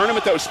 So the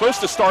tournament that was supposed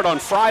to start on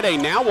Friday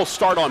now will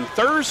start on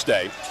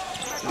Thursday.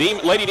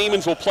 Lady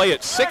Demons will play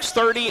at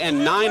 6:30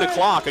 and 9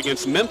 o'clock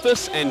against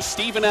Memphis and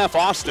Stephen F.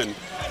 Austin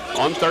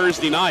on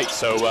Thursday night.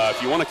 So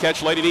if you want to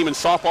catch Lady Demons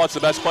softball, it's the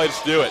best place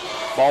to do it.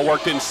 Ball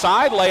worked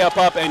inside, layup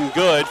up and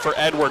good for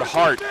Edward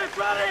Hart.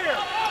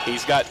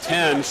 He's got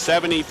 10,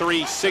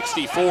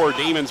 73-64.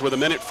 Demons with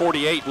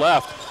 1:48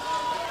 left.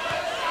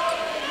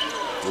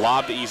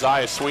 Lob to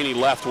Isaiah Sweeney,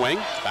 left wing.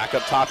 Back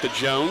up top to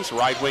Jones,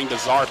 right wing to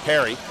Czar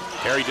Perry.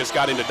 Perry just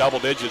got into double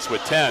digits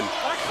with 10.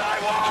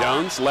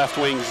 Jones, left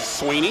wing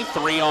Sweeney,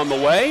 3 on the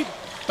way.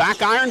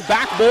 Back iron,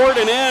 backboard,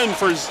 and in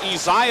for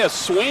Isaiah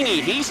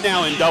Sweeney. He's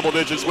now in double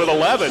digits with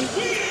 11.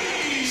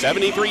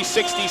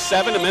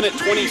 73-67,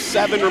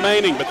 1:27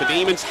 remaining, but the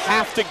Demons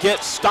have to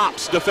get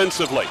stops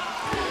defensively.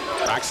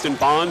 Braxton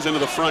Bonds into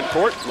the front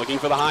court, looking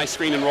for the high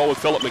screen and roll with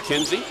Philip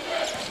McKenzie.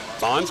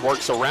 Bonds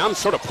works around,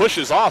 sort of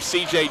pushes off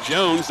C.J.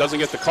 Jones. Doesn't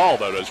get the call,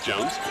 though, does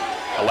Jones.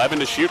 11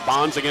 to shoot.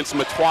 Bonds against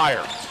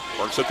Matuire.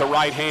 Works at the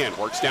right hand,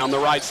 works down the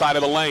right side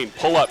of the lane.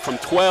 Pull up from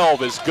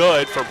 12 is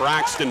good for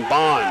Braxton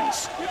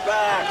Bonds.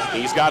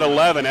 He's got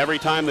 11 every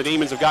time the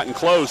Demons have gotten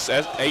close.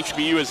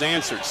 HBU has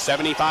answered,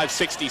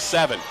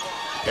 75-67.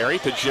 Perry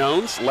to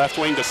Jones, left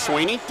wing to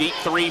Sweeney. Deep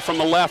 3 from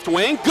the left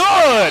wing.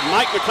 Good!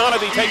 Mike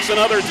McConaughey takes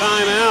another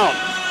timeout.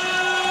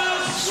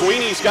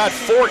 Sweeney's got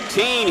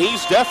 14.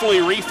 He's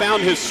definitely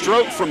refound his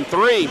stroke from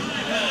 3.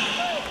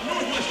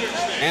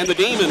 And the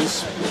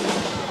Demons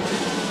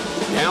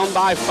down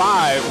by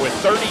 5 with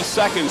 30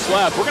 seconds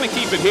left. We're going to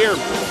keep it here.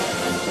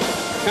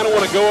 Kind of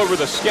want to go over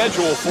the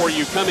schedule for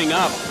you coming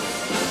up.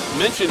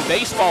 Mentioned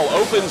baseball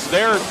opens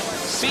their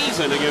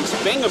season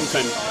against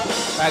Binghamton.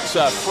 That's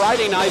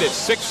Friday night at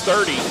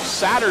 6:30.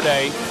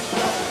 Saturday.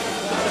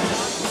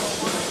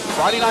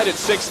 Friday night at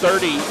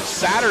 6:30.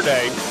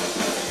 Saturday,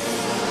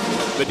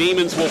 the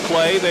Demons will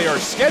play. They are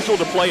scheduled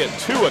to play at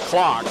 2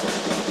 o'clock.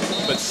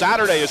 But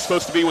Saturday is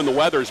supposed to be when the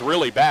weather's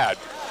really bad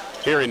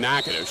here in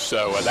Natchitoches,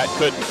 so that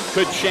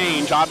could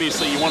change.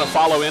 Obviously, you want to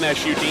follow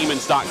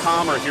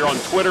NSUDemons.com, or if you're on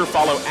Twitter,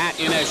 follow at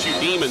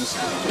NSUDemons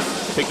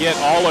to get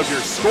all of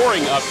your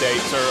scoring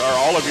updates, or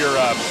all of your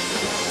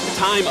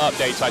time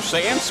updates, I should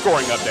say, and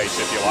scoring updates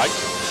if you like.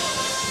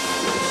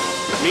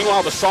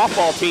 Meanwhile, the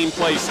softball team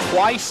plays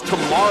twice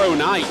tomorrow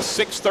night,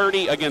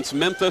 6:30 against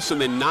Memphis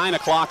and then 9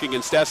 o'clock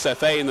against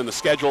SFA, and then the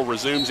schedule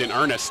resumes in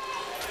earnest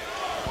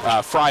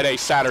Friday,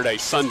 Saturday,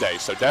 Sunday.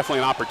 So definitely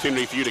an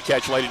opportunity for you to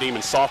catch Lady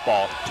Demons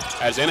softball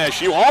as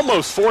NSU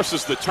almost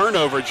forces the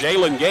turnover.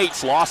 Jalen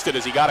Gates lost it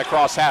as he got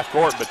across half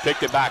court, but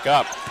picked it back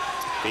up.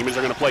 Demons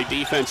are going to play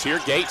defense here.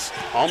 Gates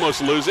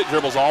almost loses it,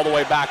 dribbles all the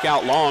way back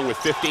out long with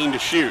 15 to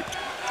shoot.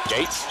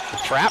 Gates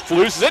trapped,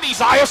 loses it.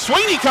 Isaiah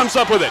Sweeney comes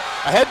up with it.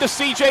 Ahead to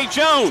C.J.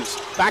 Jones.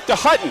 Back to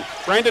Hutton.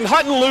 Brandon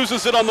Hutton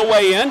loses it on the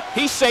way in.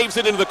 He saves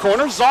it into the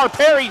corner. Czar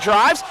Perry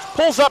drives,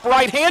 pulls up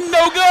right hand,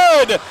 no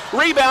good.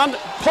 Rebound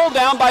pulled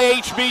down by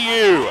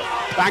HBU.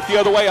 Back the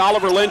other way,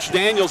 Oliver Lynch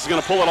Daniels is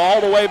going to pull it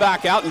all the way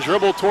back out and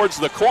dribble towards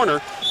the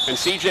corner. And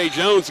C.J.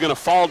 Jones is going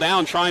to fall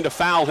down trying to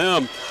foul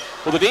him.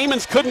 Well, the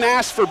Demons couldn't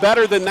ask for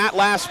better than that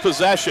last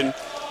possession.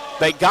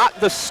 They got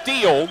the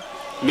steal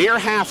near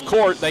half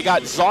court. They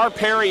got Czar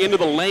Perry into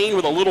the lane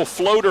with a little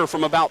floater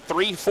from about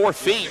 3-4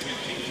 feet,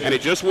 and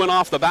it just went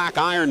off the back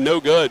iron, no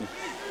good.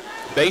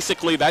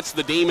 Basically, that's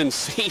the Demons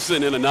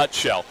season in a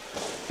nutshell.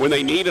 When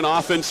they need an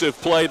offensive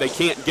play, they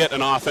can't get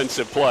an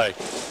offensive play.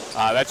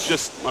 That's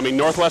just, I mean,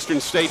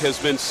 Northwestern State has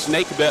been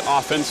snake bit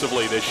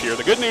offensively this year.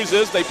 The good news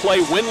is they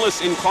play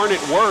winless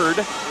Incarnate Word,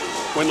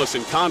 winless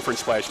in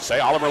conference play, I should say.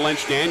 Oliver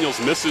Lynch Daniels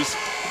misses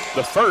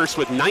the first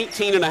with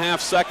 19.5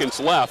 seconds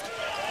left.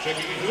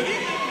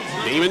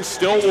 Demons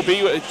still will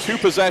be a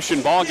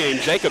two-possession ball game.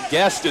 Jacob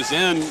Guest is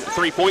in,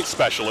 three-point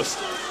specialist,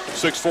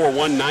 6'4",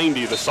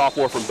 190, the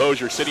sophomore from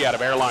Bossier City out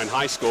of Airline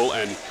High School,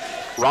 and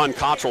Ron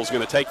Cottrell is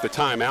going to take the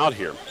time out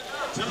here.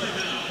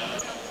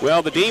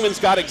 Well, the Demons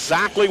got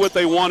exactly what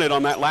they wanted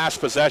on that last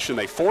possession.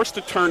 They forced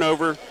a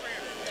turnover.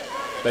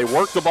 They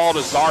worked the ball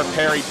to Czar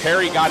Perry.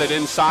 Perry got it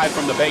inside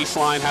from the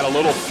baseline, had a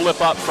little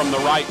flip up from the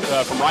right,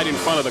 from right in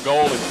front of the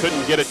goal, and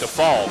couldn't get it to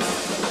fall.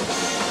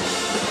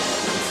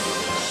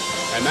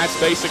 And that's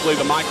basically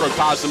the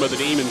microcosm of the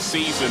Demons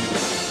season.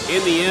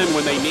 In the end,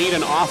 when they need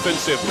an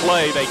offensive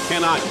play, they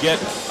cannot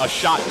get a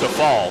shot to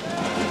fall.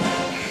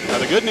 Now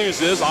the good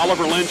news is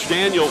Oliver Lynch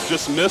Daniels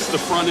just missed the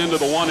front end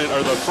of the one,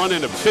 or the front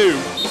end of two,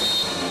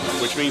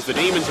 which means the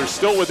Demons are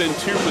still within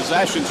two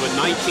possessions with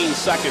 19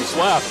 seconds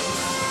left,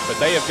 but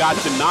they have got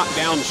to knock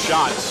down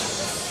shots.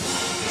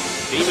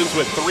 Demons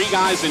with three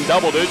guys in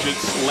double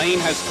digits. Lane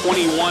has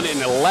 21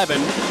 and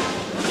 11.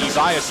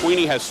 Isaiah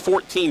Sweeney has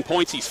 14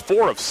 points. He's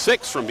 4 of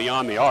 6 from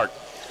beyond the arc.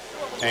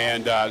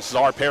 And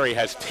Czar Perry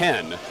has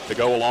 10 to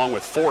go along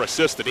with 4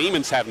 assists. The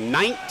Demons have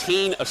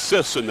 19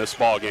 assists in this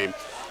ball game.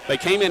 They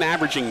came in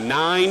averaging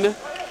 9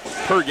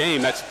 per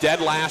game. That's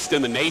dead last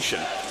in the nation.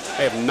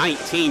 They have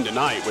 19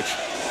 tonight, which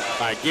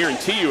I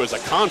guarantee you is a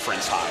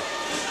conference high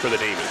for the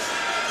Demons.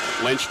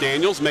 Lynch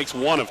Daniels makes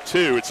 1 of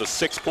 2. It's a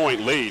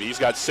 6-point lead. He's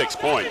got 6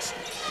 points.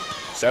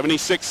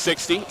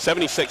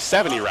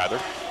 76-70 rather.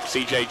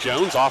 C.J.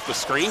 Jones off the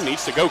screen,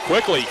 needs to go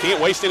quickly.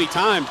 Can't waste any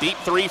time. Deep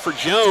three for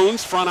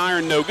Jones. Front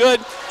iron, no good.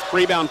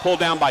 Rebound pulled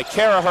down by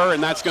Caraher,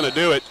 and that's going to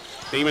do it.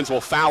 Demons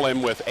will foul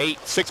him with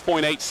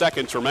 6.8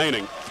 seconds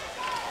remaining.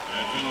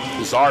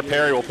 Czar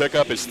Perry will pick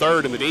up his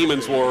third, and the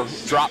Demons will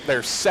drop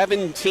their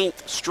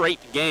 17th straight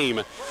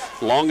game,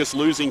 longest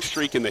losing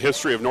streak in the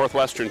history of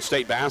Northwestern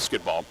State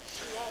basketball,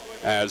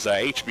 as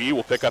HBU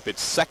will pick up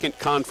its second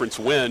conference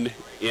win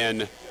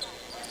in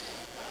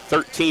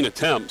 13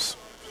 attempts.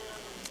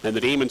 And the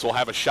Demons will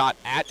have a shot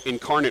at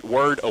Incarnate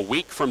Word a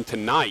week from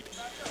tonight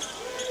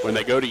when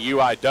they go to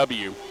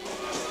UIW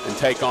and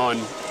take on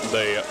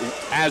the,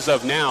 as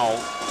of now,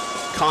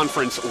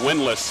 conference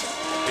winless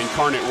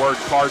Incarnate Word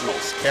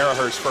Cardinals.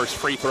 Caraher's first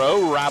free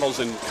throw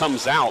rattles and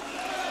comes out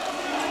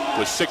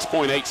with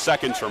 6.8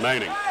 seconds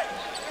remaining.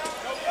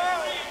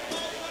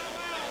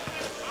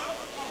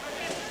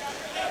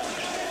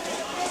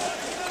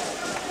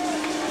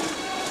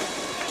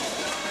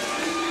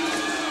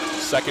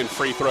 Second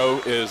free throw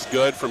is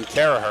good from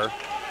Caraher.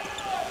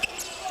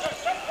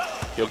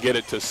 He'll get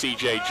it to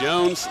C.J.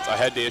 Jones,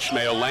 ahead to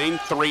Ishmael Lane.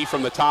 3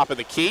 from the top of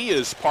the key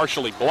is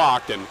partially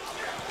blocked, and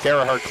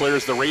Caraher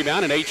clears the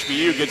rebound, and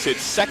HBU gets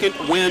its second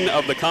win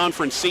of the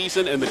conference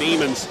season, and the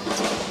Demons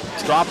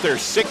drop their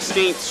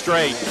 16th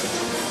straight.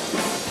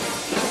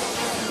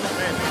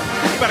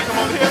 You better come